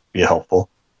helpful.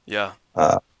 yeah.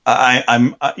 Uh,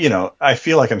 I'm, I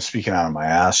feel like I'm speaking out of my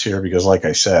ass here because, like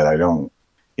I said, I don't,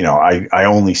 I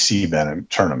only see Ben in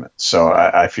tournaments, so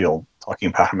Hmm. I feel talking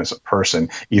about him as a person,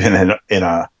 even in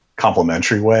a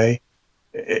complimentary way,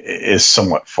 is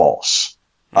somewhat false.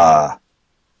 Hmm. Uh,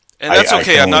 And that's I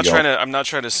okay. can only go. I'm not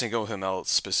trying to single him out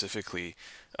specifically.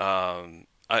 Um,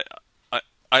 I,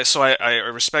 I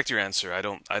respect your answer. I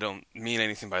don't mean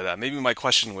anything by that. Maybe my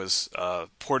question was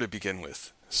poor to begin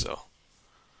with. So.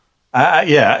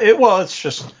 Yeah, well,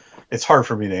 it's hard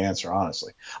for me to answer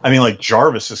honestly. I mean, like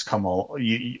Jarvis has come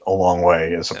a long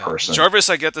way as a Yeah. person. Jarvis,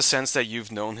 I get the sense that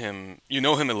you've known him, you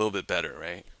know him a little bit better,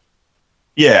 right?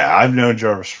 Yeah, I've known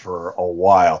Jarvis for a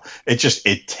while.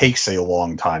 It takes a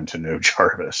long time to know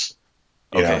Jarvis.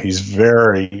 Okay. He's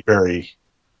very, very,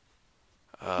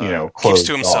 Keeps to closed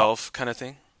off. himself kind of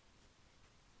thing.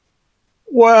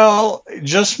 Well,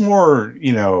 just more,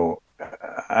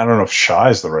 I don't know if shy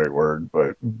is the right word,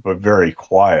 but very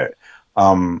quiet.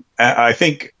 I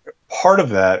think part of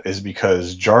that is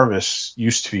because Jarvis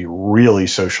used to be really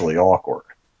socially awkward.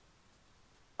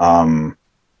 Um,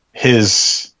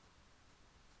 his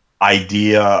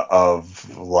idea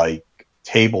of like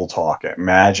table talk at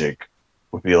Magic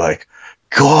would be like,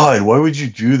 God, why would you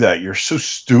do that? You're so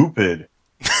stupid.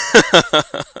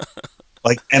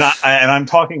 Like, and I'm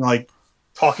talking like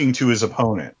talking to his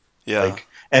opponent, Yeah. like,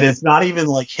 and it's not even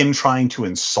like him trying to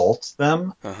insult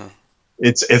them. Uh-huh.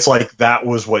 It's like that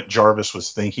was what Jarvis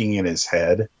was thinking in his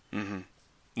head, Hmm.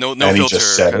 No and he just filter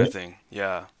said kind of it. thing.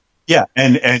 Yeah. Yeah,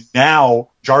 and now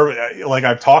Jarvis, like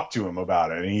I've talked to him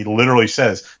about it, and he literally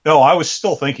says, "No, I was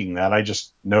still thinking that. I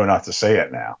just know not to say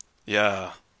it now."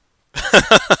 Yeah.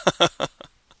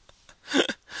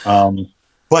 Um,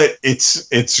 but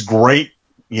it's great,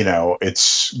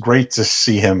 it's great to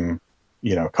see him,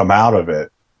 come out of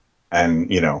it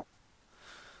and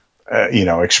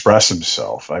express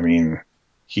himself. I mean,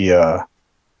 he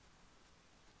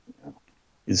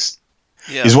is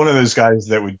Yeah. he's one of those guys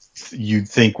that you'd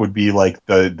think would be like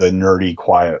the nerdy,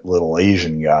 quiet little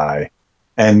Asian guy,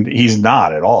 and he's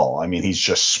not at all. I mean, he's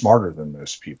just smarter than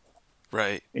most people,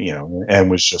 Right.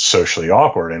 and was just socially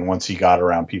awkward. And once he got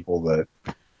around people that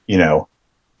you know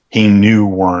he knew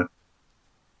weren't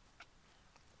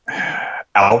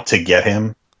out to get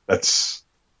him, that's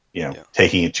Yeah.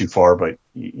 taking it too far, but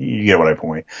you get what I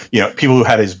point. People who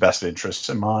had his best interests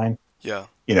in mind. Yeah.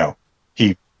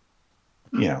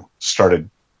 He started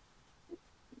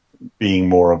being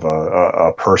more of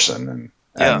a person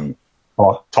Yeah. and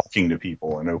talking to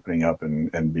people and opening up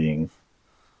and being,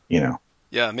 you know,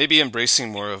 Yeah. Maybe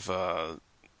embracing more of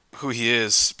who he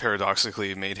is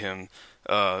paradoxically made him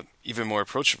even more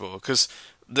approachable. Because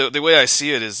the way I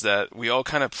see it is that we all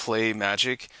kind of play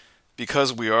Magic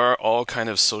because we are all kind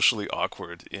of socially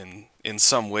awkward in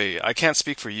some way. I can't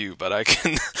speak for you, but I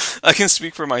can I can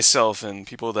speak for myself and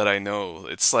people that I know.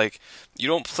 It's like you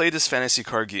don't play this fantasy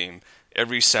card game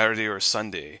every Saturday or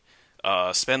Sunday.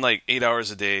 Spend like 8 hours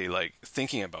a day like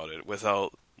thinking about it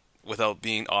without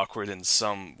being awkward in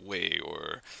some way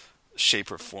or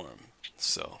shape or form.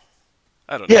 So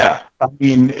I don't know. Yeah, I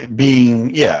mean,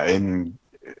 being and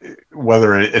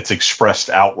whether it's expressed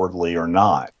outwardly or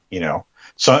not,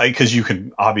 So because you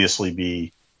can obviously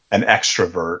be an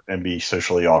extrovert and be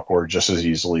socially awkward just as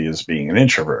easily as being an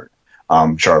introvert.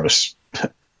 Jarvis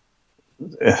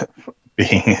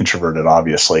being introverted,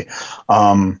 obviously.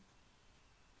 There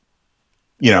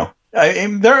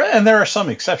are some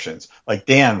exceptions, like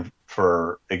Dan,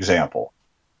 for example,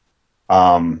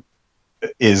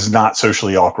 is not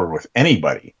socially awkward with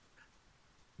anybody.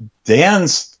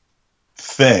 Dan's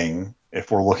thing,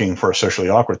 if we're looking for a socially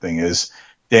awkward thing, is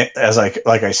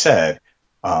like I said,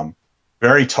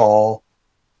 very tall,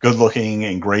 good looking,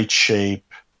 in great shape,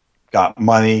 got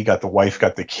money, got the wife,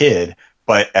 got the kid,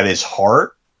 but at his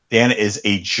heart, Dan is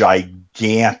a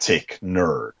gigantic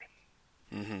nerd.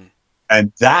 Mm-hmm.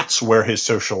 And that's where his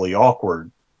socially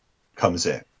awkward comes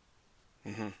in.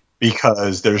 Mm-hmm.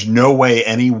 Because there's no way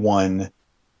anyone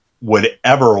would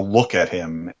ever look at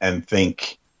him and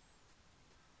think,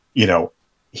 he has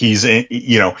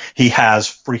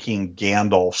freaking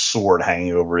Gandalf's sword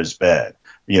hanging over his bed,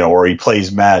 or he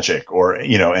plays Magic, or,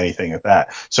 anything like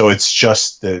that. So it's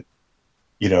just that,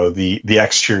 the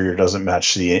exterior doesn't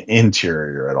match the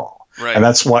interior at all. Right. And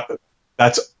that's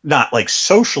not like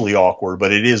socially awkward,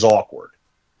 but it is awkward.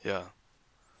 Yeah.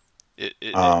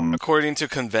 According to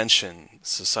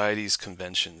society's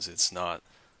conventions, it's not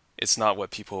what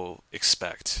people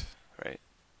expect, right?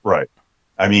 Right.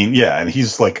 I mean, yeah, and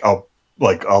he's like a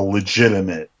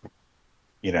legitimate,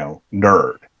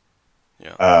 nerd.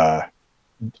 Yeah.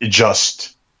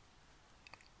 Just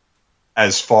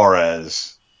as far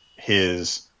as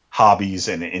his hobbies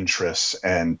and interests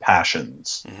and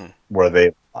passions, mm-hmm. where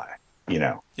they lie,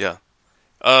 Yeah.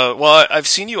 Well, I've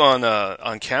seen you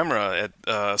on camera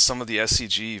at some of the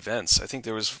SCG events. I think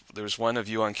there was one of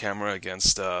you on camera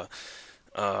against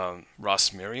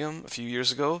Ross Merriam a few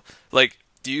years ago. Like,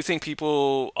 do you think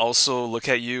people also look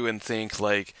at you and think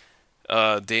like,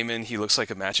 Damon, he looks like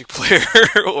a Magic player?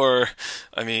 Or,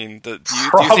 I mean, do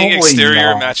you think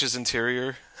exterior matches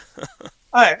interior?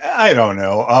 I don't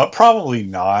know. Probably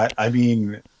not. I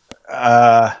mean,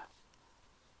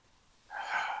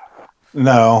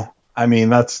 no. I mean,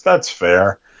 that's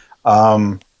fair.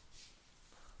 I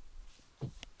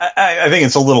think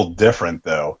it's a little different,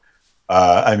 though.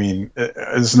 I mean,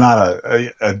 it's not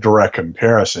a direct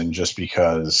comparison, just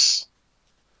because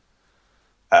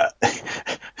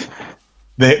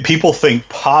people think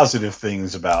positive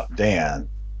things about Dan.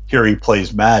 Here he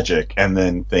plays Magic, and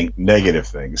then think negative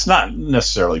things. Not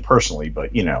necessarily personally,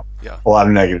 but, Yeah. a lot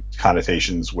of negative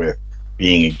connotations with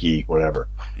being a geek, whatever.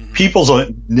 Mm-hmm. People's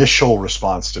initial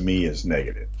response to me is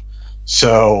negative.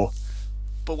 So,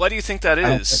 but why do you think that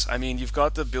is? I mean, you've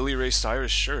got the Billy Ray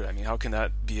Cyrus shirt. I mean, how can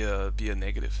that be a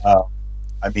negative?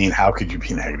 I mean, how could you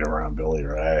be negative around Billy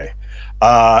Ray?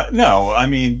 No, I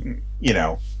mean,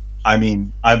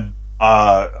 I'm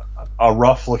a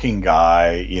rough-looking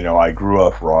guy. I grew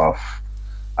up rough.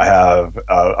 I have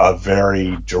a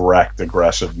very direct,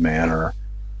 aggressive manner.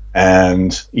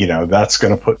 And, that's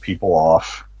going to put people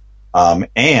off.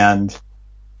 And,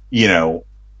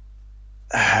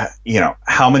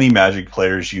 how many Magic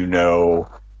players, have,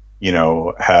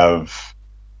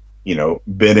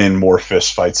 been in more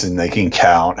fist fights than they can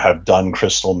count, have done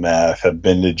crystal meth, have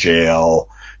been to jail,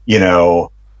 I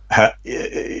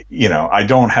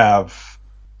don't have,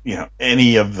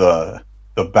 any of the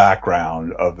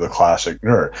background of the classic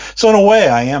nerd. So in a way,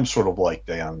 I am sort of like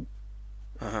Dan.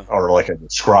 Uh-huh. Or like I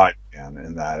described Dan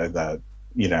in that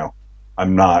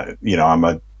I'm not, I'm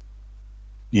a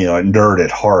nerd at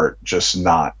heart, just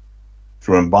not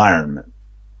through environment.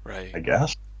 Right. I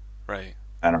guess. Right.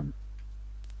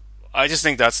 I just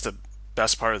think that's the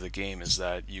best part of the game, is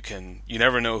that you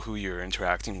never know who you're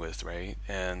interacting with, right?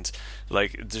 And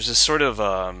like, there's this sort of,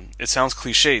 it sounds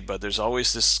cliched, but there's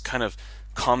always this kind of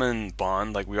common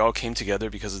bond. Like, we all came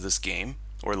together because of this game,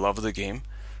 or love of the game.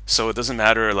 So it doesn't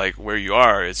matter like where you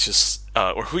are, it's just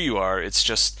or who you are. It's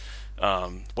just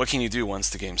what can you do once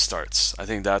the game starts. I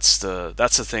think that's the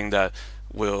thing that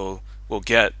will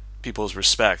get people's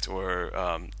respect, or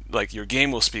like your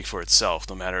game will speak for itself,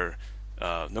 no matter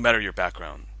your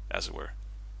background, as it were.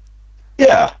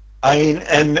 Yeah, I mean,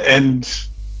 and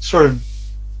sort of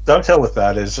dovetail with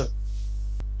that is,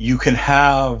 you can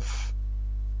have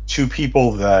two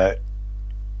people that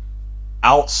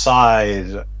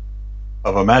outside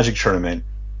of a Magic tournament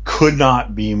could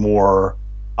not be more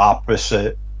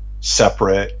opposite,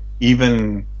 separate,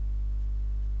 even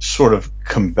sort of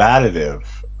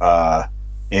combative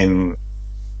in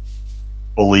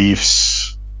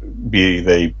beliefs, be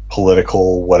they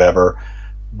political, whatever.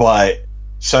 But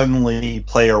suddenly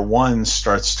player one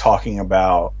starts talking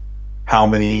about how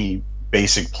many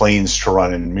basic planes to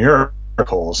run in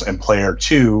Miracles, and player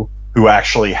 2, who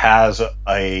actually has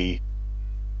a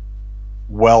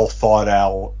well thought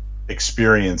out,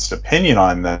 experienced opinion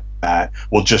on that,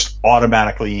 will just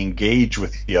automatically engage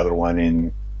with the other one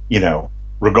in,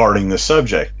 regarding the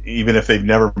subject, even if they've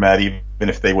never met, even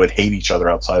if they would hate each other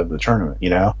outside of the tournament,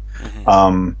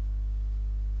 Mm-hmm.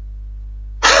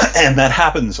 And that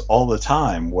happens all the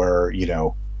time where,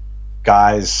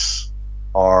 guys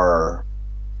are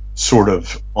sort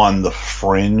of on the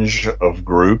fringe of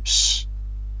groups,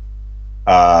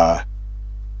 because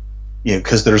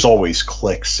there's always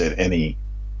cliques at any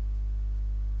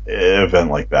event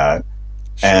like that.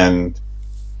 Sure. And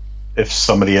if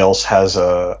somebody else has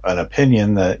an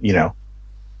opinion that,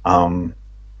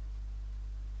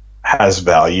 has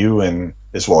value and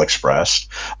is well expressed.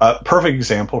 Perfect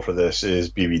example for this is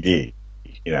BVD,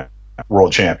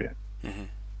 world champion.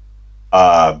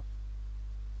 Mm-hmm.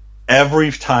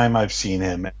 Every time I've seen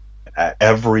him at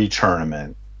every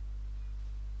tournament,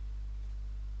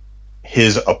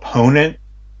 his opponent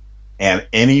and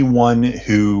anyone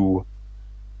who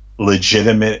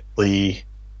legitimately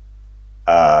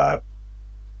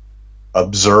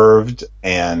observed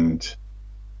and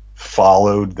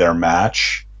followed their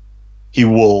match, he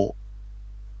will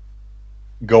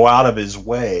go out of his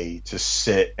way to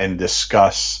sit and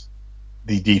discuss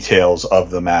the details of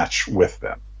the match with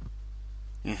them.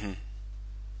 Mm-hmm.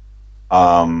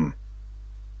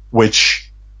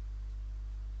 Which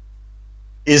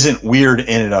isn't weird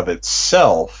in and of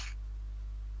itself,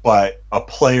 but a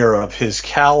player of his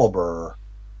caliber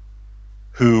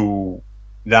who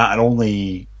not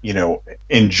only,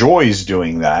 enjoys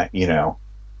doing that,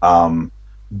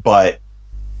 but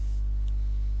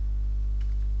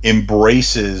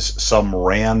embraces some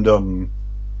random,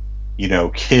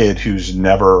 kid who's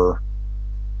never,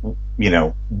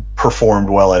 performed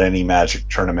well at any Magic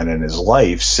tournament in his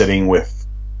life, sitting with,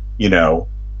 a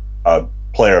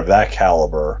player of that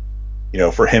caliber,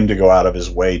 for him to go out of his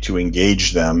way to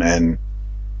engage them and,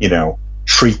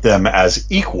 treat them as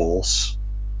equals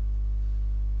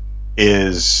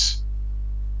is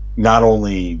not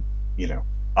only,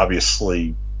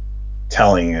 obviously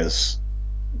telling as,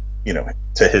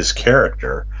 to his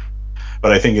character,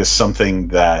 but I think is something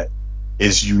that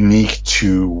is unique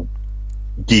to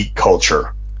geek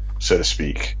culture, so to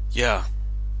speak. Yeah.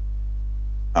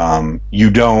 You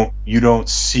don't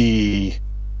see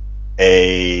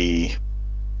a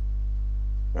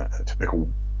to pick a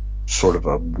sort of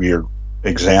a weird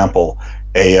example,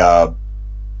 a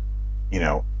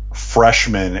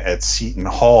freshman at Seton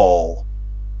Hall,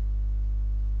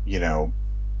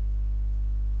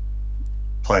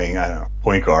 playing, I don't know,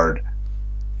 point guard,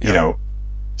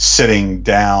 sitting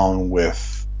down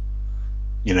with,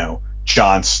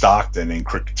 John Stockton and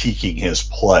critiquing his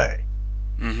play.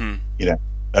 Mm-hmm.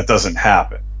 That doesn't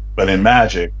happen. But in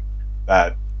Magic,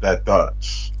 that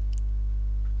does.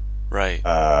 Right.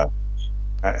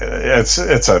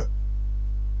 It's a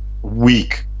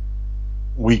weak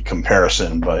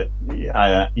comparison, but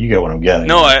you get what I'm getting.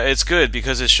 No, it's good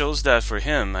because it shows that for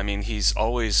him, he's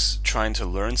always trying to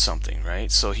learn something,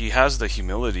 right? So he has the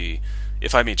humility.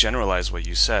 If I may generalize what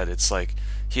you said, it's like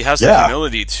he has the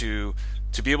humility to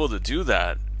be able to do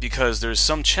that because there's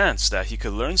some chance that he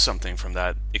could learn something from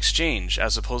that exchange,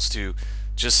 as opposed to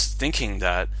just thinking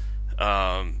that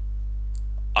I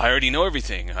already know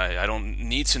everything. I don't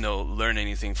need to learn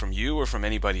anything from you or from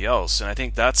anybody else. And I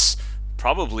think that's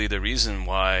probably the reason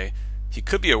why he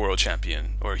could be a world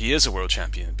champion, or he is a world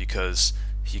champion, because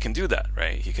he can do that,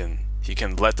 right? He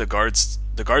can let the guards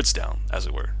down, as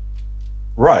it were.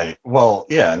 Right. Well,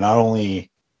 yeah, not only,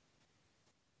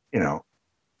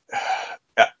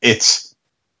 it's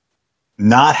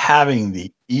not having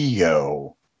the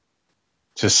ego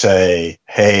to say,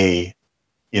 hey,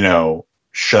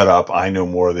 shut up, I know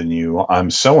more than you,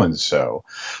 I'm so and so,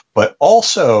 but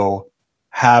also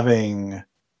having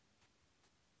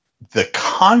the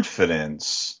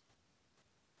confidence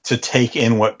to take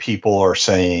in what people are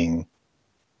saying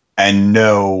and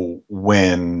know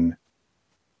when,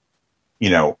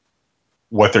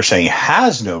 what they're saying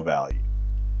has no value.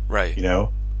 Right.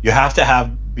 You have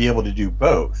to be able to do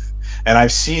both. And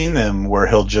I've seen them where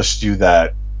he'll just do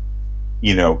that,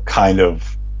 kind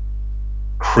of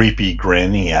creepy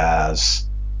grin he has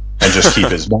and just keep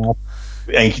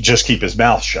his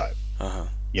mouth shut. Uh-huh.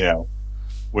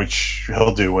 Which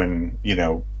he'll do when,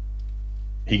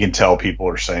 he can tell people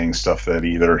are saying stuff that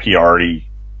either he already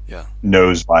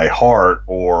knows by heart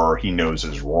or he knows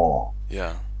is wrong.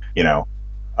 Yeah.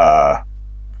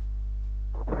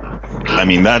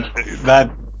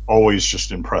 That always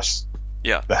just impressed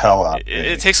Yeah. the hell out of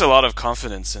It me. takes a lot of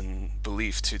confidence and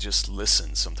belief to just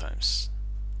listen sometimes.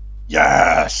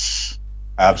 Yes,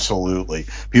 Yeah. absolutely.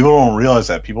 People don't realize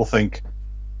that. People think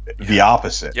Yeah. the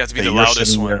opposite. You have to be That the you're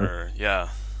loudest sitting one, there. or yeah.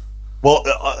 Well,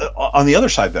 on the other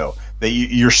side, though, that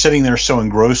you're sitting there so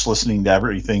engrossed listening to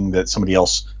everything that somebody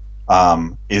else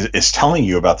is telling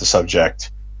you about the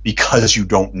subject because you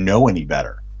don't know any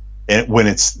better. And when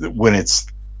it's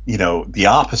the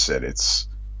opposite, it's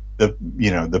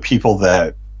the people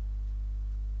that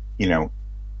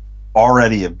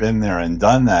already have been there and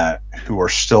done that who are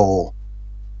still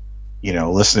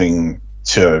listening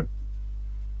to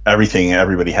everything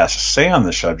everybody has to say on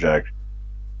the subject.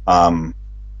 Um,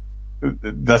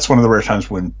 that's one of the rare times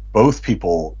when both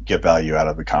people get value out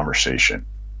of the conversation.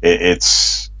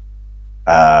 It's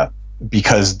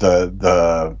because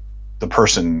the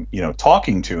person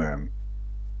talking to him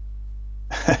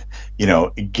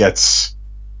gets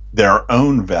their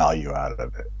own value out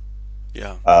of it.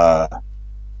 Yeah. I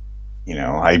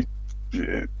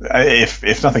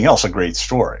if nothing else, a great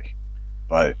story,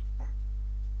 but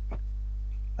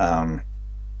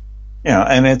and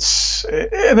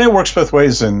it works both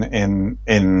ways in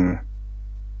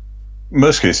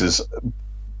most cases.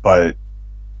 But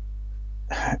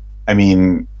I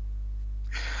mean,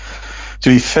 to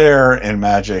be fair, in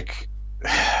Magic,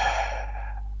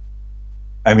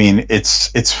 I mean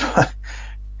it's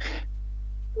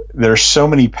there's so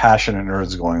many passionate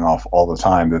nerds going off all the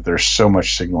time that there's so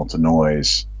much signal to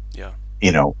noise. Yeah.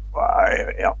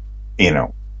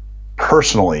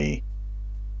 Personally,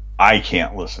 I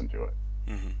can't listen to it.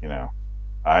 Mm-hmm.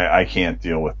 I can't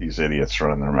deal with these idiots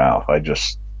running their mouth. I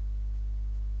just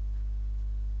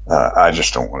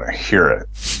don't want to hear it.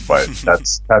 But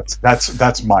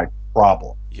that's my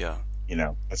problem. Yeah.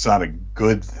 It's not a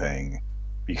good thing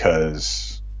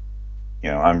because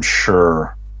I'm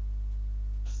sure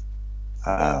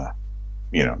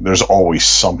there's always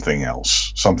something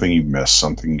else, something you miss,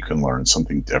 something you can learn,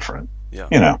 something different. Yeah.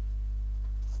 Yeah.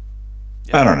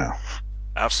 I don't know.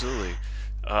 Absolutely.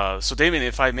 So, Damien,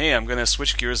 if I may, I'm going to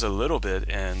switch gears a little bit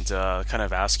and kind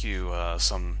of ask you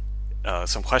some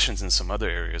questions in some other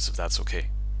areas, if that's okay.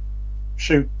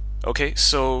 Shoot. Okay.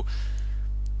 So,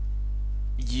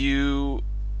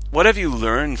 what have you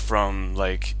learned from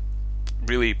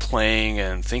really playing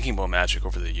and thinking about Magic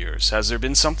over the years? Has there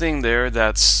been something there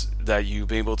that you've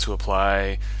been able to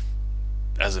apply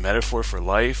as a metaphor for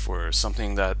life, or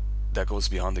something that goes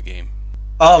beyond the game?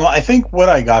 I think what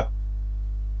I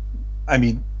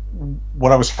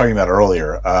was talking about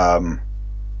earlier,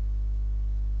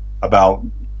 about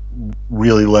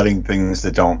really letting things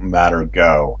that don't matter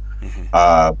go.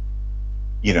 Mm-hmm.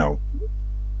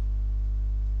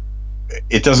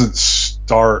 It doesn't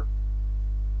start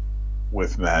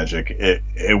with Magic.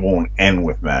 It won't end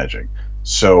with Magic.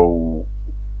 So,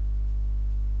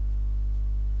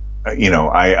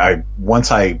 I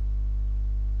once I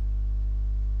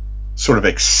sort of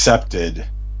accepted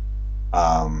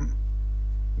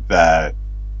that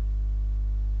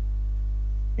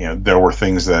there were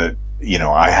things that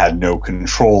I had no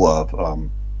control of,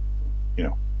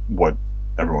 what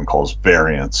everyone calls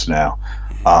variance now,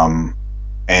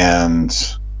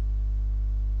 and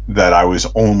that I was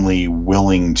only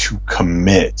willing to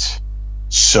commit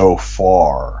so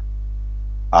far,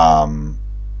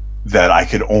 that I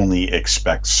could only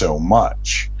expect so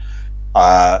much.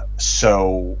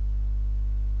 So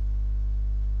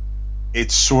it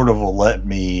sort of let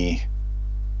me,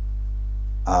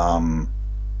 and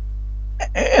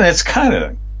it's kind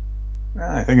of,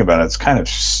 I think about it, it's kind of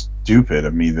stupid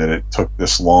of me that it took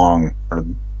this long or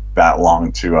that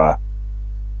long to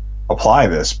apply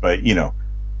this, but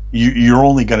you're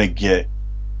only going to get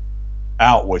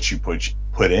out what you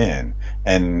put in,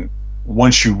 and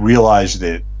once you realize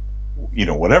that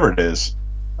whatever it is,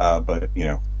 but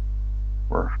we're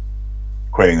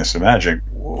equating this to Magic,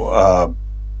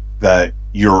 that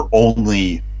you're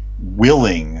only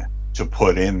willing to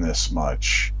put in this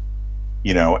much,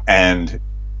 and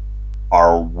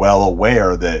are well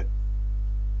aware that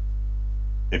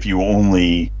if you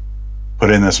only put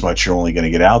in this much, you're only going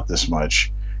to get out this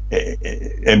much.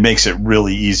 It makes it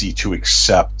really easy to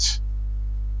accept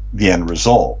the end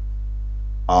result.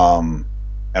 And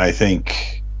I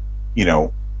think,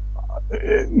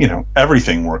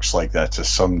 everything works like that to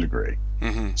some degree.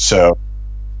 Mm-hmm. So,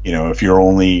 if you're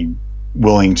only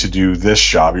willing to do this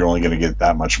job, you're only going to get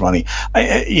that much money.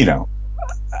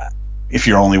 If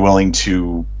you're only willing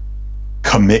to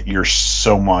commit your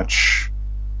so much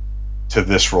to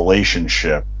this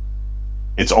relationship,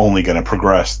 it's only going to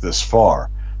progress this far.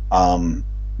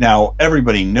 Now,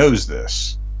 everybody knows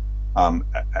this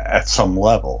at some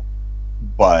level,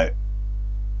 but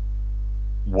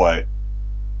what,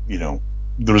 the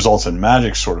results in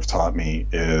Magic sort of taught me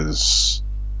is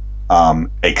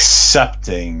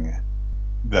accepting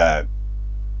that,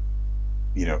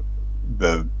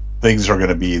 the things are going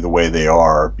to be the way they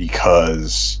are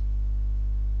because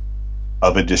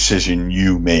of a decision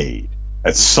you made.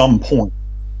 At some point,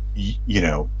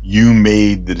 you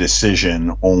made the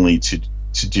decision only to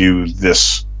do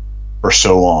this for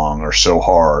so long or so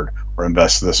hard or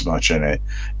invest this much in it.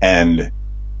 And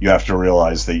you have to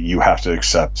realize that you have to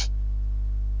accept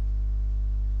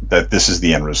that this is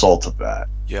the end result of that.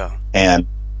 Yeah. And,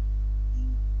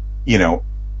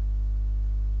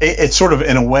 it's sort of,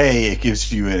 in a way, it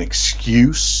gives you an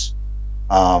excuse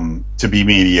to be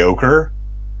mediocre.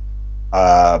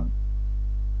 But,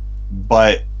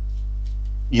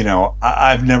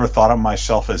 I've never thought of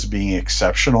myself as being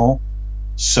exceptional.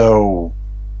 So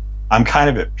I'm kind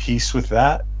of at peace with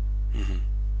that.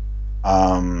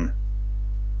 Mm-hmm.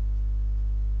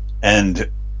 And,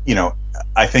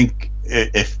 I think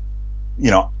if,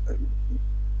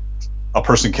 a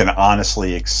person can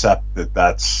honestly accept that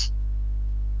that's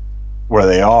where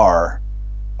they are,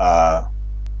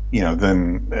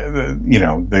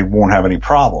 then, they won't have any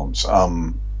problems.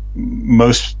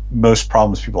 Most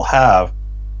problems people have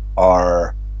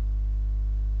are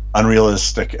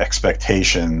unrealistic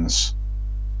expectations,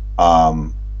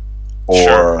 or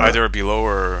sure, either below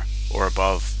or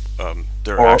above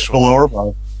their actual, below or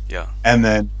above, yeah, and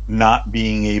then not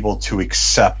being able to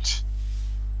accept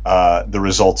the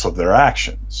results of their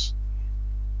actions.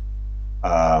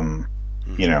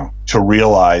 To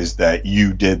realize that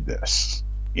you did this,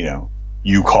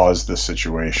 you caused this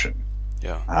situation.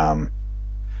 Yeah.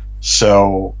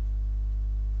 So,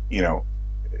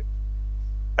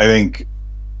 I think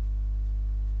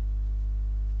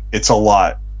it's a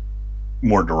lot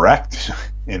more direct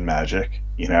in Magic,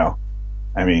 I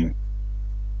mean,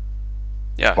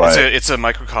 yeah, but it's a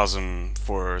microcosm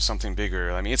for something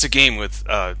bigger. I mean, it's a game with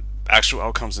actual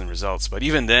outcomes and results, but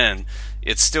even then,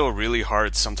 it's still really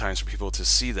hard sometimes for people to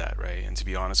see that, right, and to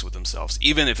be honest with themselves,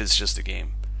 even if it's just a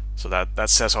game. So that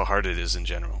says how hard it is in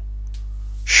general.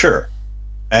 Sure.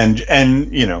 And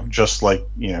just like,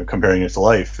 comparing it to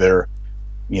life, there,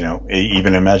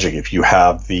 even in Magic, if you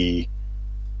have the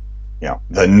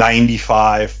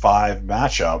 95-5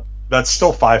 matchup, that's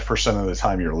still 5% of the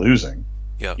time you're losing.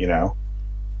 Yeah.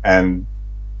 And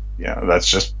that's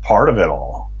just part of it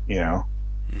all.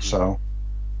 Mm-hmm. So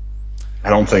I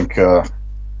don't think I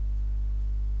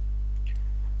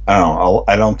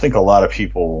don't think a lot of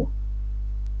people,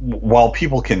 while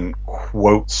people can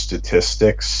quote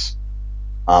statistics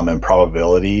and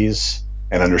probabilities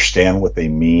and understand what they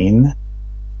mean,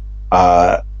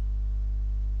 that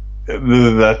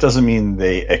doesn't mean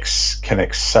they can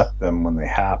accept them when they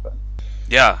happen.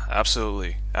 Yeah,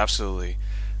 absolutely.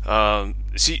 So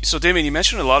Damon, you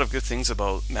mentioned a lot of good things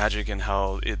about Magic and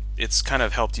how it's kind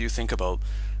of helped you think about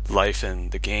life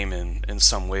and the game in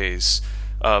some ways.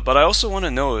 But I also want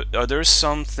to know, are there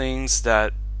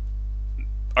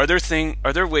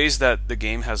ways that the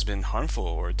game has been harmful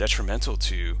or detrimental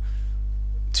to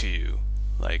you,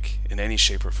 like in any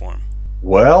shape or form?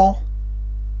 Well,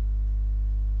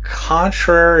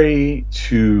 contrary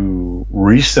to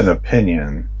recent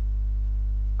opinion,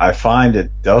 I find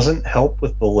it doesn't help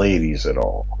with the ladies at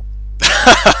all.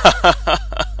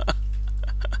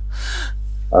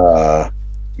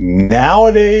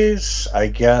 Nowadays, I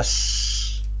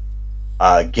guess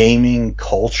gaming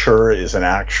culture is an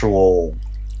actual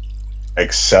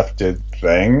accepted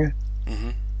thing.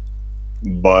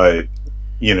 Mm-hmm. But,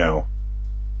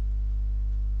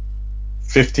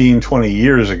 15, 20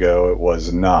 years ago, it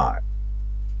was not.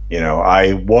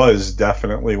 I was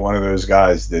definitely one of those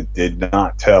guys that did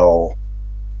not tell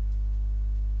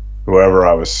whoever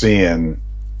I was seeing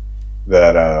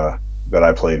that I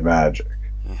played Magic.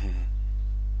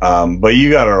 Mm-hmm. But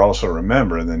you got to also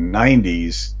remember, in the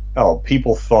 90s,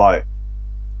 people thought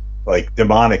like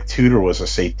Demonic Tutor was a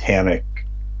satanic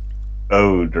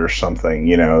ode or something.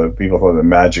 People thought that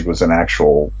Magic was an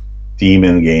actual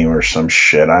demon game or some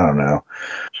shit. I don't know.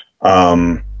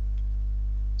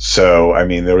 So, I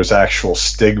mean, there was actual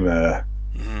stigma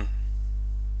mm-hmm.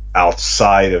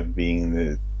 outside of being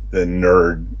the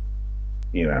nerd,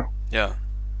 Yeah.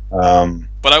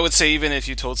 But I would say even if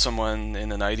you told someone in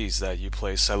the 90s that you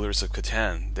play Settlers of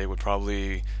Catan, they would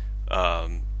probably,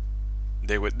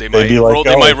 they might roll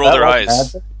their eyes.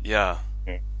 Magic? Yeah.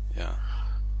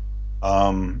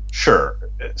 Sure.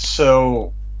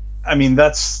 So, I mean,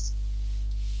 that's,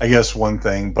 I guess, one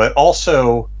thing, but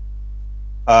also,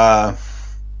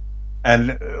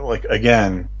 and like,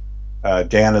 again,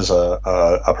 Dan is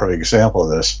a perfect example of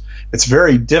this. It's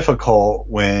very difficult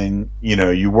when,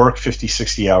 you work 50,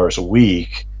 60 hours a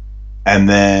week, and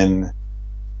then,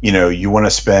 you want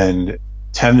to spend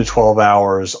 10 to 12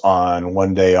 hours on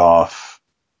one day off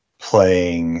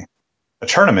playing a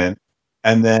tournament,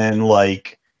 and then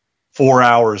like 4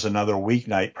 hours another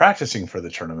weeknight practicing for the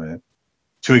tournament.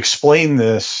 To explain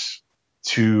this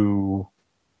to,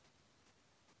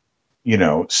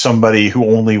 somebody who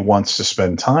only wants to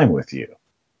spend time with you,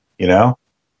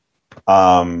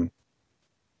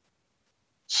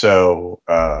 So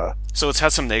it's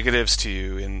had some negatives to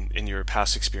you in your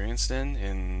past experience then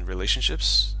in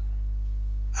relationships?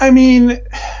 I mean,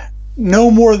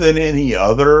 no more than any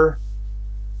other,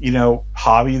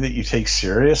 hobby that you take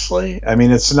seriously. I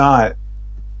mean, it's not,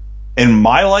 in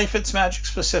my life, it's Magic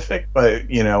specific, but,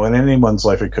 in anyone's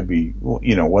life, it could be,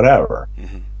 whatever.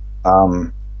 Mm-hmm.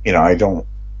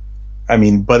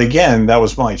 But again, that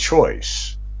was my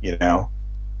choice,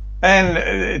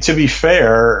 And to be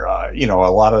fair,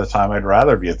 a lot of the time I'd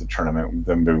rather be at the tournament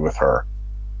than be with her,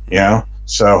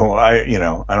 So I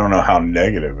don't know how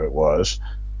negative it was.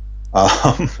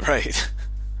 Right.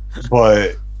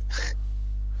 But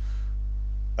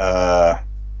other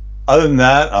than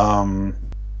that,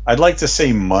 I'd like to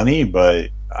say money, but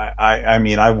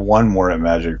I've won more at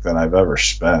Magic than I've ever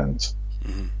spent.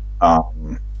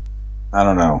 Mm-hmm. I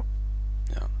don't know.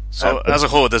 Yeah. So as a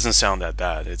whole, it doesn't sound that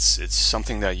bad. It's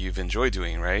something that you've enjoyed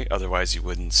doing, right? Otherwise, you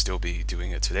wouldn't still be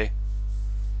doing it today.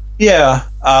 Yeah.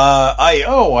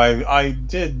 I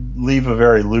did leave a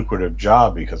very lucrative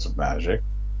job because of Magic.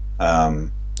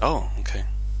 Oh, okay.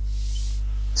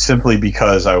 Simply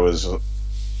because I was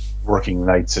working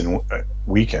nights and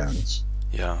weekends.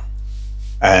 Yeah.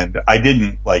 And I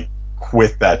didn't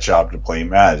quit that job to play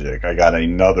Magic. I got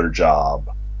another job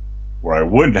where I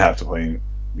wouldn't have to play,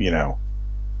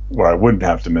 where I wouldn't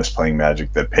have to miss playing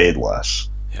Magic that paid less.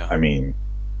 Yeah. I mean,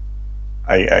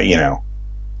 I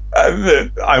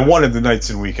wanted the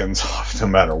nights and weekends off no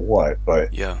matter what,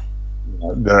 but yeah,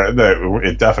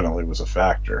 it definitely was a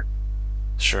factor.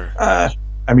 Sure. But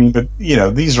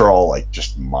these are all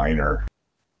just minor.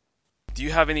 Do you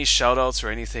have any shout outs or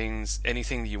anything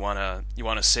you wanna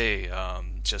say,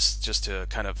 just to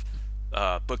kind of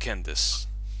bookend this?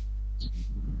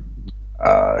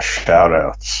 Shout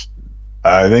outs.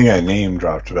 I think I name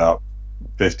dropped about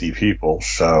 50 people,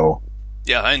 so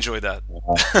yeah, I enjoyed that.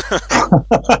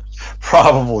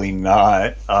 Probably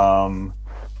not.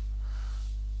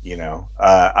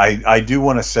 I do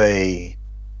want to say,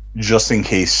 just in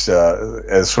case,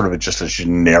 as sort of just a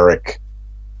generic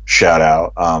shout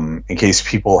out, in case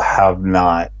people have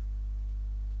not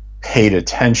paid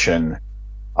attention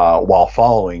while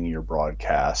following your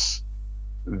broadcasts,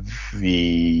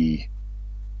 the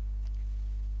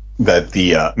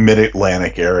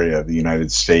mid-Atlantic area of the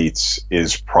United States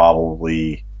is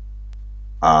probably,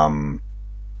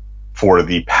 for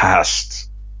the past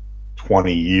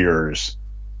 20 years,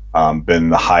 been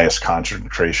the highest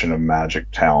concentration of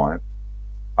Magic talent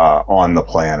on the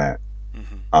planet.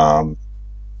 Mm-hmm.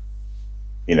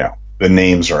 The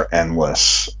names are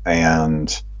endless,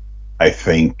 and I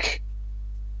think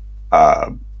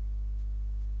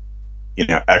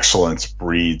excellence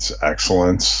breeds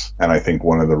excellence, and I think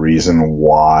one of the reasons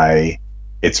why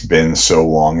it's been so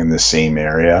long in the same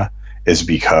area is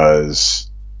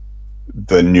because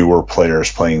the newer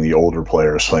players playing the older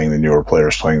players, playing the newer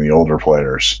players, playing the older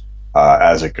players,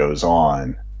 as it goes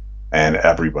on, and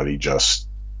everybody just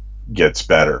gets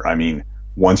better. I mean,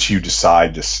 once you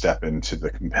decide to step into the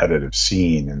competitive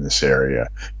scene in this area,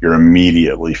 you're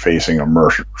immediately facing a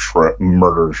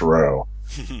murder's row.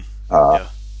 Yeah.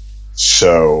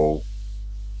 So,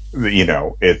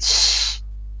 it's,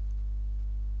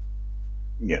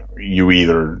 you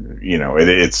either,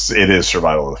 it is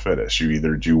survival of the fittest. You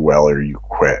either do well or you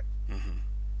quit.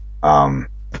 Mm-hmm.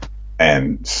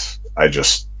 And I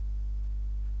just,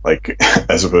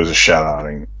 as opposed to shout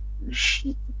outing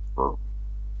for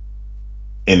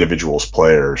individuals,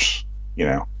 players,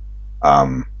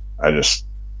 I just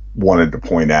wanted to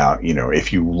point out,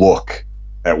 if you look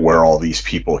at where all these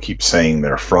people keep saying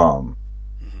they're from,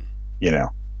 mm-hmm.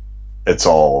 It's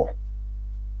all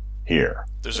here.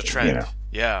 There's a trend.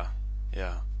 Yeah.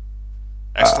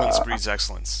 Excellence breeds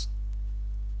excellence.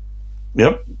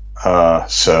 Yep.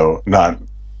 So not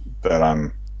that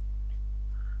I'm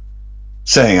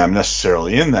saying I'm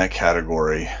necessarily in that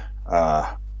category,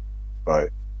 but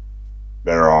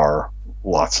there are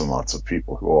lots and lots of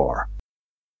people who are.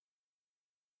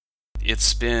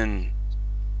 It's been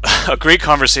a great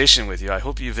conversation with you. I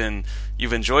hope you've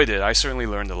enjoyed it. I certainly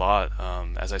learned a lot.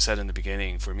 As I said in the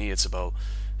beginning, for me, it's about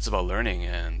It's about learning.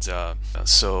 And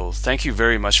so thank you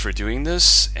very much for doing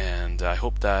this, and I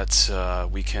hope that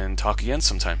we can talk again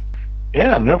sometime.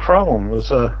 Yeah, no problem. It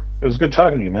was good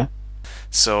talking to you, man.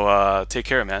 So take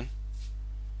care, man.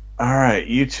 All right,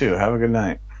 you too. Have a good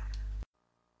night.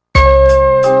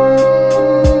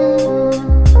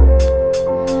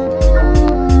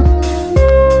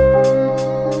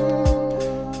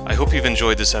 I hope you've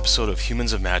enjoyed this episode of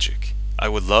Humans of Magic. I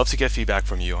would love to get feedback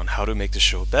from you on how to make the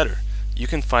show better. You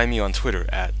can find me on Twitter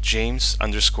at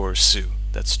James_Sue.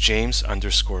 That's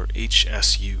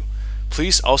James_HSU.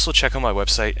 Please also check out my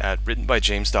website at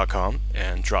writtenbyjames.com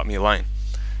and drop me a line.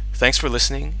 Thanks for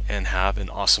listening, and have an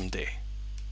awesome day.